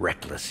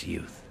reckless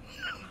youth.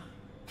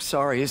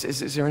 Sorry,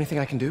 is there anything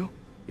I can do?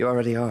 You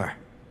already are.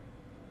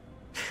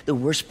 The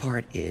worst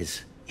part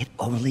is, it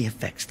only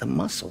affects the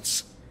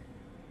muscles.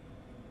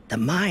 The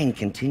mind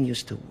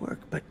continues to work,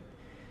 but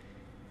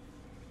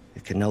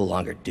it can no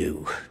longer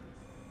do.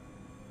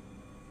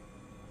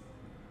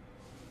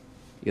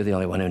 You're the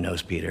only one who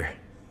knows, Peter.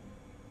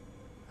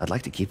 I'd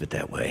like to keep it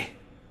that way.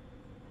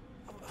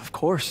 Of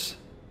course.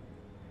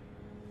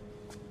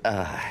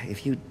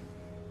 If you'd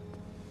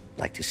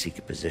like to seek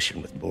a position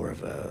with more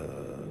of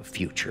a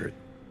future.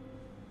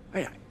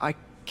 I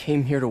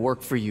came here to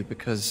work for you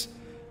because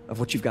of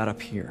what you've got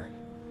up here.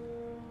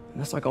 And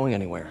that's not going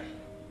anywhere.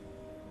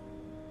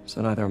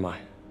 So neither am I.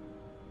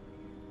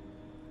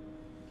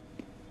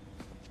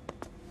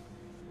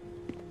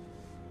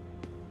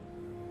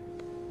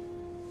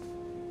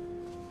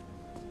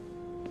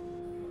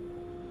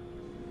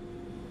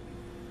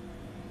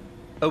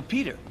 Oh,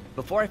 Peter,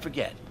 before I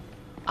forget,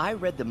 I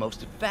read the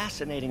most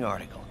fascinating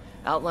article.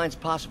 Outlines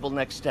possible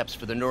next steps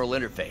for the neural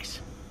interface.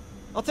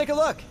 I'll take a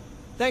look.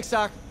 Thanks,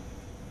 Doc.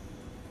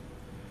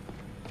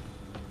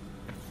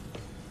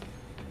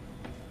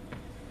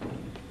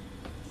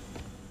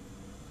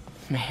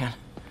 Man,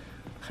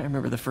 I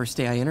remember the first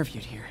day I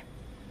interviewed here.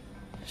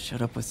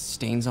 Showed up with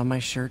stains on my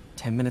shirt,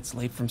 10 minutes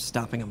late from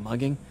stopping a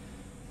mugging.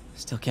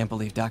 Still can't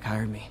believe Doc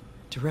hired me.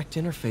 Direct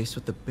interface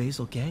with the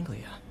basal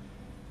ganglia.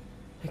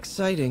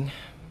 Exciting,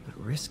 but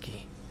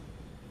risky.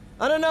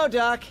 I don't know,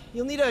 Doc.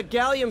 You'll need a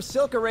gallium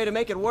silk array to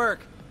make it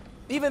work.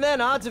 Even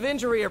then, odds of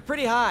injury are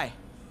pretty high.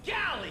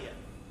 Galleon!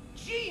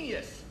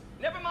 Genius!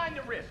 Never mind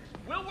the risks.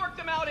 We'll work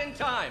them out in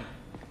time.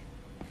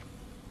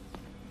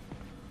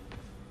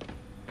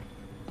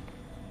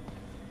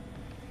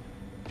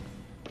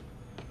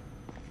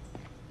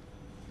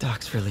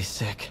 Doc's really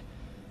sick.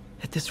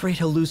 At this rate,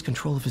 he'll lose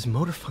control of his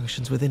motor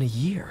functions within a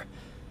year.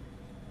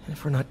 And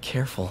if we're not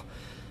careful,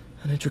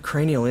 an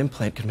intracranial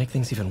implant could make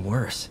things even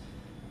worse.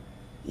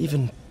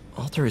 Even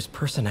alter his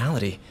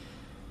personality.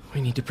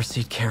 We need to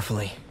proceed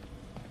carefully.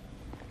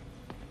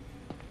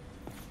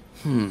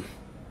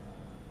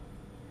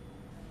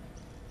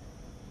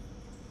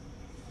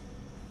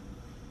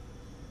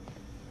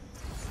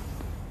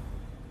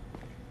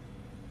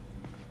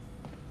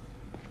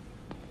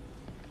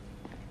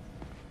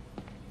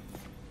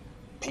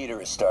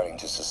 Peter is starting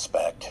to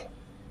suspect.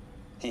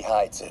 He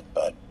hides it,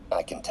 but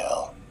I can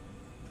tell.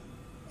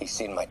 He's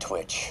seen my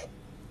twitch,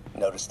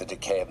 noticed the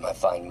decay of my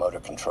fine motor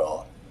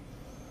control.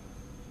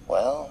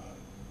 Well,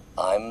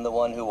 I'm the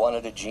one who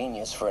wanted a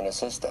genius for an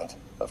assistant.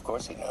 Of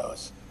course he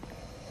knows.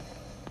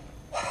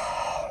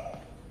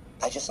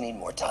 I just need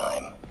more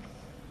time.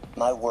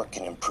 My work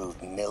can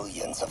improve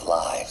millions of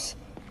lives.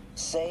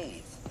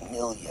 Save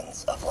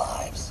millions of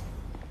lives.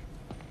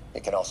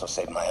 It can also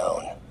save my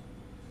own.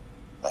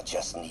 I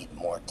just need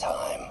more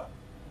time.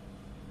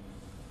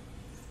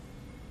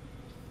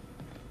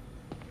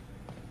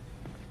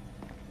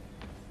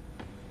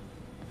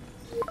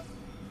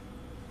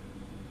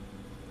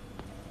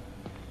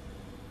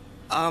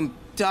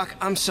 Doc,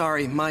 I'm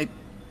sorry. My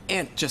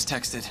aunt just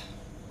texted.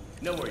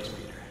 No worries,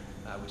 Peter.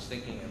 I was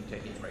thinking of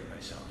taking a break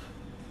myself.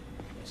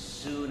 As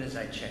soon as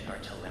I check our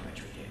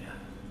telemetry data.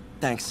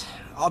 Thanks.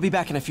 I'll be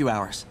back in a few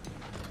hours.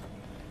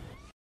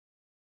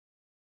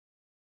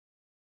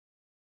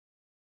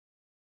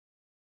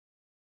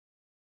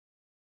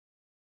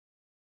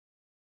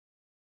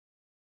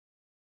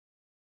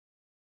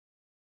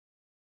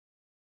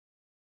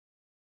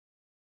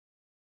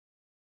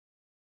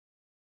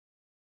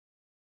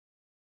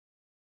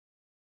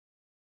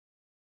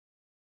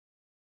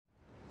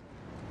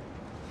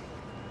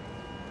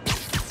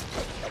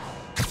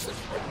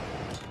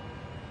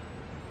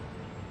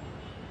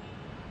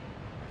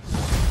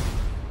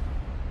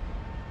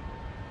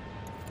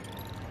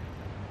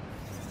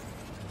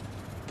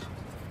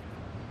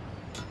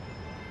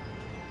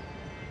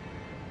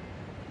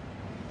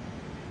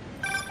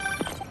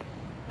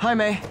 Hi,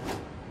 May.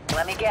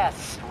 Let me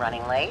guess,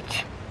 running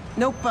late?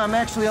 Nope, I'm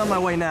actually on my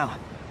way now.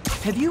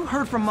 Have you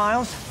heard from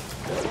Miles?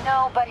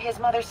 No, but his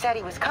mother said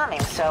he was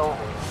coming, so...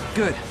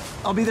 Good.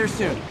 I'll be there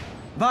soon.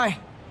 Bye.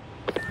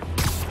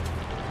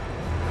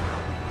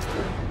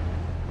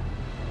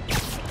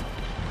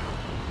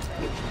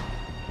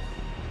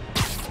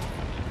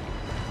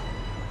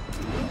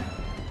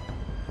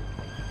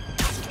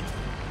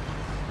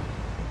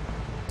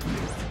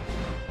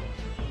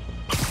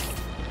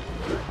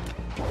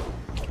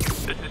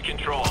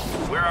 Control,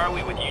 where are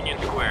we with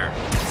Union Square?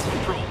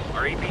 Control,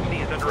 our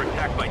APC is under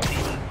attack by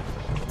demons.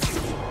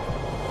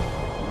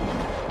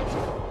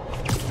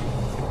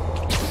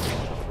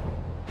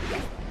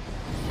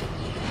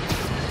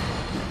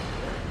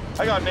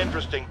 I got an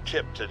interesting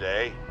tip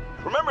today.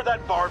 Remember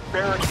that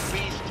barbaric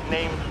beast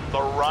named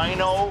the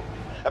Rhino?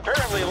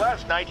 Apparently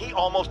last night he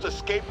almost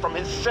escaped from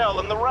his cell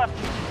in the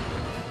refuge.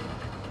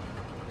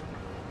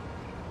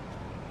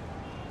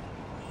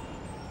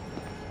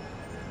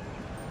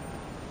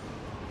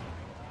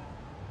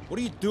 What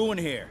are you doing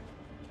here?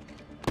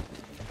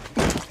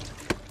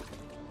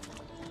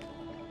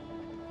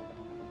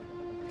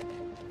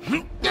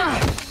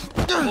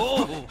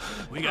 Whoa,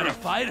 we got a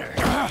fighter.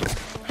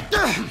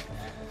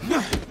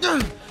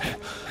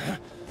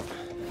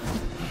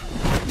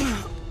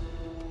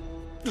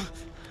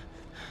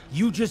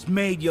 You just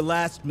made your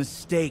last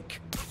mistake,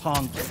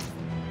 punk.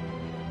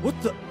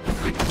 What the...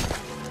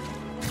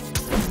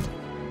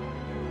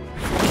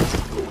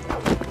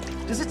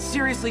 Does it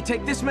seriously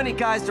take this many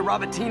guys to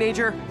rob a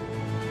teenager?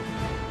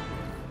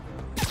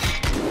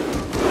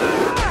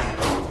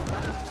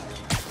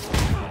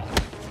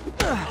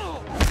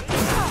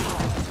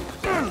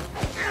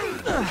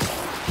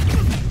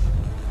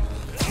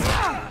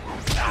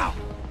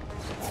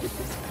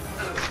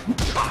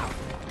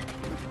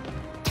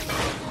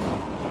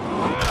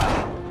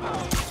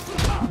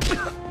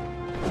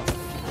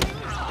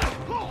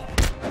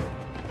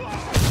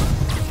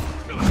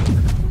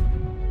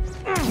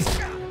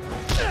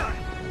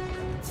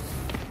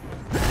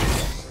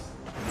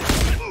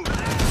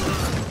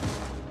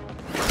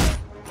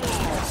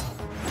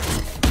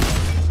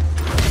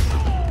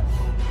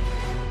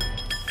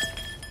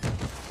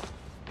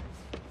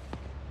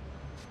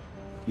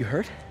 You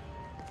hurt?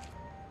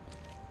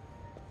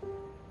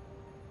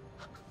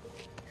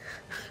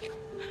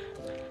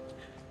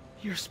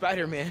 You're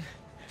Spider-Man.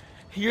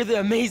 You're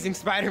the amazing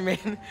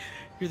Spider-Man.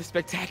 You're the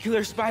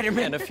spectacular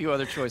Spider-Man. And a few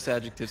other choice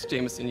adjectives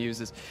Jameson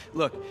uses.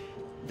 Look,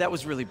 that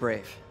was really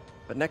brave.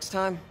 But next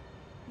time,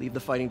 leave the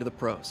fighting to the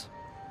pros,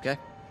 okay?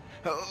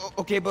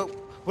 Okay, but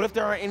what if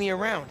there aren't any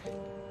around?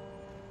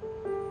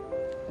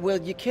 Well,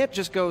 you can't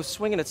just go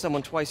swinging at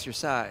someone twice your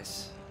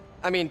size.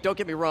 I mean, don't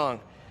get me wrong.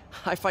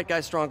 I fight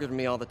guys stronger than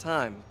me all the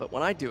time, but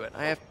when I do it,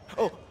 I have...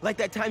 Oh, like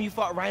that time you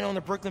fought Rhino on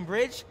the Brooklyn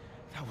Bridge?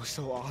 That was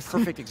so awesome.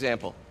 Perfect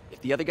example.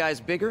 If the other guy's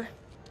bigger,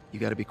 you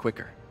gotta be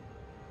quicker.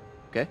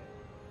 Okay?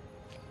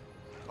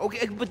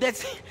 Okay, but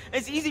that's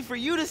easy for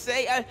you to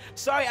say.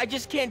 Sorry, I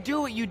just can't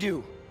do what you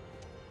do.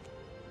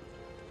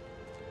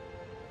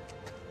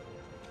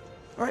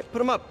 All right,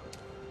 put him up.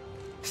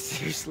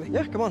 Seriously?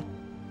 Yeah, come on.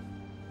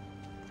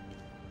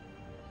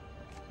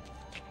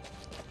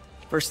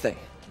 First thing,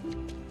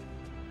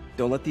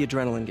 don't let the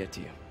adrenaline get to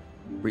you.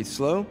 Breathe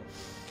slow,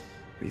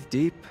 breathe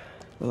deep,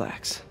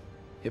 relax.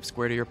 Hip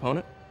square to your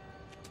opponent.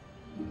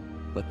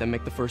 Let them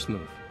make the first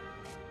move.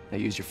 Now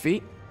use your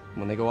feet.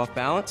 When they go off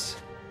balance,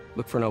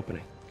 look for an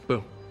opening.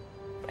 Boom.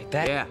 Like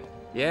that? Yeah,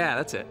 yeah,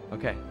 that's it.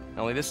 Okay,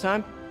 only this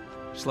time,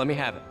 just let me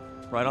have it.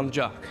 Right on the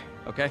jock,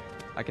 okay?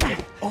 I can hit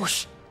it. Oh,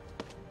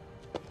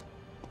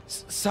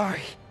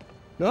 sorry.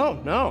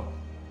 No.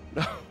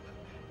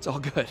 It's all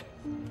good.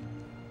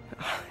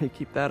 You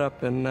keep that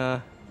up and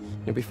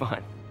you'll be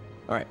fine.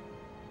 All right,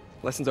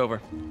 lesson's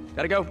over.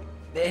 Gotta go.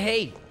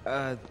 Hey,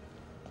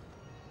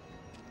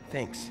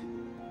 thanks.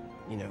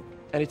 You know.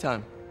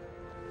 Anytime.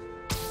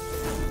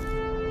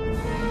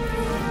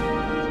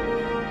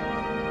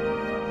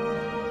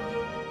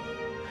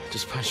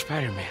 Just punch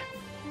Spider-Man.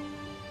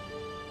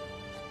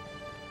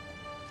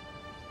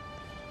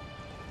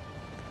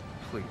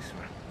 Please,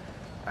 man.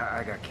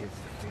 I got kids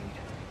to feed.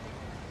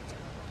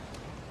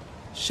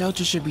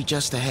 Shelter should be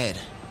just ahead.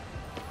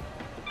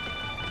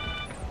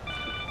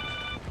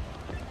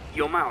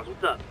 Yo, Miles,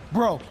 what's up?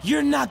 Bro,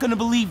 you're not gonna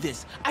believe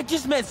this. I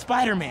just met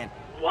Spider-Man.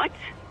 What?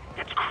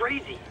 That's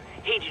crazy.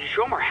 Hey, did you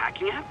show him our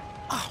hacking app?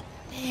 Oh,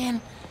 man.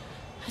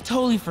 I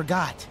totally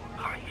forgot.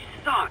 Oh,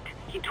 you suck.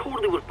 He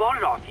totally would've bought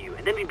it off you,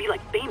 and then we'd be,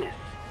 like, famous.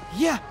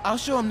 Yeah, I'll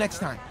show him next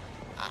time.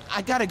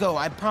 I gotta go.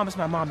 I promised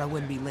my mom I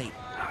wouldn't be late.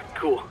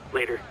 Cool.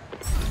 Later.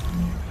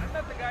 I'm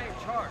not the guy in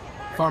charge.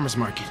 Farmer's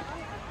market.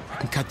 I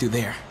can cut through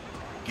there.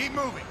 Keep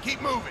moving,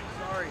 keep moving.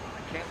 Sorry,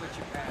 I can't let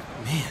you pass.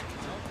 Man,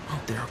 I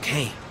hope they're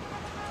okay.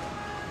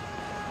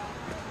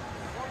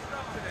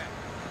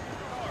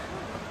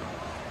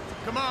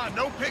 Come on,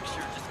 no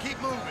pictures, just keep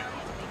moving.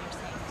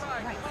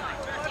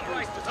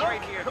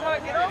 Right here. Come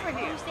on, get over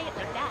here. You say it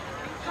like that.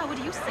 How would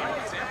you say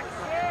it?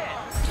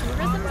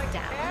 Tourism's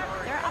down.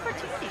 There are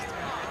opportunities to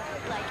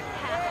make, like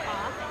half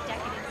off at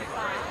decadent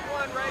goodbye.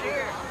 One right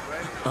here.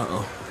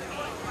 Uh-oh.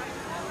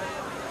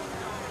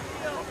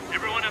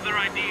 Everyone have their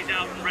IDs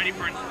out and ready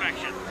for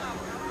inspection.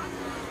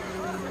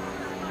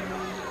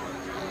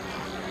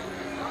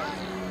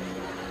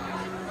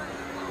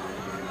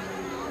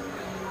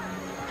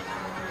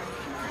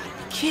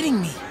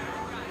 Kidding me.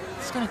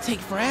 It's gonna take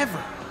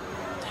forever.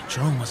 That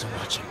drone wasn't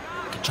watching.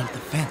 I could jump the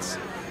fence.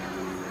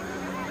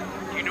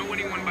 Do you know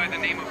anyone by the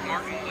name of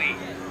Martin Lee?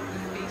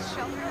 These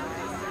shelter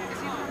guys? Is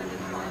he the one that did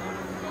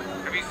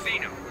the Have you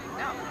seen him?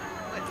 No.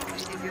 But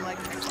is he like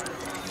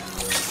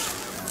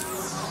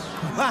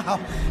Wow,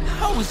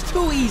 that was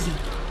too easy.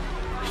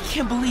 I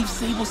can't believe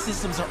Sable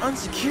systems are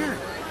unsecured.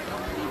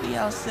 Maybe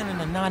I'll send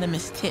an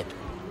anonymous tip.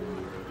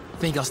 I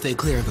think I'll stay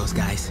clear of those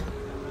guys.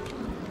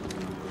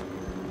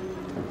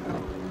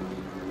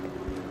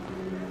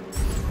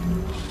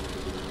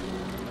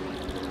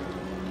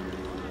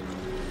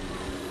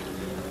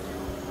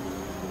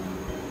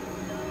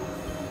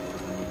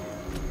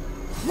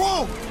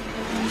 Whoa!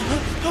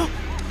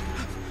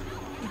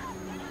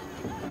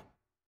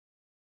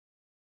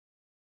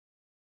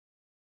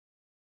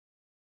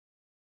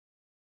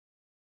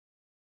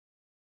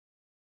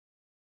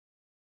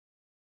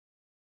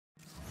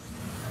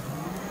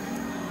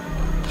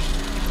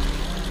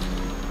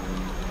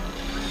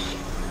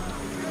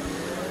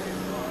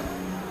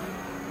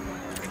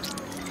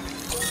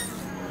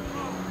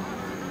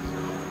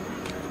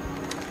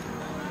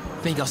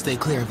 Think I'll stay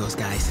clear of those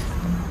guys.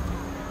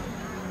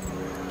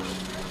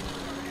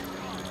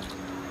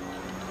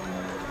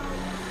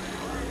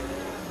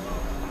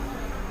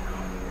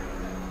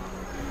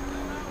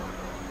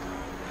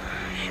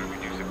 Sure we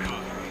use a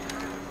coffee.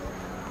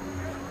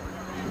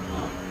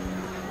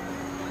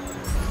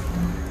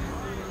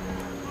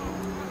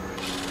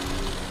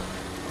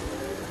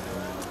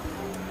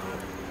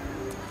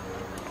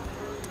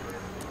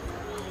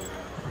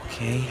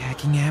 Okay,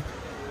 hacking app.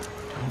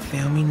 Don't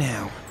fail me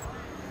now.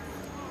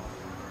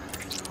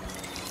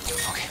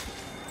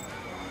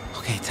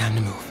 Okay, time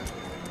to move.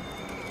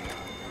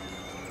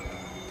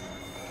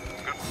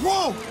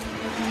 Whoa!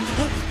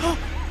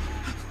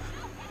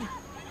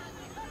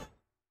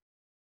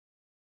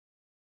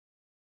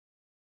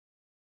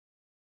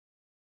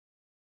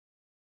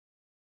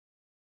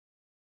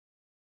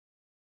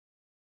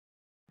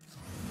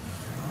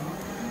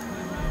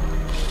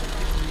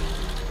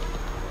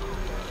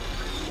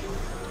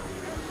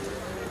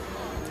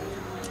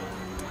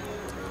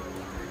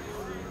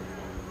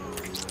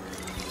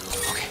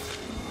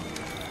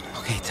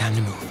 Okay, time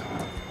to move.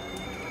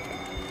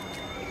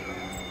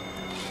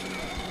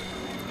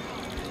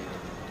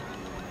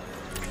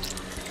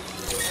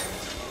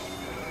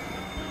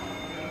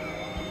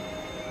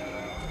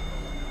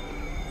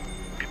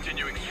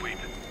 Continuing sweep.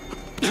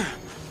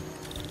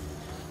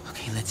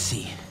 Let's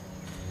see.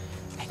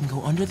 I can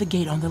go under the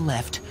gate on the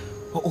left,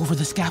 or over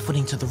the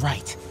scaffolding to the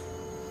right.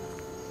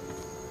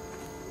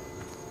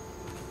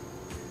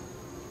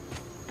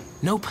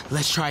 Nope,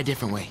 let's try a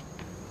different way.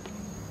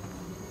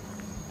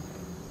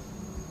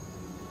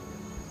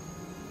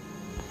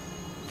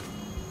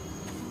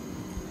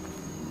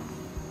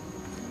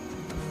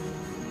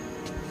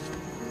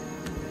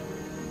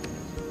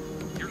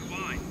 You're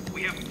lying.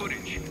 We have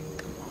footage.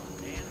 Come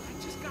on, man.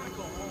 I just gotta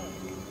go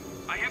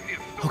home. I have the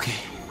authority Okay,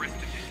 to arrest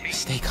and detain.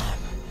 stay calm.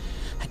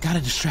 I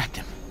gotta distract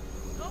him.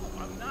 No,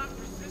 I'm not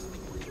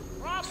resisting. What's your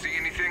problem? See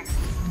anything?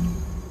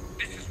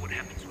 This is what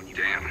happens when you...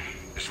 Damn,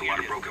 there's a lot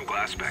of broken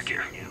glass back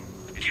here.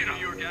 It's in a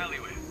New York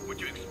alleyway.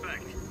 What'd you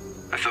expect?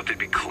 I thought they'd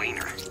be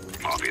cleaner,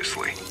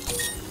 obviously.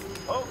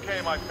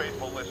 Okay, my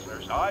faithful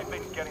listeners, I've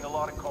been getting a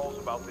lot of calls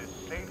about this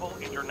Sable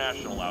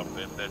International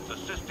outfit that's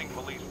assisting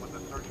police with the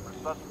search for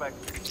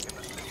suspects in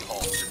the city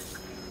hall.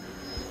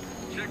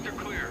 Sector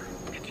clear.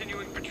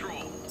 Continuing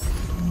patrol.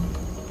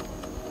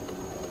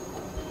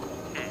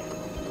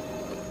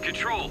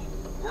 Control,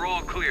 we're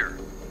all clear.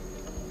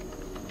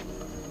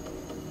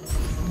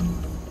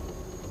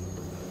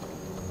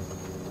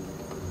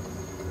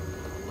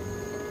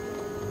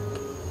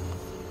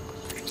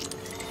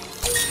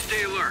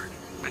 Stay alert.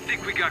 I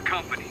think we got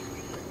company.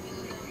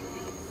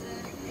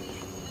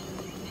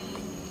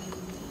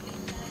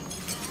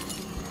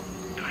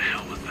 The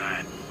hell was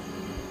that?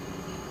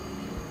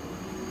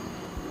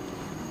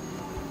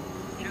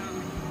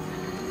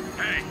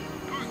 Hey,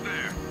 who's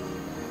there?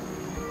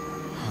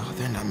 Oh,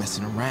 they're not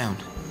messing around.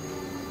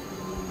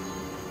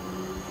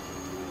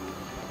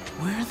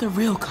 Where are the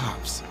real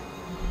cops?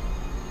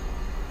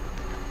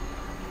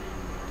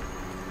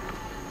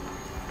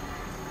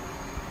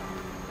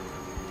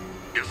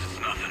 Guess it's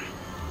nothing.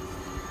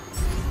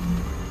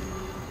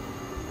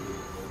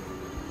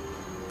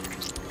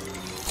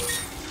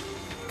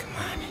 Come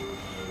on,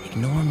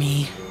 ignore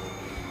me.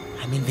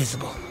 I'm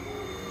invisible.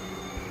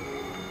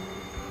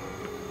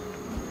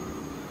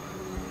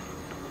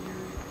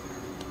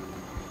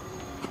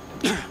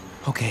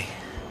 Okay,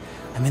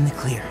 I'm in the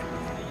clear.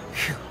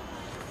 Phew,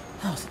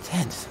 that was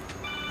intense.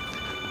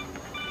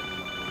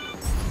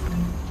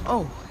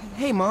 Oh,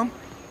 hey, Mom.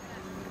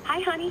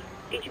 Hi, honey.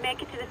 Did you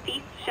make it to the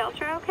Feast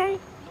shelter okay?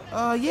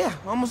 Yeah,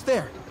 almost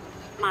there.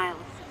 Miles,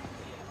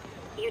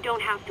 you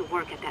don't have to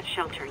work at that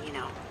shelter, you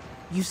know.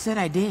 You said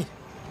I did.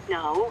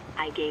 No,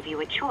 I gave you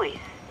a choice.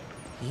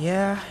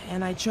 Yeah,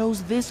 and I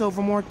chose this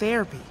over more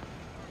therapy.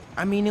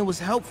 I mean, it was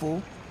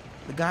helpful.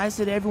 The guy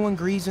said everyone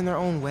grieves in their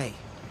own way.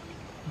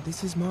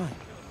 This is mine.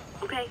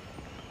 Okay.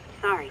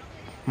 Sorry.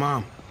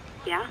 Mom,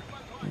 Yeah?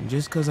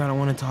 just because I don't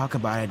want to talk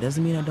about it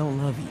doesn't mean I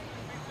don't love you.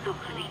 Oh,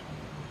 honey.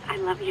 I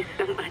love you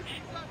so much.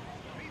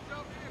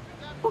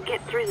 We'll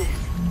get through this.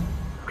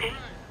 Okay?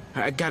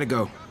 I gotta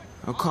go.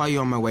 I'll call you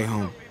on my way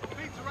home.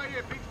 Pizza right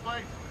here, pizza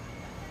place.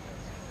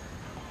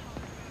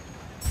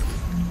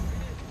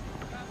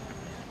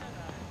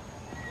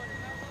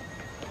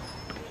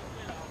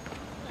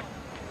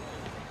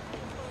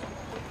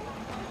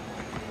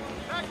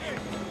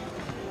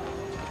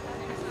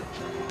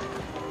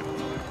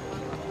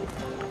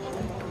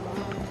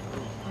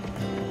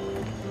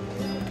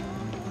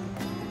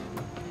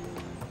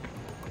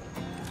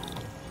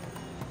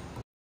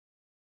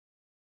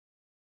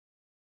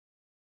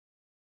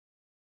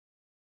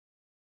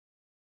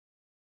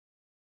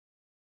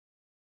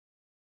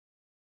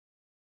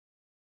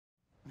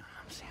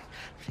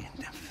 Seeing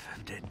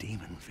dead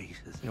demon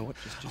faces. You know what?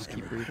 Just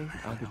keep breathing.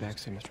 I'll be back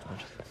soon, Mr.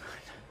 Hunt.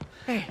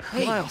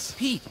 Hey, Miles.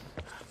 Pete.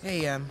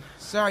 Hey,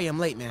 sorry I'm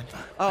late, man.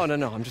 Oh,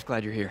 no, I'm just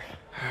glad you're here.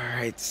 All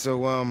right, so,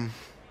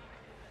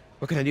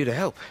 what can I do to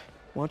help?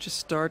 Why don't you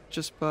start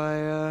just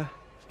by,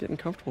 getting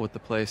comfortable with the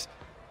place.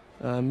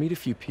 Meet a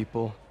few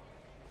people.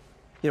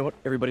 You know what?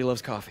 Everybody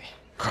loves coffee.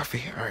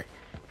 Coffee? All right.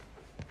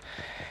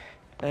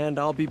 And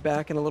I'll be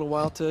back in a little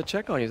while to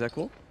check on you. Is that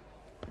cool?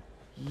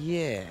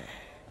 Yeah.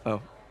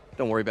 Oh,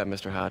 don't worry about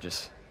Mr.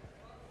 Hodges.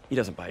 He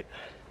doesn't bite.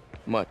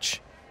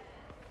 Much.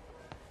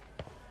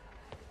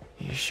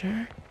 You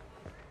sure?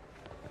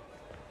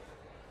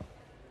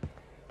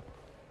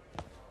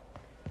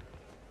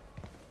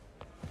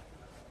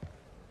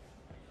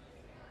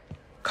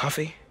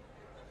 Coffee?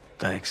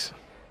 Thanks.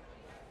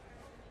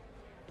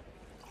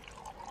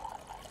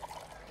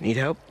 Need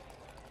help?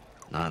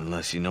 Not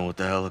unless you know what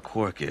the hell a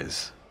quark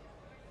is.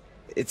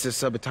 It's a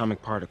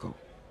subatomic particle.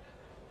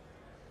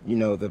 You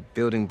know, the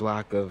building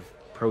block of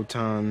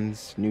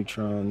protons,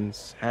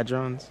 neutrons,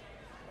 hadrons?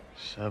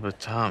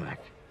 Subatomic.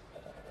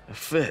 It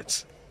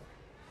fits.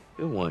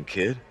 Good one,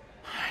 kid.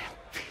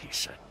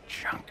 Piece of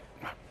junk.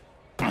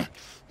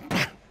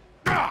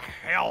 Ah,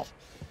 hell.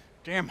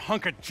 Damn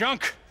hunk of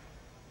junk.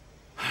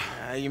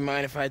 You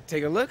mind if I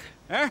take a look?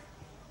 Huh?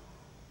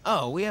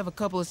 Oh, we have a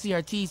couple of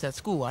CRTs at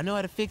school. I know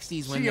how to fix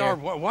these when they're...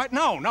 what?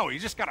 No, you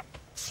just gotta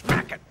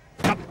smack it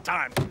a couple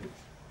times.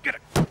 Get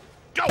it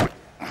going.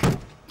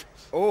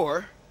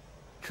 Or,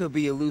 could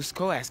be a loose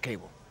coax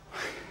cable.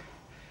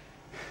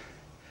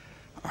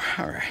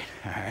 All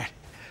right.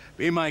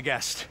 Be my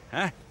guest,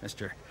 huh,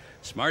 Mr.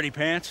 Smarty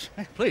Pants?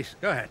 Please,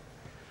 go ahead.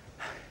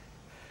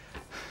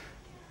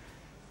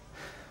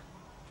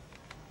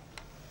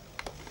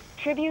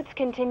 Tributes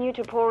continue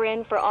to pour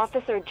in for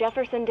Officer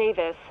Jefferson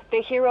Davis,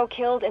 the hero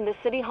killed in the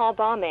City Hall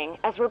bombing,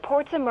 as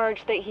reports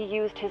emerge that he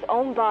used his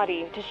own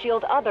body to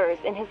shield others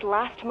in his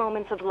last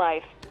moments of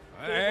life.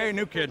 Hey,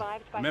 new kid.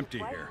 I'm empty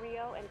here.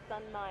 Rio and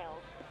son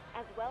Miles,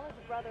 as well as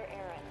brother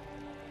Aaron.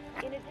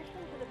 In addition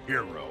to the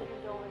Hero.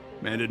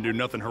 Man didn't do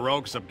nothing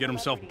heroic except get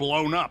himself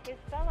blown up.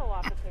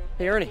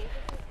 Hey, Ernie.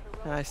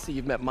 I see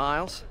you've met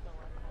Miles.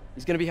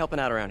 He's gonna be helping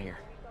out around here.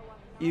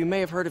 You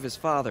may have heard of his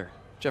father,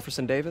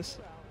 Jefferson Davis.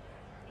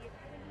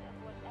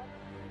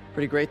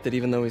 Pretty great that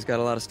even though he's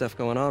got a lot of stuff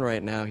going on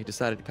right now, he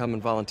decided to come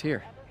and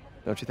volunteer.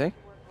 Don't you think?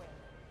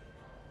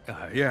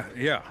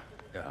 Yeah.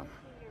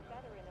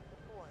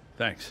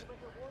 Thanks.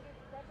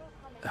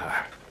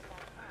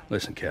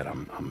 Listen, kid,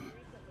 I'm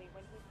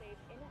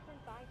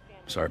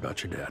sorry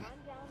about your dad.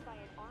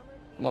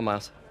 Come on,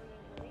 Miles.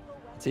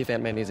 Let's see if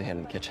Aunt May needs a hand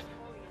in the kitchen.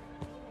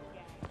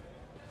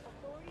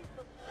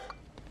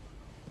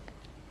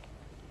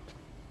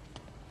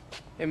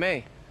 Hey,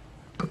 May.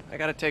 I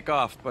gotta take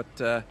off,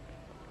 but,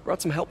 brought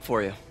some help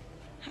for you.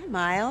 Hi,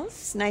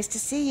 Miles. Nice to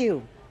see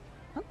you.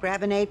 Well,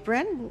 grab an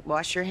apron,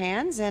 wash your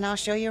hands, and I'll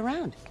show you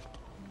around.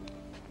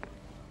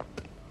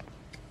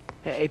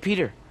 Hey,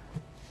 Peter.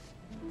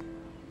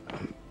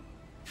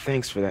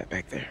 Thanks for that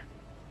back there.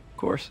 Of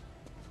course.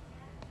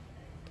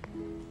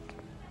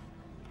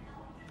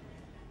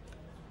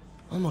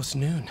 Almost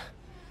noon.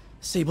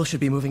 Sable should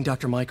be moving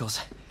Dr.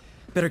 Michaels.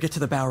 Better get to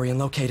the Bowery and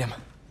locate him.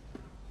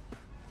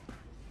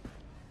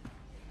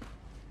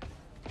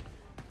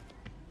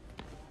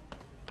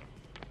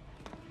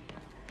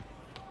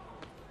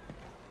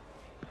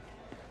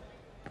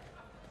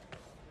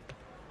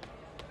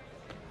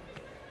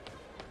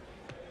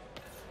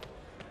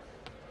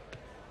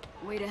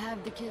 Way to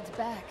have the kids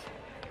back.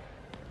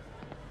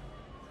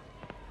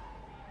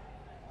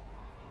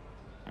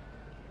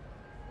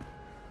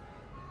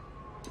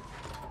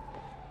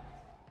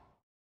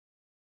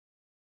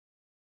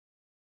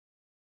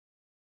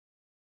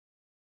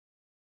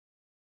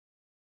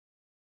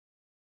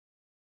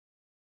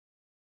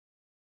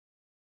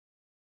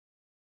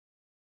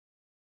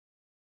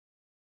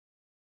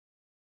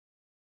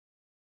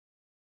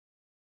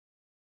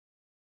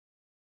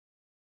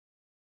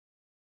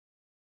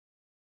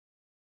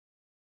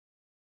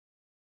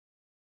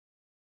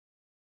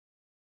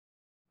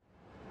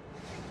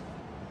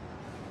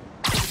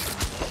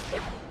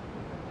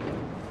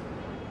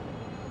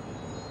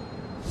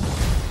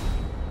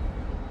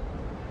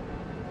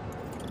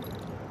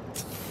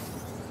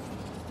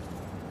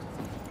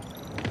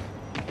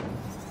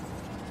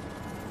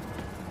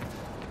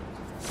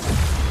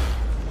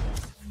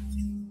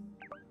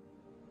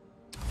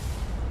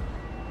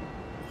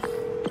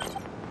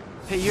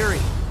 Hey, Yuri.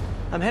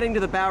 I'm heading to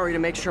the Bowery to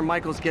make sure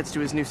Michaels gets to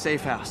his new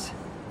safe house.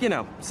 You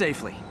know,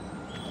 safely.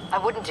 I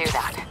wouldn't do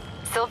that.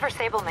 Silver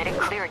Sable made it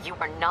clear you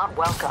are not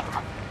welcome.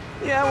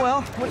 Yeah,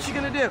 well, what's she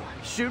gonna do?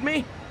 Shoot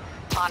me?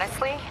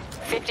 Honestly,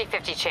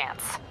 50-50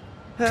 chance.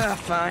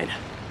 Fine.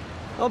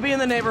 I'll be in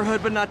the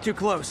neighborhood, but not too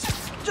close.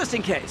 Just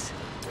in case.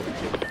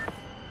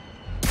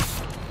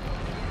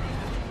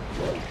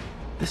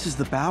 This is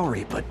the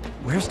Bowery, but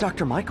where's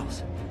Dr.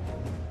 Michaels?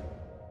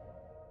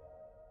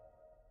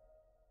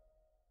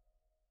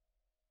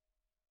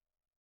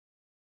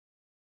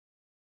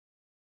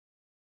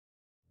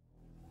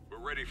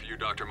 We're ready for you,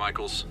 Dr.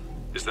 Michaels.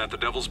 Is that the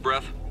Devil's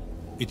Breath?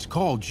 It's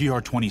called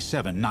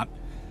GR-27, not...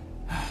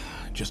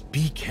 Just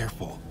be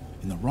careful.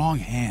 In the wrong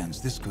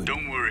hands, this could...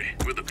 Don't worry,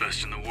 we're the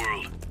best in the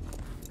world.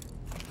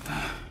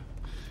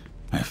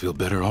 I feel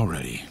better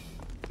already.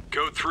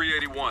 Code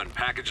 381,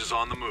 package is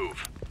on the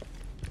move.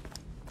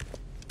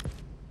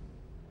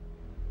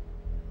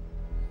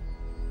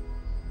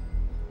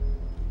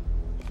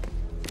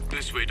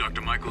 This way,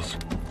 Dr. Michaels.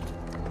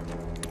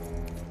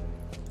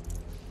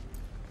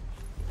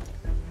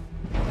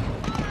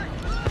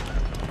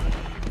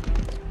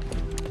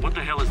 What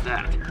the hell is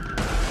that?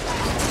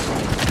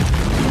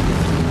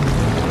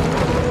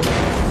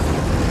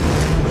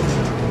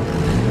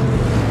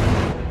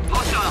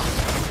 Hostile!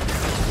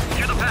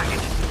 Secure the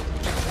package!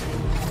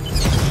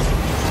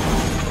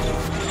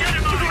 Get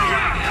him out of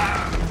here!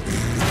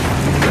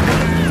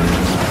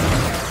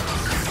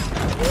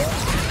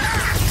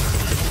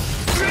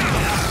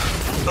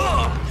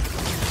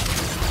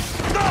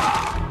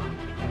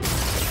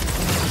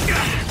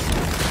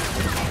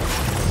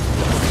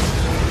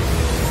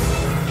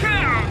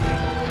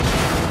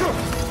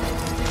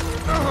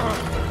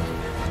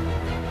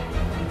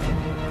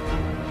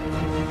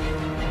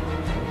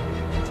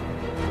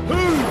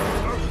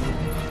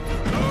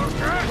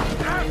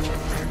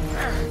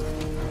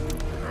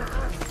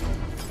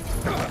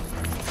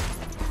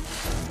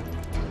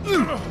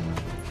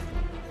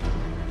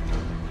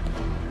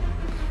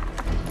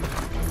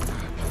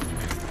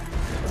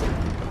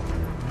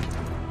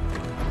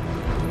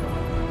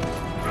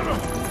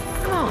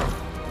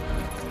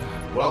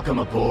 Welcome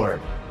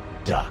aboard,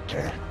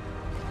 Doctor.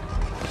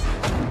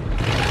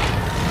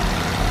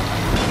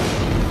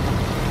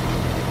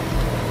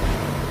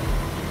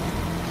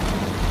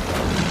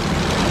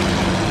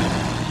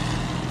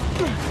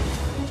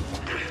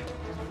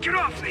 Get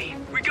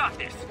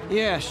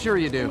Yeah, sure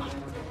you do.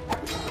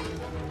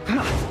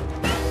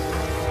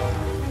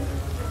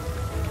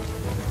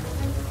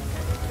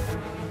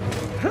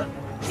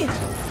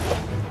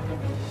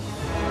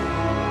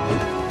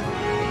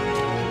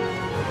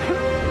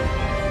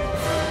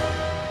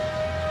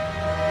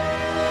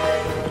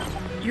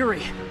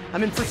 Yuri,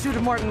 I'm in pursuit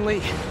of Martin Lee.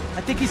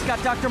 I think he's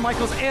got Dr.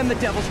 Michaels and the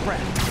Devil's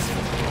Breath.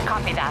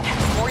 Copy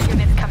that. More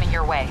units coming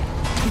your way.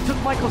 He took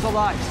Michaels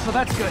alive, so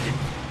that's good.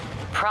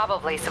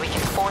 Probably so we can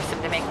force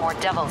him to make more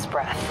Devil's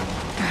Breath.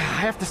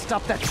 I have to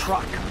stop that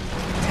truck.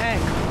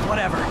 Tank,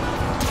 whatever.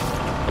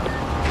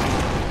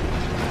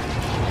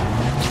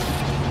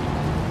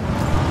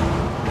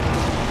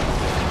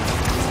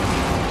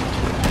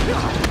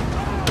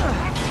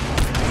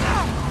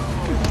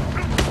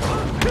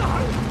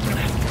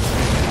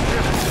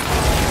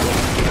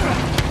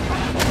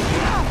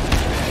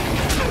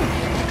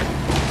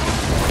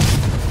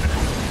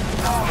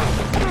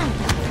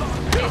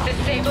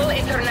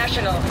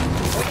 International.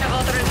 We have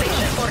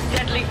authorization for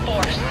deadly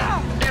force.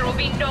 There will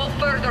be no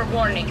further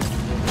warning.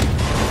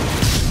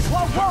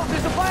 Whoa, whoa!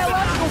 There's a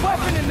biological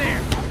weapon in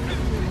there!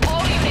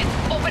 All units,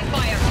 open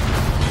fire!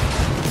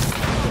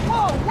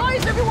 Whoa! Why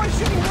is everyone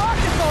shooting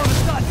rockets all of a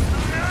sudden?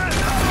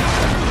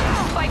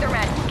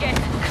 Spider-Man, get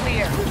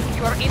clear.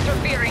 You are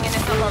interfering in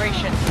this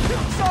operation.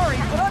 Sorry,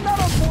 but I'm not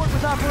on board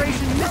with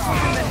Operation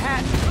Missiles in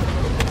Manhattan.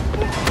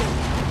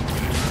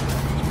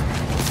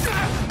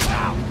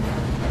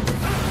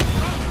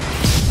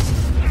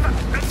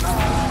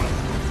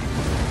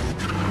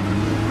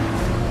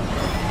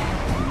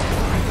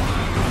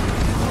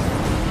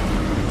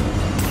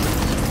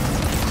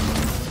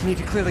 Need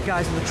to clear the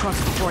guys in the trucks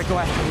before I go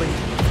after Lee.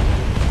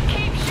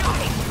 Keep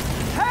shooting!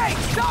 Hey,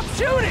 stop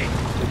shooting!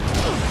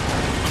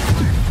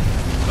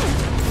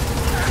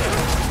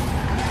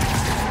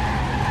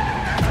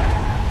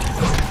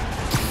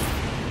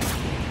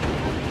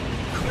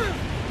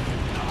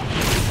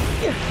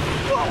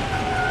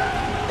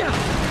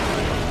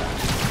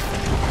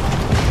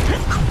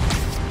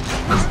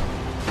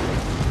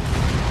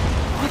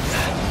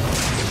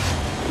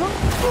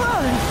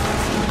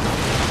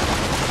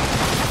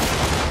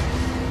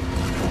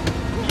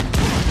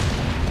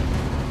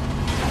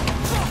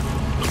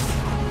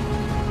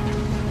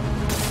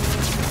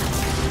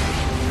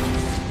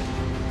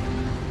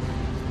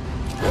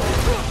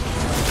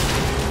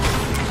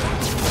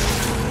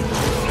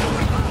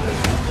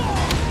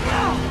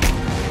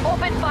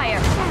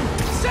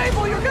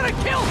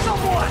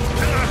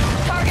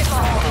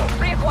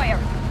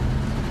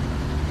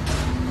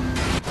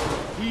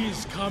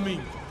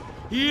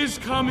 He is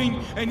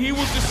coming, and he will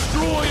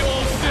destroy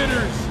all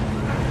sinners!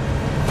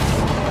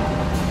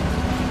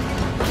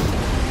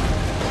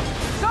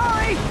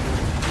 Sorry!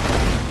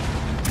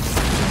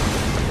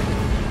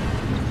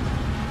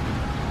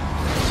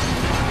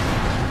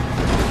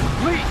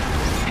 Lee,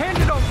 hand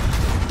it over!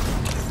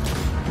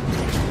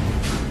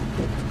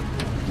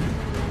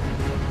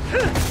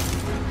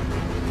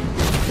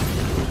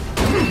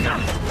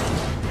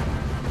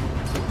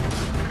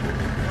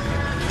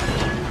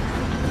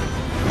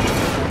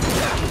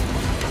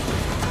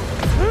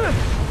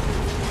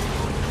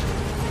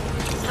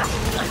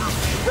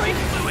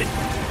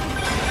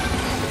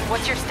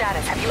 What's your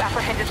status? Have you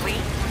apprehended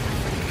Lee?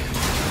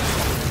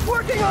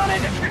 Working on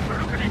it!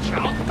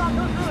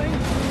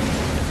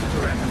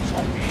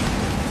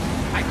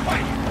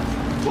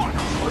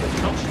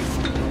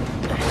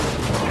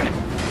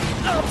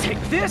 I'll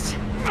take this!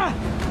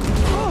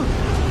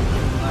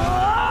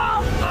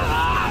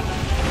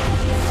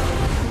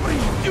 What are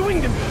you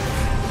doing to me?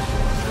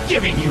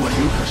 Giving you a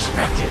new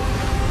perspective.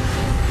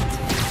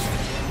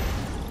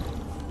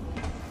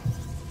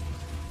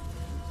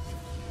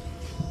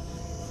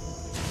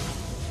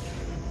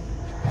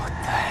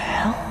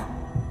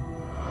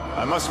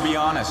 I must be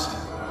honest,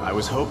 I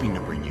was hoping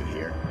to bring you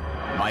here.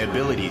 My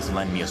abilities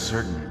lend me a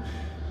certain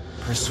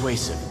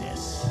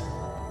persuasiveness.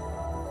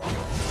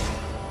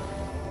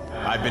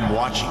 I've been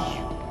watching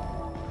you.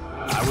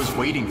 I was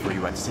waiting for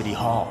you at City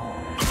Hall.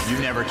 You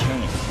never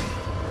came.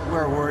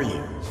 Where were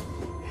you?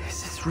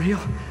 Is this real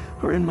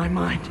or in my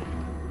mind?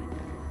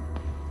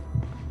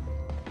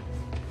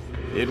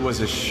 It was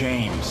a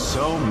shame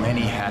so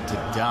many had to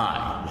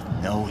die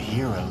with no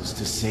heroes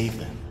to save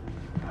them.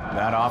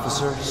 That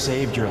officer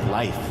saved your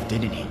life,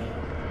 didn't he?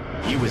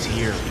 He was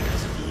here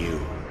because of you.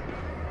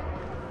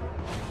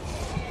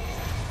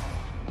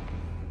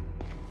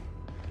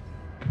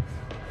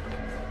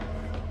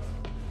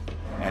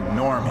 And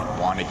Norman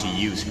wanted to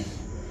use him.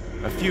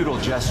 A futile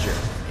gesture,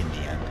 in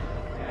the end.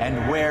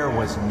 And where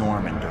was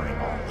Norman during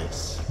all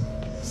this?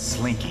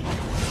 Slinking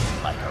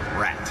like a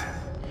rat.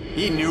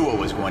 He knew what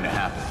was going to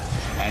happen,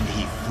 and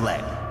he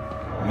fled.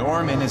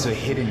 Norman is a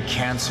hidden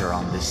cancer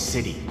on this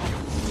city.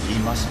 He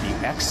must be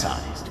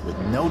excised with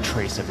no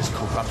trace of his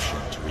corruption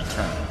to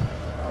return.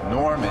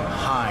 Norman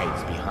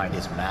hides behind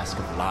his mask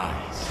of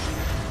lies.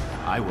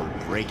 I will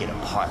break it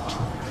apart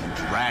and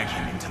drag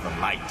him into the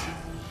light.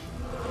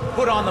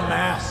 Put on the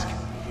mask.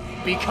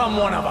 Become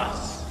one of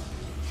us.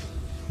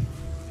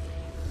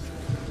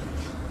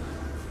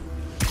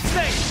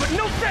 Thanks, but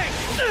no thanks!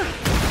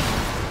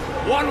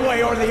 One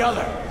way or the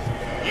other,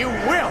 you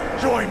will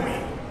join me.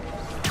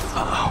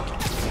 Uh-oh.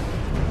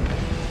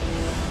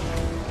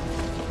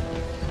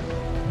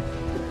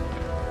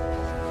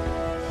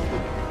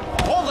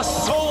 All the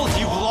souls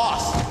you've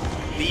lost,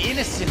 the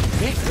innocent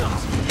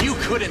victims you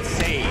couldn't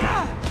save.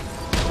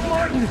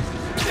 Martin,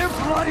 their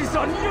blood is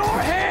on your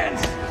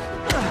hands!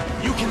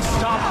 You can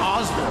stop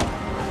Osborn.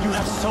 You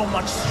have so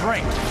much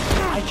strength.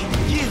 I can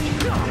give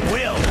you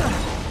will.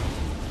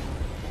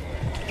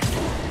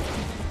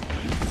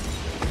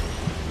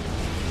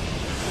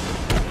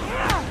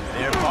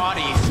 Their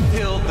bodies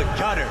filled the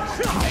gutters,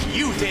 and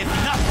you did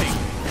nothing.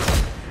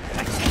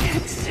 I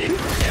can't save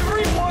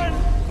everyone!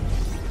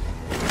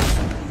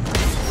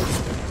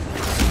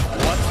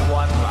 What's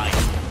one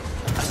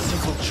life? A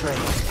simple trade.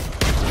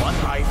 One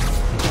life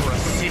for a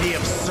city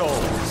of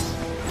souls.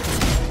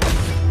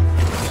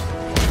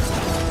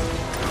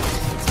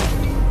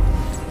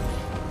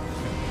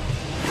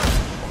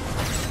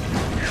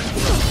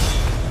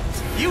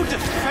 You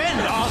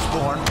defend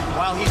Osborn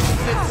while he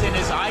sits in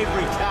his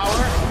ivory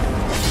tower?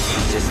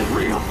 This isn't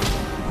real.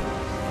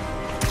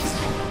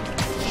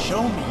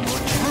 Show me your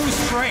true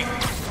strength.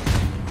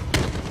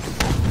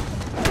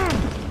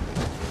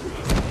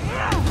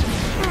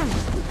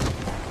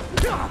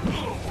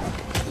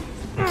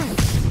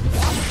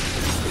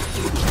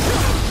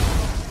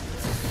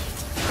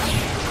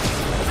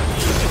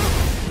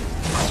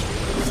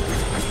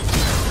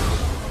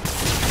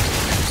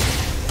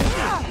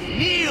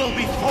 Kneel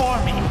before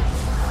me.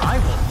 I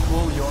will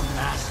pull your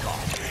mask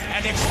off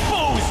and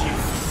expose you.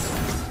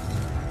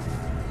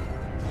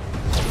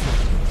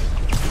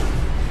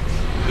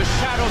 The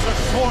shadows are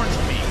sworn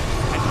to me,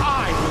 and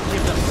I will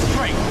give them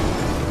strength.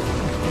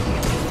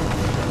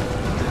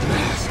 The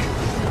mask.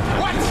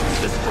 What?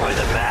 Destroy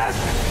the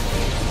mask!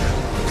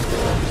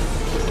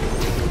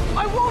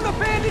 I won't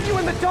abandon you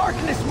in the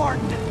darkness,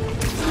 Martin!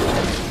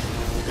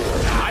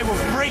 I will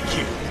break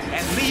you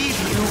and leave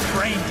you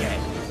brain dead.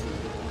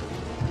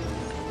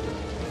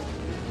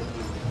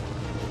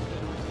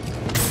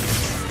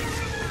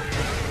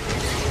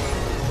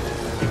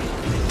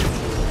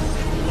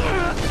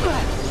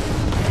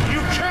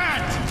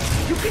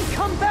 You can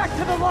come back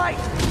to the light!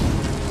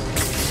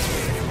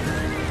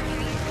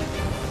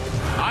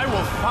 I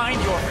will find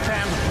your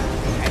family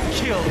and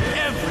kill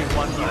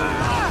everyone you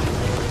love.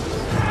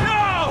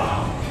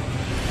 No!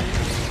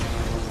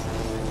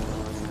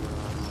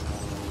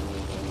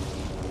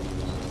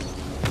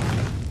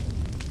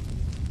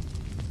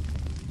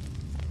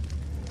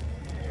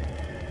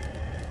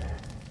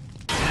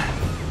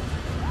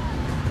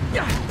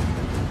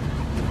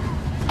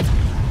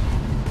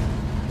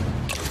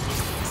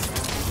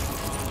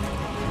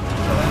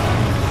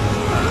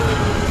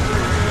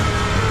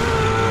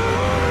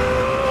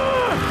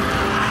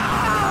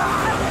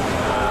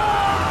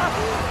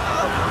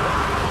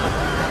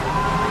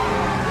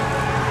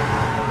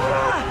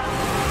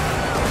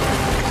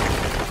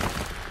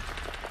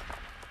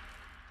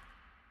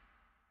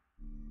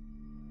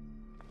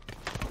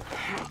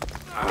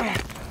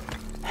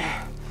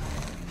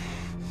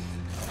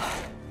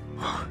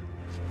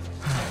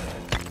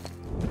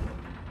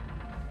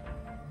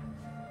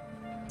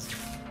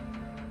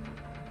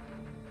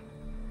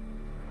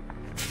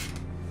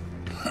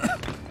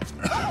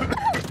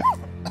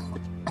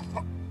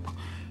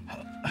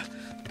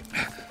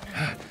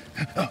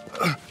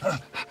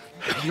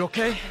 You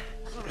okay?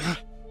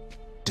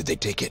 Did they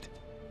take it?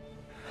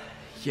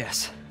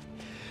 Yes.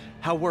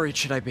 How worried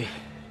should I be?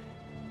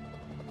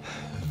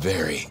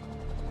 Very.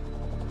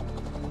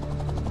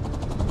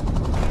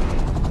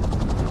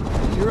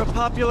 You're a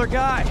popular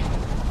guy.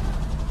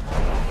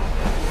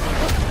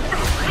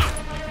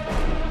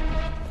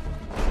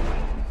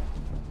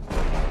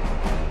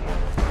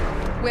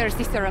 Where's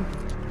the serum?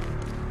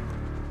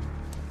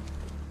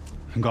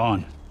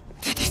 Gone.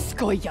 This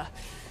Goya.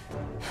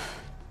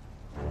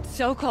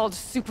 So-called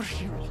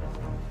superhero.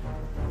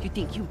 You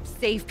think you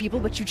save people,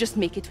 but you just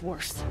make it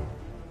worse.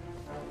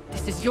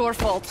 This is your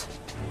fault.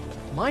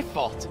 My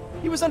fault?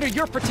 He was under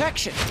your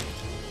protection.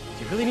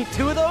 Do you really need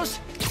two of those?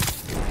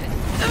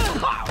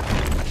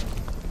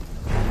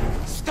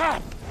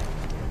 Stop!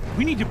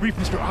 We need to brief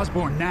Mr.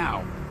 Osborn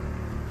now.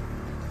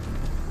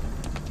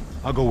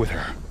 I'll go with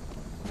her.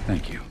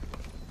 Thank you.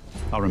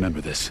 I'll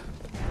remember this.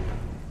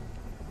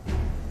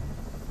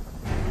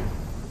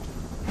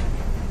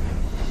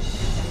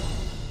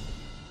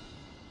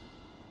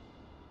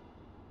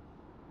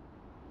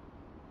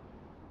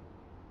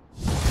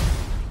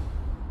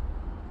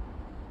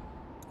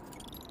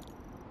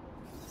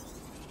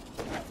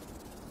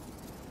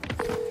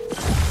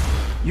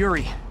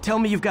 Yuri, tell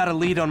me you've got a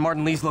lead on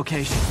Martin Lee's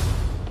location.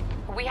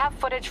 We have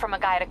footage from a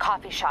guy at a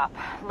coffee shop.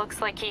 Looks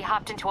like he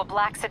hopped into a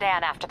black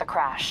sedan after the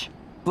crash.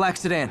 Black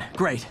sedan,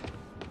 great.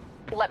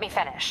 Let me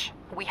finish.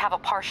 We have a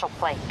partial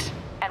plate.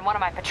 And one of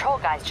my patrol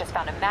guys just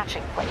found a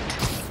matching plate.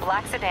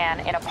 Black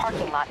sedan in a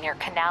parking lot near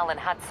Canal and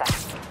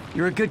Hudson.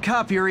 You're a good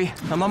cop, Yuri.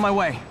 I'm on my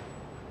way.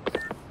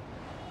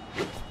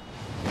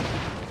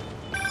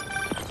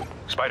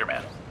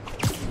 Spider-Man.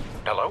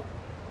 Hello?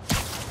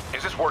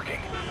 Is this working?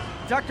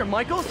 Dr.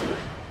 Michaels?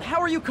 how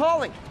are you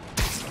calling?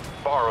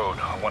 Borrowed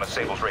one of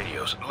Sable's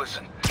radios.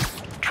 Listen,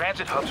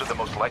 transit hubs are the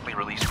most likely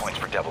release points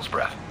for Devil's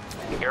Breath.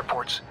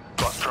 Airports,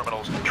 bus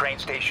terminals, train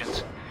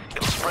stations.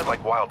 It'll spread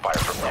like wildfire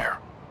from there.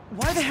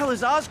 Why the hell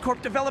is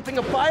Oscorp developing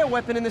a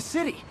bioweapon in the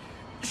city?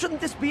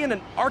 Shouldn't this be in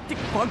an Arctic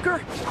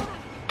bunker?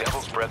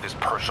 Devil's Breath is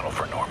personal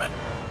for Norman.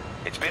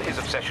 It's been his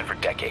obsession for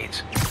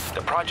decades.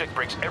 The project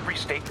breaks every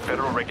state and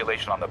federal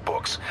regulation on the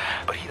books,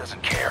 but he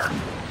doesn't care.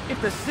 If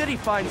the city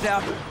finds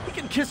out, he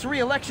can kiss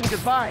re-election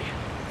goodbye.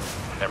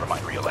 Never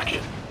mind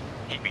re-election.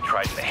 He'd be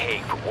tried in The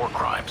Hague for war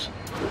crimes.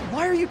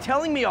 Why are you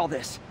telling me all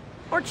this?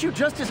 Aren't you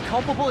just as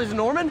culpable as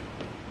Norman?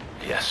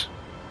 Yes.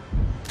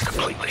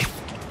 Completely.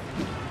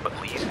 But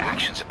Lee's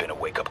actions have been a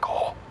wake-up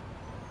call.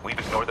 We've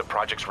ignored the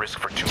project's risk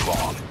for too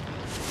long.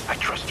 I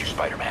trust you,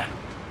 Spider-Man.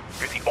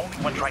 You're the only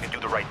one trying to do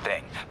the right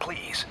thing.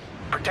 Please,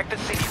 protect the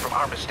city from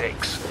our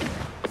mistakes.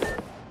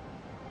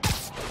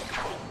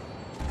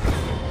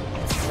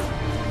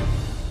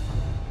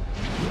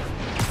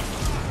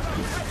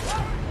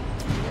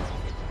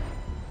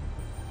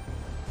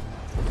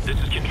 This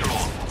is Control.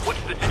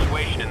 What's the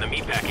situation in the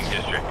meatpacking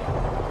district?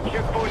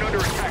 Checkpoint under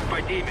attack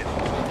by demons.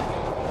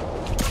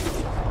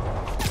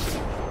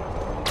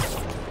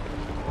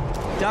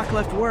 Doc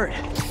left word.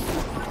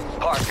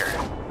 Parker,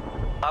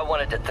 I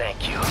wanted to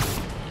thank you.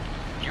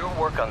 Your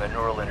work on the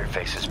neural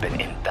interface has been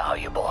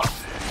invaluable.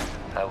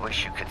 I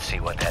wish you could see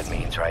what that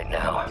means right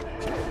now.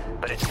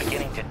 But it's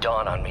beginning to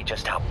dawn on me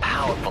just how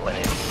powerful and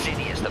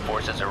insidious the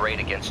forces arrayed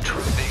against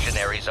true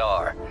visionaries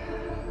are.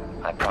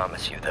 I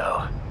promise you,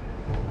 though,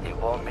 it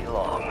won't be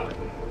long.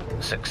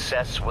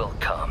 Success will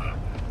come,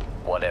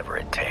 whatever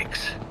it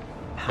takes.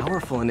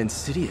 Powerful and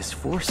insidious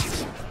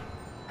forces.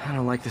 I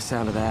don't like the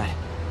sound of that.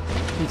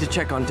 Need to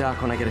check on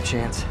Doc when I get a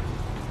chance.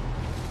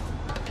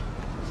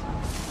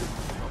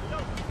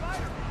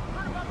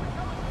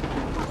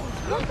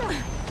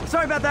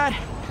 Sorry about that.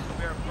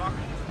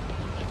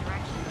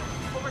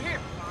 Over here.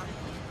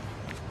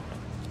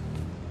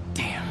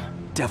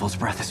 Damn, Devil's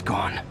Breath is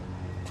gone.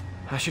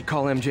 I should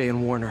call MJ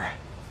and warn her.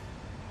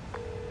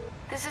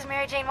 This is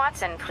Mary Jane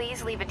Watson.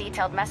 Please leave a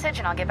detailed message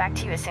and I'll get back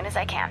to you as soon as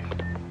I can.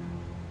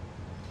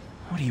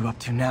 What are you up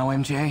to now,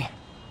 MJ?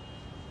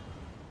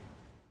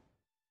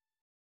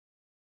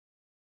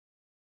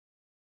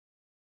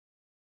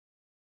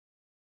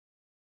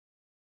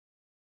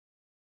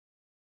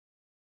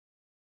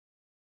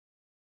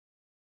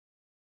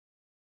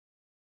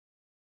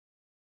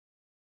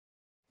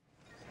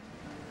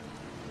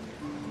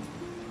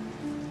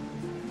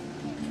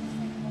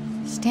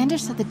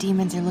 Standish said the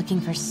demons are looking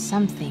for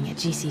something at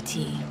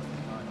GCT.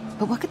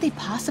 But what could they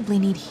possibly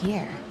need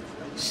here?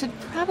 Should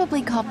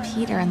probably call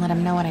Peter and let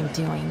him know what I'm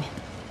doing.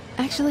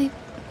 Actually,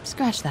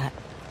 scratch that.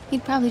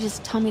 He'd probably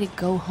just tell me to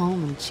go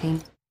home and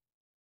change...